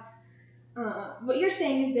lot of what you're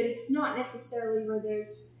saying is that it's not necessarily where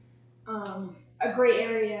there's a gray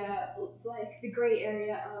area, like the gray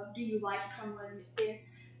area of do you lie to someone if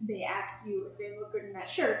they ask you if they look good in that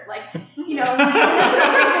shirt, like you know,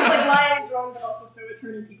 like lying is wrong, but also so is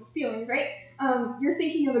hurting people's feelings, right? You're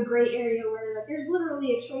thinking of a gray area where like there's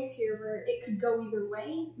literally a choice here where it could go either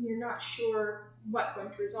way, and you're not sure what's going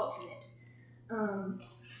to result from it.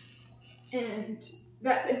 And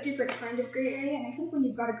that's a different kind of gray area, and I think when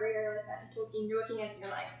you've got a gray area like that in Tolkien, you're looking at it and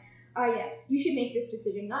you're like, yes, you should make this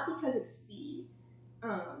decision, not because it's the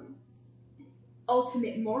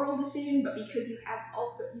ultimate moral decision, but because you have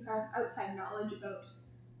outside knowledge about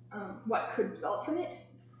what could result from it,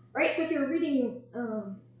 right? So if you're reading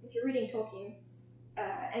Tolkien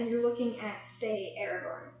and you're looking at, say,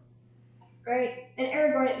 Aragorn, right? And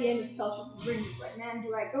Aragorn at the end of the Fellowship of the Ring is like, man,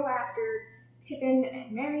 do I go after Pippin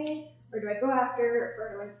and Merry, or do I go after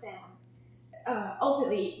Frodo and Sam?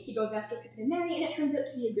 Ultimately, he goes after Pippin and Merry, and it turns out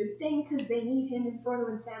to be a good thing because they need him, and Frodo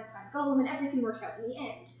and Sam find Gollum, and everything works out in the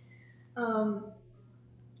end.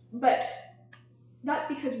 But that's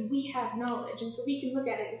because we have knowledge, and so we can look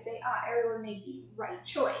at it and say, Aragorn made the right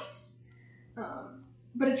choice.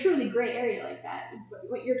 But a truly gray area like that is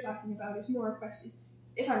what you're talking about is more a question,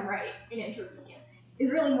 if I'm right in interpreting it,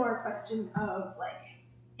 is really more a question of like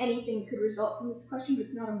anything could result from this question, but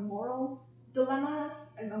it's not a moral dilemma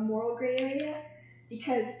and a moral gray area,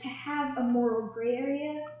 because to have a moral gray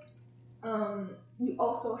area, you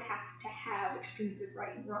also have to have extremes of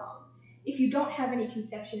right and wrong. If you don't have any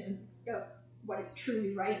conception of what is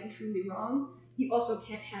truly right and truly wrong, you also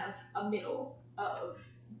can't have a middle of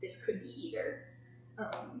this could be either.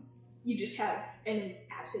 You just have an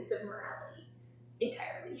absence of morality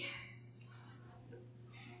entirely.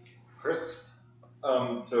 Chris?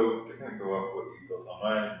 So to kind of go off what you built on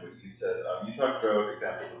mine, what you said, you talked about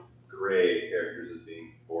examples of gray characters as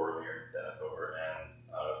being Boromir, Denethor, and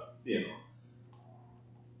Theoden.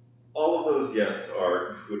 All of those, yes,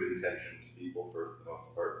 are good intentioned people for the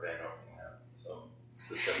most part. They know what can happen, so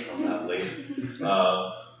discussion on that later.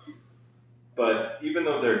 But even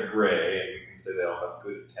though they're gray, and we can say they all have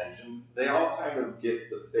good intentions, they all kind of get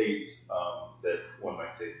the fate that one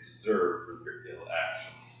might say deserve for their ill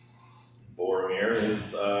actions. Boromir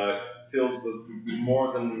is filled with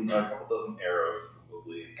more than a couple dozen arrows,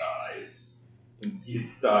 probably, and dies. And he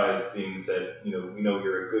dies being said, we know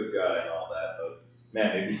you're a good guy and all that, but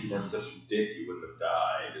man, maybe if you weren't such a dick, you wouldn't have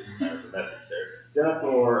died, is kind of the message there.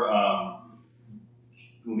 Denethor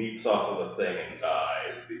leaps off of a thing and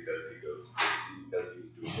dies because he goes crazy, because he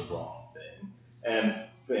was doing the wrong thing. And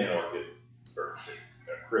Fëanor gets burnt to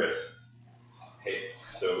a crisp. Hey,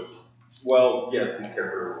 so, well, yes, these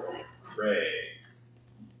characters are gray.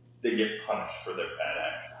 They get punished for their bad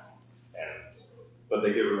actions, but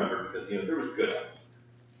they get remembered because there was good actions.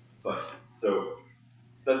 But so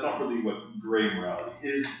that's not really what gray morality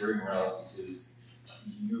is. Gray morality is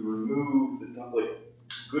you remove the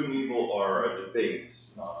good and evil are a debate,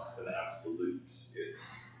 not an absolute.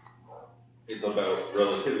 It's about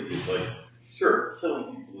relativity. It's like, sure,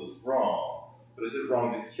 killing people is wrong, but is it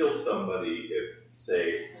wrong to kill somebody if,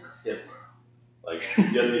 say, Hitler? Like, you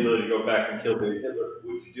had the ability to go back and kill baby Hitler.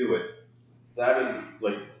 Would you do it? That is,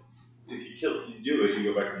 like, if you do it,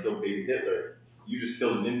 you go back and kill baby Hitler, you just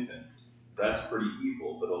killed an infant. That's pretty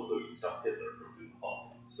evil, but also you stop Hitler from doing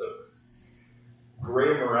harm. So,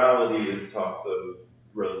 gray morality is talks of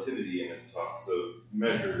relativity, and it's talks of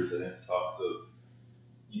measures, and it's talks of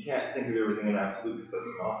you can't think of everything in absolute because that's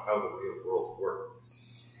not how the real world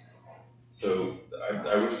works. So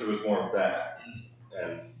I wish there was more of that,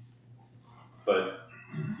 but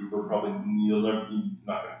you're not going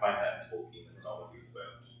to find that in Tolkien. That's not what he was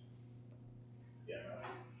about. Yeah.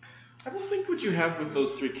 I don't think what you have with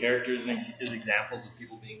those three characters is examples of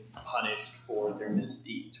people being punished for their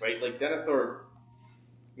misdeeds, right? Like Denethor,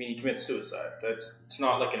 he commits suicide. It's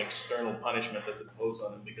not like an external punishment that's imposed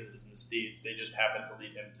on him because of his misdeeds. They just happen to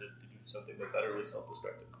lead him to do something that's utterly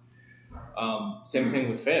self-destructive. Same thing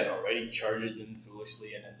with Fëanor, right? He charges in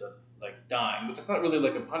foolishly and ends up dying, but that's not really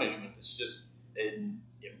like a punishment. It's just an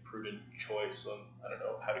imprudent choice on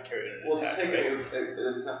how to carry it in an attack. Well, take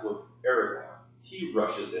an example of Aragorn. He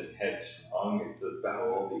rushes in headstrong into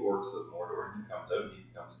battle all the orcs of Mordor, and he comes out and he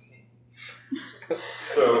becomes king.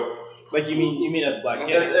 So, you mean at the Black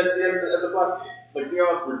Gate? At the Black Gate, the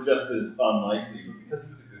odds were just as unlikely, but because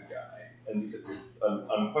he was a good guy and because he was an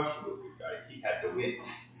unquestionable good guy, he had to win.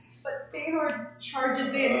 But Fëanor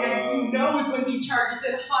charges in, and he knows when he charges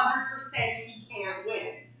in 100% he can't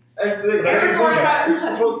win. And you're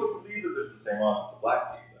supposed to believe that there's the same odds as the Black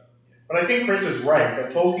Gate, though. But I think Chris is right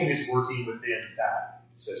that Tolkien is working within that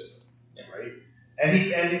system, right?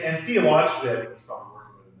 And theologically, I think he's probably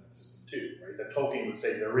working within that system too, right? That Tolkien would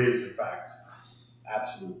say there is, in fact,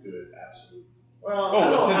 absolute good, absolute. Well, I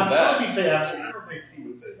don't know if he'd say absolute. I don't think he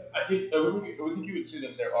would say that. I would think he would say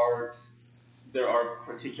that there are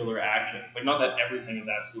particular actions, like not that everything is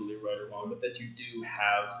absolutely right or wrong, but that you do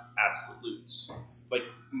have absolutes, like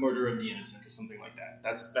murder of the innocent or something like that.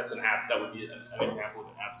 That would be an example of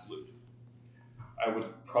an absolute. I would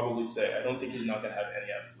probably say I don't think he's not going to have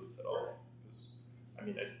any absolutes at all, because I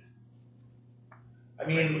mean,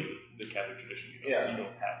 the Catholic tradition, you don't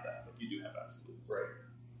have that, but you do have absolutes. Right.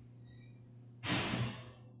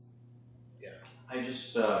 I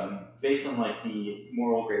just, based on like the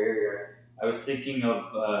moral gray area, I was thinking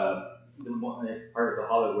of the part of The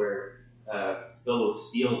Hobbit where Bilbo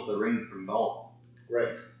steals the ring from Gollum.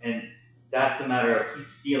 Right. And that's a matter of he's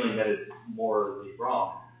stealing that it's morally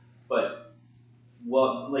wrong. But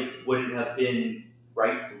would it have been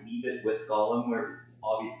right to leave it with Gollum, where it's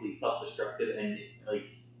obviously self-destructive and like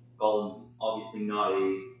Gollum's obviously not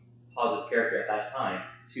a positive character at that time?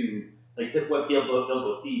 What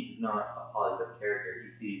Bilbo sees is not a positive character.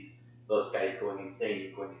 He sees those guys going insane.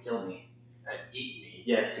 He's going to kill me. And eat me.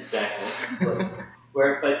 Yes, exactly.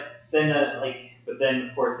 But then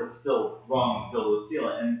of course it's still wrong if Bilbo steal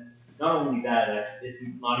it. And not only that, it's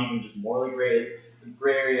not even just morally gray. It's a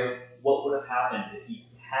gray area of what would have happened if he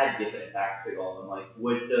had given it back to Gollum. Like,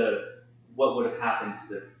 what would have happened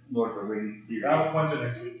to the Lord of the Rings series? That'll point to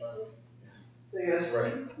next week, by the way. Yes,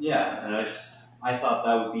 right. Yeah, and I thought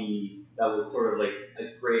that was sort of like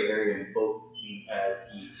a gray area in both schemes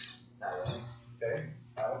that way. Okay,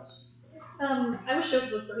 Alex. I wish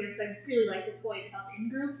Joseph was still here because I really liked his point about the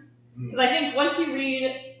in-groups. Because I think once you read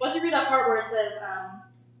that part where it says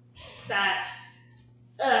that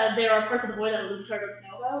there are parts of the void that Iluvatar doesn't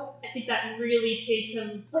know about, I think that really takes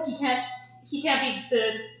him like he can't be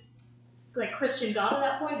the Christian God at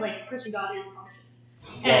that point. Like Christian God is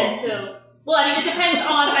omniscient, and so. Well, I mean, it depends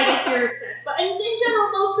on, I guess, your sense. But in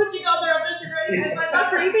general, most Christian gods are omniscient, right? Am I not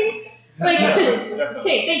crazy?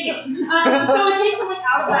 Okay, thank you. So it takes him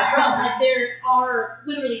out of that realm. Like there are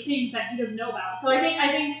literally things that he doesn't know about. So I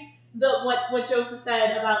think what Joseph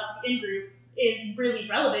said about in-group is really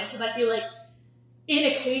relevant because I feel like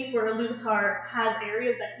in a case where Iluvatar has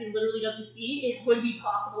areas that he literally doesn't see, it would be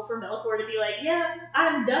possible for Melkor to be like, yeah,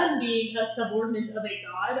 I'm done being a subordinate of a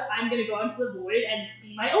god. I'm going to go into the void and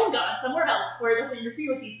be my own god somewhere else where it doesn't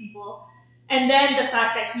interfere with these people. And then the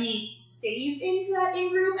fact that he stays into that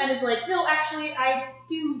in-group and is like, no, actually, I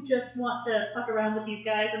do just want to fuck around with these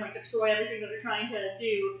guys and destroy everything that they're trying to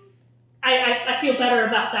do. I feel better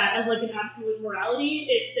about that as an absolute morality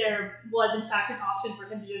if there was in fact an option for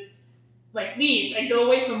him to just leave and go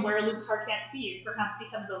away from where Iluvatar can't see and perhaps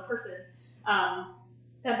become his own person.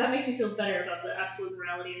 That makes me feel better about the absolute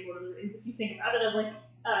morality in Lord of the Rings if you think about it as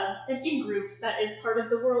an in-group that is part of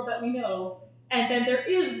the world that we know, and then there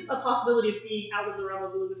is a possibility of being out of the realm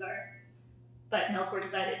of Iluvatar. But Melkor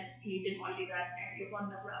decided he didn't want to do that, and he just wanted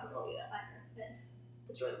to mess around with all the Iron and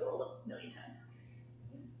destroy the world a million times.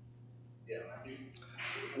 Yeah.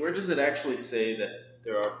 Where does it actually say that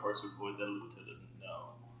there are parts of void that Iluvatar doesn't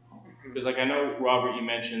know? Because I know, Robert, you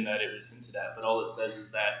mentioned that it was hinted at, but all it says is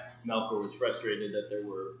that Melkor was frustrated that there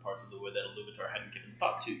were parts of the void that Iluvatar hadn't given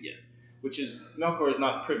thought to yet. Which is, Melkor is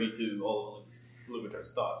not privy to all of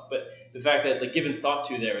Iluvatar's thoughts, but the fact that given thought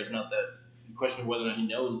to there is not the question of whether or not he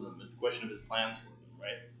knows them, it's a question of his plans for them,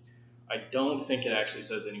 right? I don't think it actually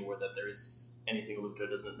says anywhere that there is anything Iluvatar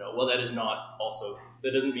doesn't know. Well, that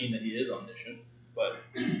doesn't mean that he is omniscient, but...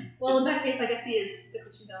 Well, in that case, I guess he is the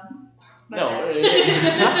Christian God. No,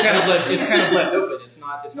 it's kind of left open. It's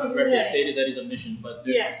not directly stated that he's omniscient, but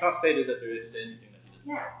it's not stated that there is anything that he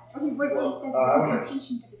doesn't know. Yeah, I think what says is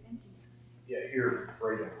patient of its emptiness. Yeah, here's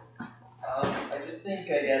Brayden. I just think,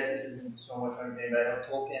 I guess this isn't so much on anything, but I know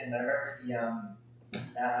Tolkien, I remember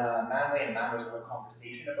Manwë and Manwë's have a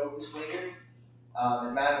conversation about this later.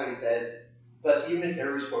 And Manwë says, thus even as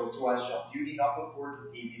Eru spoke to us, shall beauty not before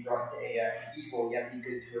deceived be brought to Ea, evil yet be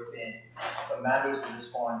good to have been. But Manwë's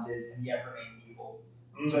response is, and yet remain evil.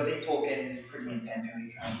 So I think Tolkien is pretty intentionally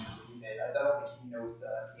trying to prove it. I don't think he knows the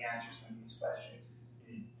answers to these questions.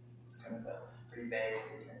 It's kind of a pretty vague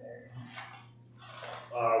statement there.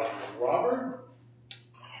 Robert?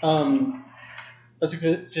 I was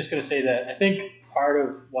just going to say that I think part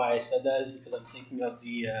of why I said that is because I'm thinking of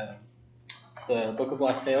the Book of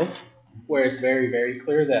Lost Tales, where it's very, very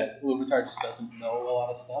clear that Iluvatar just doesn't know a lot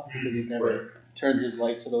of stuff because he's never turned his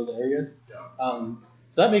light to those areas. So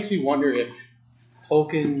that makes me wonder if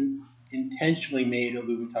Tolkien intentionally made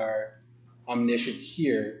Iluvatar omniscient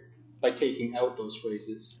here by taking out those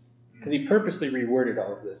phrases. Because he purposely reworded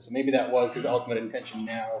all of this. So maybe that was his ultimate intention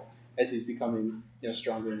now, as he's becoming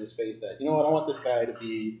stronger in his faith, that, you know what, I want this guy to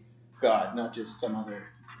be God, not just some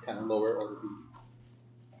other kind of lower order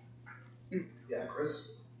being. Yeah, Chris?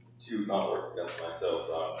 To not work against myself,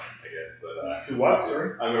 I guess, but to what?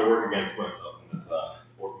 Sorry, I'm going to work against myself in this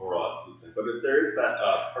moral absolute sense. But if there is that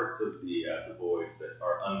parts of the void that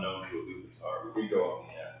are unknown to a Luvatar, we did go on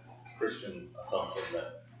the Christian assumption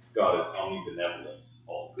that God is omnibenevolent,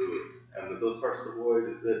 all good, and that those parts of the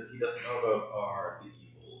void that he doesn't know about are the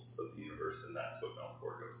evils of the universe, and that's what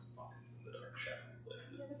Melkor goes and finds in the dark shadowy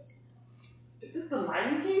places. Is this the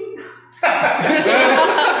Lion King?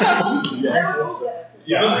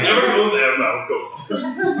 Yeah, I never go there, Malcolm.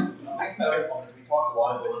 I think my other point is we talk a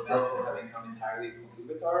lot about Melkor having come entirely from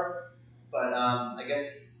Luvatar, but I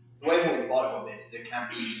guess the way I've always thought about this, it can't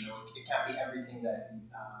be everything that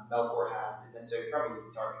Melkor has is necessarily from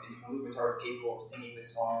Luvatar, because if Luvatar is capable of singing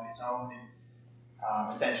this song on its own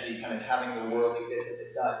and essentially kind of having the world exist as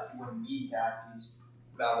it does, you wouldn't need that. He's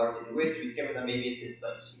Valar to do it, so he's given them maybe it's this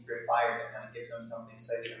like secret fire that kind of gives them something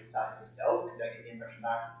slightly outside of himself, because I get the impression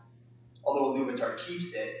that's, although Luvatar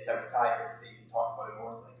keeps it, it's outside of him, so you can talk about it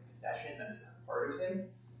more as like a possession than as a part of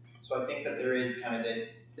him. So I think that there is kind of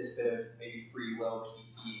this bit of maybe free will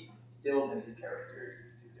he instills in his characters,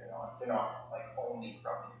 because they're not like only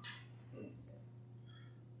from him.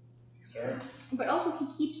 Sorry. But also he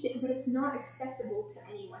keeps it, but it's not accessible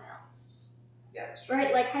to anyone else. Yeah,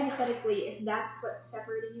 right? Like hypothetically, if that's what's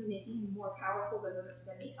separating you, making you more powerful than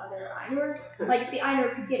the other Ainur, like if the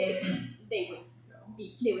Ainur could get it, they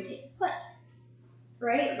would take his place,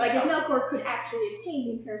 right? Like if Melkor could actually obtain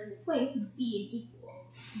the imperishable flame, he'd be an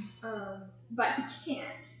equal. But he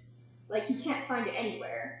can't. Like he can't find it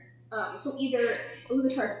anywhere. So either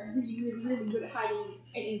Luvatar is really good at hiding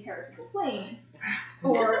an imperishable flame,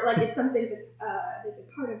 or like it's something that's a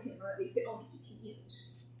part of him, or at least that only he can use.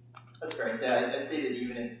 That's fair. Yeah, I'd say that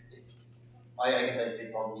even if I guess I'd say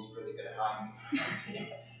probably he's really good at hiding.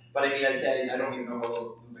 But I mean, I'd say I don't even know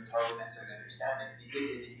how Luvatar would necessarily understand it, because he gives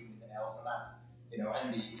it to humans and elves, and that's, and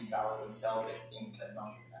the Valar themselves, I think, I'm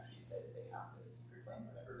not sure if it actually says they have the secret flame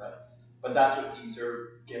or whatever, but that's what seems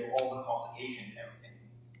to give all the complications and everything.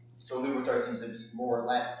 So Luvatar seems to be more or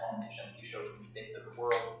less omniscient. He shows them bits of the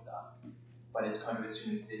world and stuff, but it's kind of as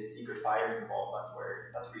soon as this secret fire is involved, that's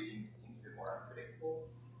where he seems a bit more unpredictable.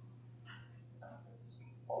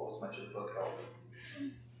 Always much of the book at all.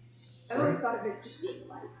 I always thought of it as just being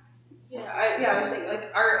light. I was saying,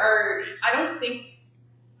 like, I don't think,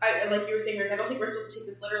 like you were saying, Rick, I don't think we're supposed to take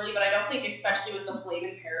this literally, but I don't think, especially with the flame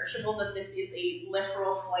imperishable, that this is a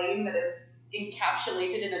literal flame that is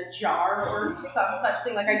encapsulated in a jar or some such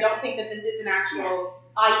thing. Like, I don't think that this is an actual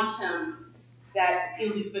item that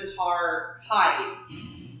Iluvatar hides.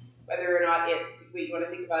 Whether or not it's what you want to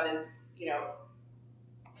think about as,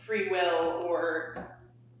 free will or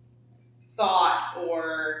thought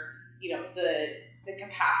or, the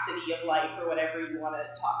capacity of life or whatever you want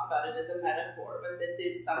to talk about it as a metaphor. But this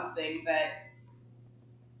is something that,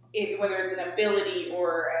 whether it's an ability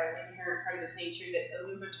or an inherent part of its nature that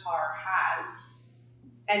Iluvatar has,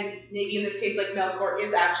 and maybe in this case, like Melkor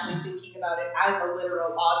is actually thinking about it as a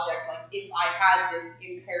literal object, like if I had this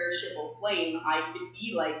imperishable flame, I could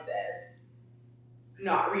be like this,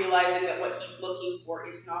 not realizing that what he's looking for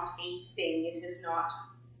is not a thing, it is not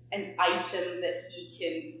an item that he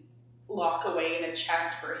can lock away in a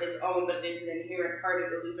chest for his own, but it is an inherent part of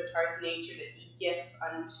the Iluvatar's nature that he gifts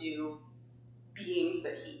unto beings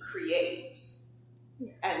that he creates.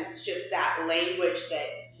 Yeah. And it's just that language that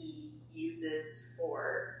he uses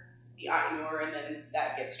for the Ainur, and then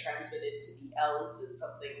that gets transmitted to the elves as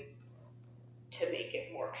something to make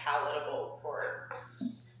it more palatable for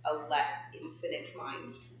a less infinite mind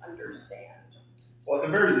to understand. Well, at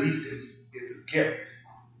the very least, it's a gift,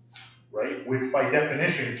 right? Which by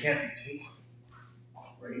definition can't be taken,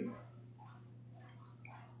 right?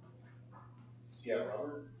 Yeah,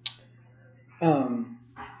 Robert?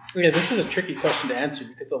 Yeah, this is a tricky question to answer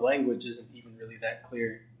because the language isn't even really that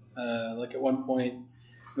clear. Like at one point,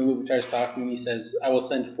 when Iluvatar's talking, he says, "I will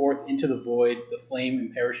send forth into the void the flame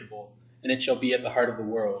imperishable, and it shall be at the heart of the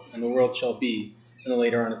world, and the world shall be." And then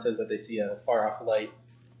later on it says that they see a far-off light,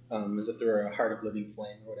 as if there were a heart of living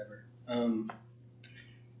flame or whatever.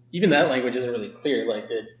 Even that language isn't really clear. Like,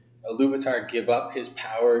 did Iluvatar give up his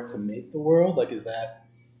power to make the world? Like, is that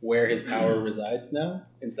where his power resides now,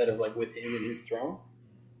 instead of like with him in his throne?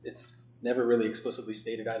 It's never really explicitly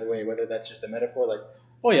stated either way, whether that's just a metaphor, like,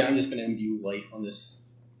 oh yeah, I'm just going to imbue life on this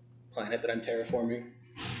planet that I'm terraforming.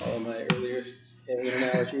 Follow my earlier alien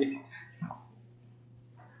analogy.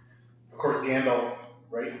 Of course, Gandalf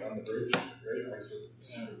right on the bridge, right? I sort of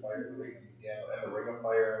see the fire, right? And the ring of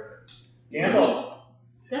fire. Gandalf.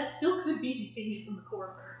 That still could be he's seeing it from the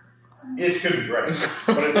core. It could be, right.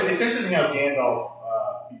 But it's interesting how Gandalf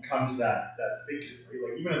becomes that figure, right?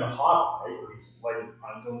 Like even in The Hobbit, right, where he's lighting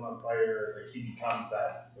pine cones on fire, like he becomes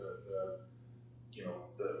that the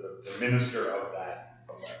minister of that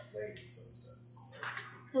flame in some sense.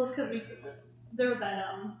 Well, it's because there was that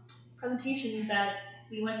presentation that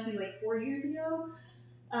we went to like 4 years ago,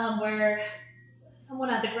 where someone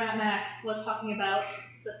at the Grant Mac was talking about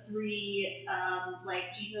the 3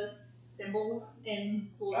 like Jesus symbols in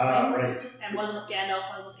Lord of the Rings, and one of them was Gandalf,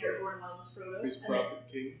 one of them was Aragorn, and one of them was Frodo. Priest, prophet,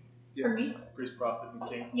 king. Yeah. Pardon me? Priest, prophet, and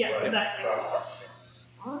king. Yeah, Right. exactly.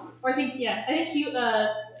 Or I think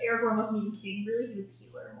Aragorn wasn't even king really; he was a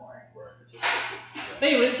healer more. But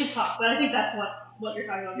anyways, good talk. But I think that's what you're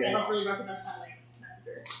talking about. Yeah. Gandalf really represents that like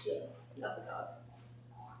messenger of the gods.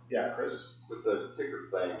 Yeah, Chris? With the sacred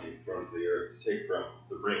flame being thrown to the earth to take from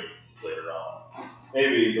the rings later on.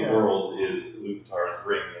 Maybe the world is Iluvatar's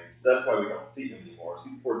ring, and that's why we don't see him anymore.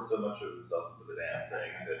 He's poured so much of himself into the damn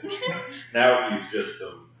thing that now he's just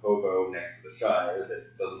some hobo next to the Shire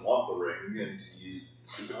that doesn't want the ring, and he's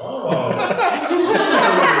stupid. We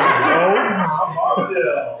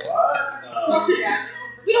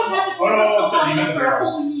don't have to talk about Silmarillion for a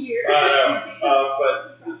whole year.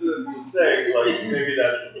 But to say, like, maybe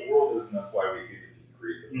that's what the world is, and that's why we see the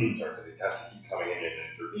decrease of Iluvatar, because he has to keep coming in and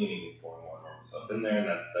intervening. He's pouring more and more stuff in there, and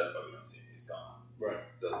that's why we don't see him. He's gone. Right.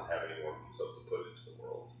 He doesn't have any more of himself to put into the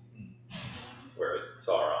world. Whereas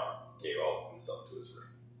Sauron gave all of himself to his ring.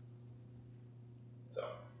 So.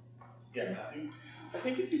 Yeah, Matthew? I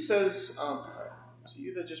think if he says, so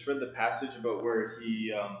you that just read the passage about where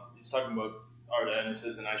he's talking about Arda and it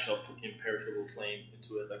says, and I shall put the imperishable flame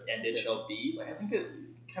into it, like, and it shall be. Like, I think it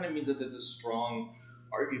kind of means that there's a strong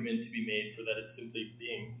argument to be made for that it's simply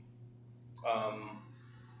being. I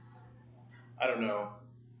don't know,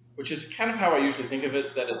 which is kind of how I usually think of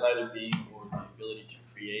it, that it's either being or the ability to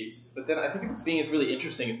create. But then I think if it's being, it's really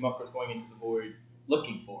interesting if Mucker's going into the void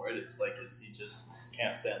looking for it. It's like, is he just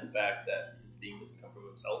can't stand the fact that his being doesn't come from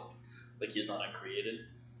himself, like he's not uncreated.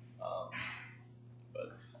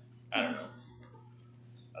 But I don't know.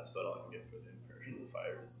 That's about all I can get for the imperishable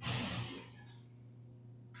fire. Is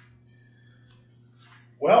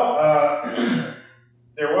Well,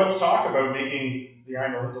 there was talk about making the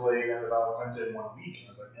Ainulindalë and the Valaquenta in 1 week, and I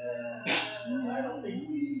was like, I don't think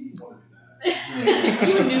we want to do that.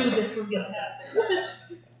 You knew this was going to happen.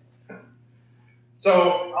 So,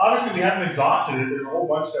 obviously, we haven't exhausted it. There's a whole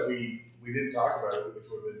bunch that we didn't talk about, which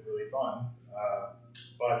would have been really fun.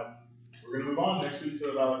 But we're going to move on next week to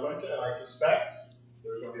the Valaquenta, and I suspect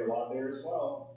there's going to be a lot there as well.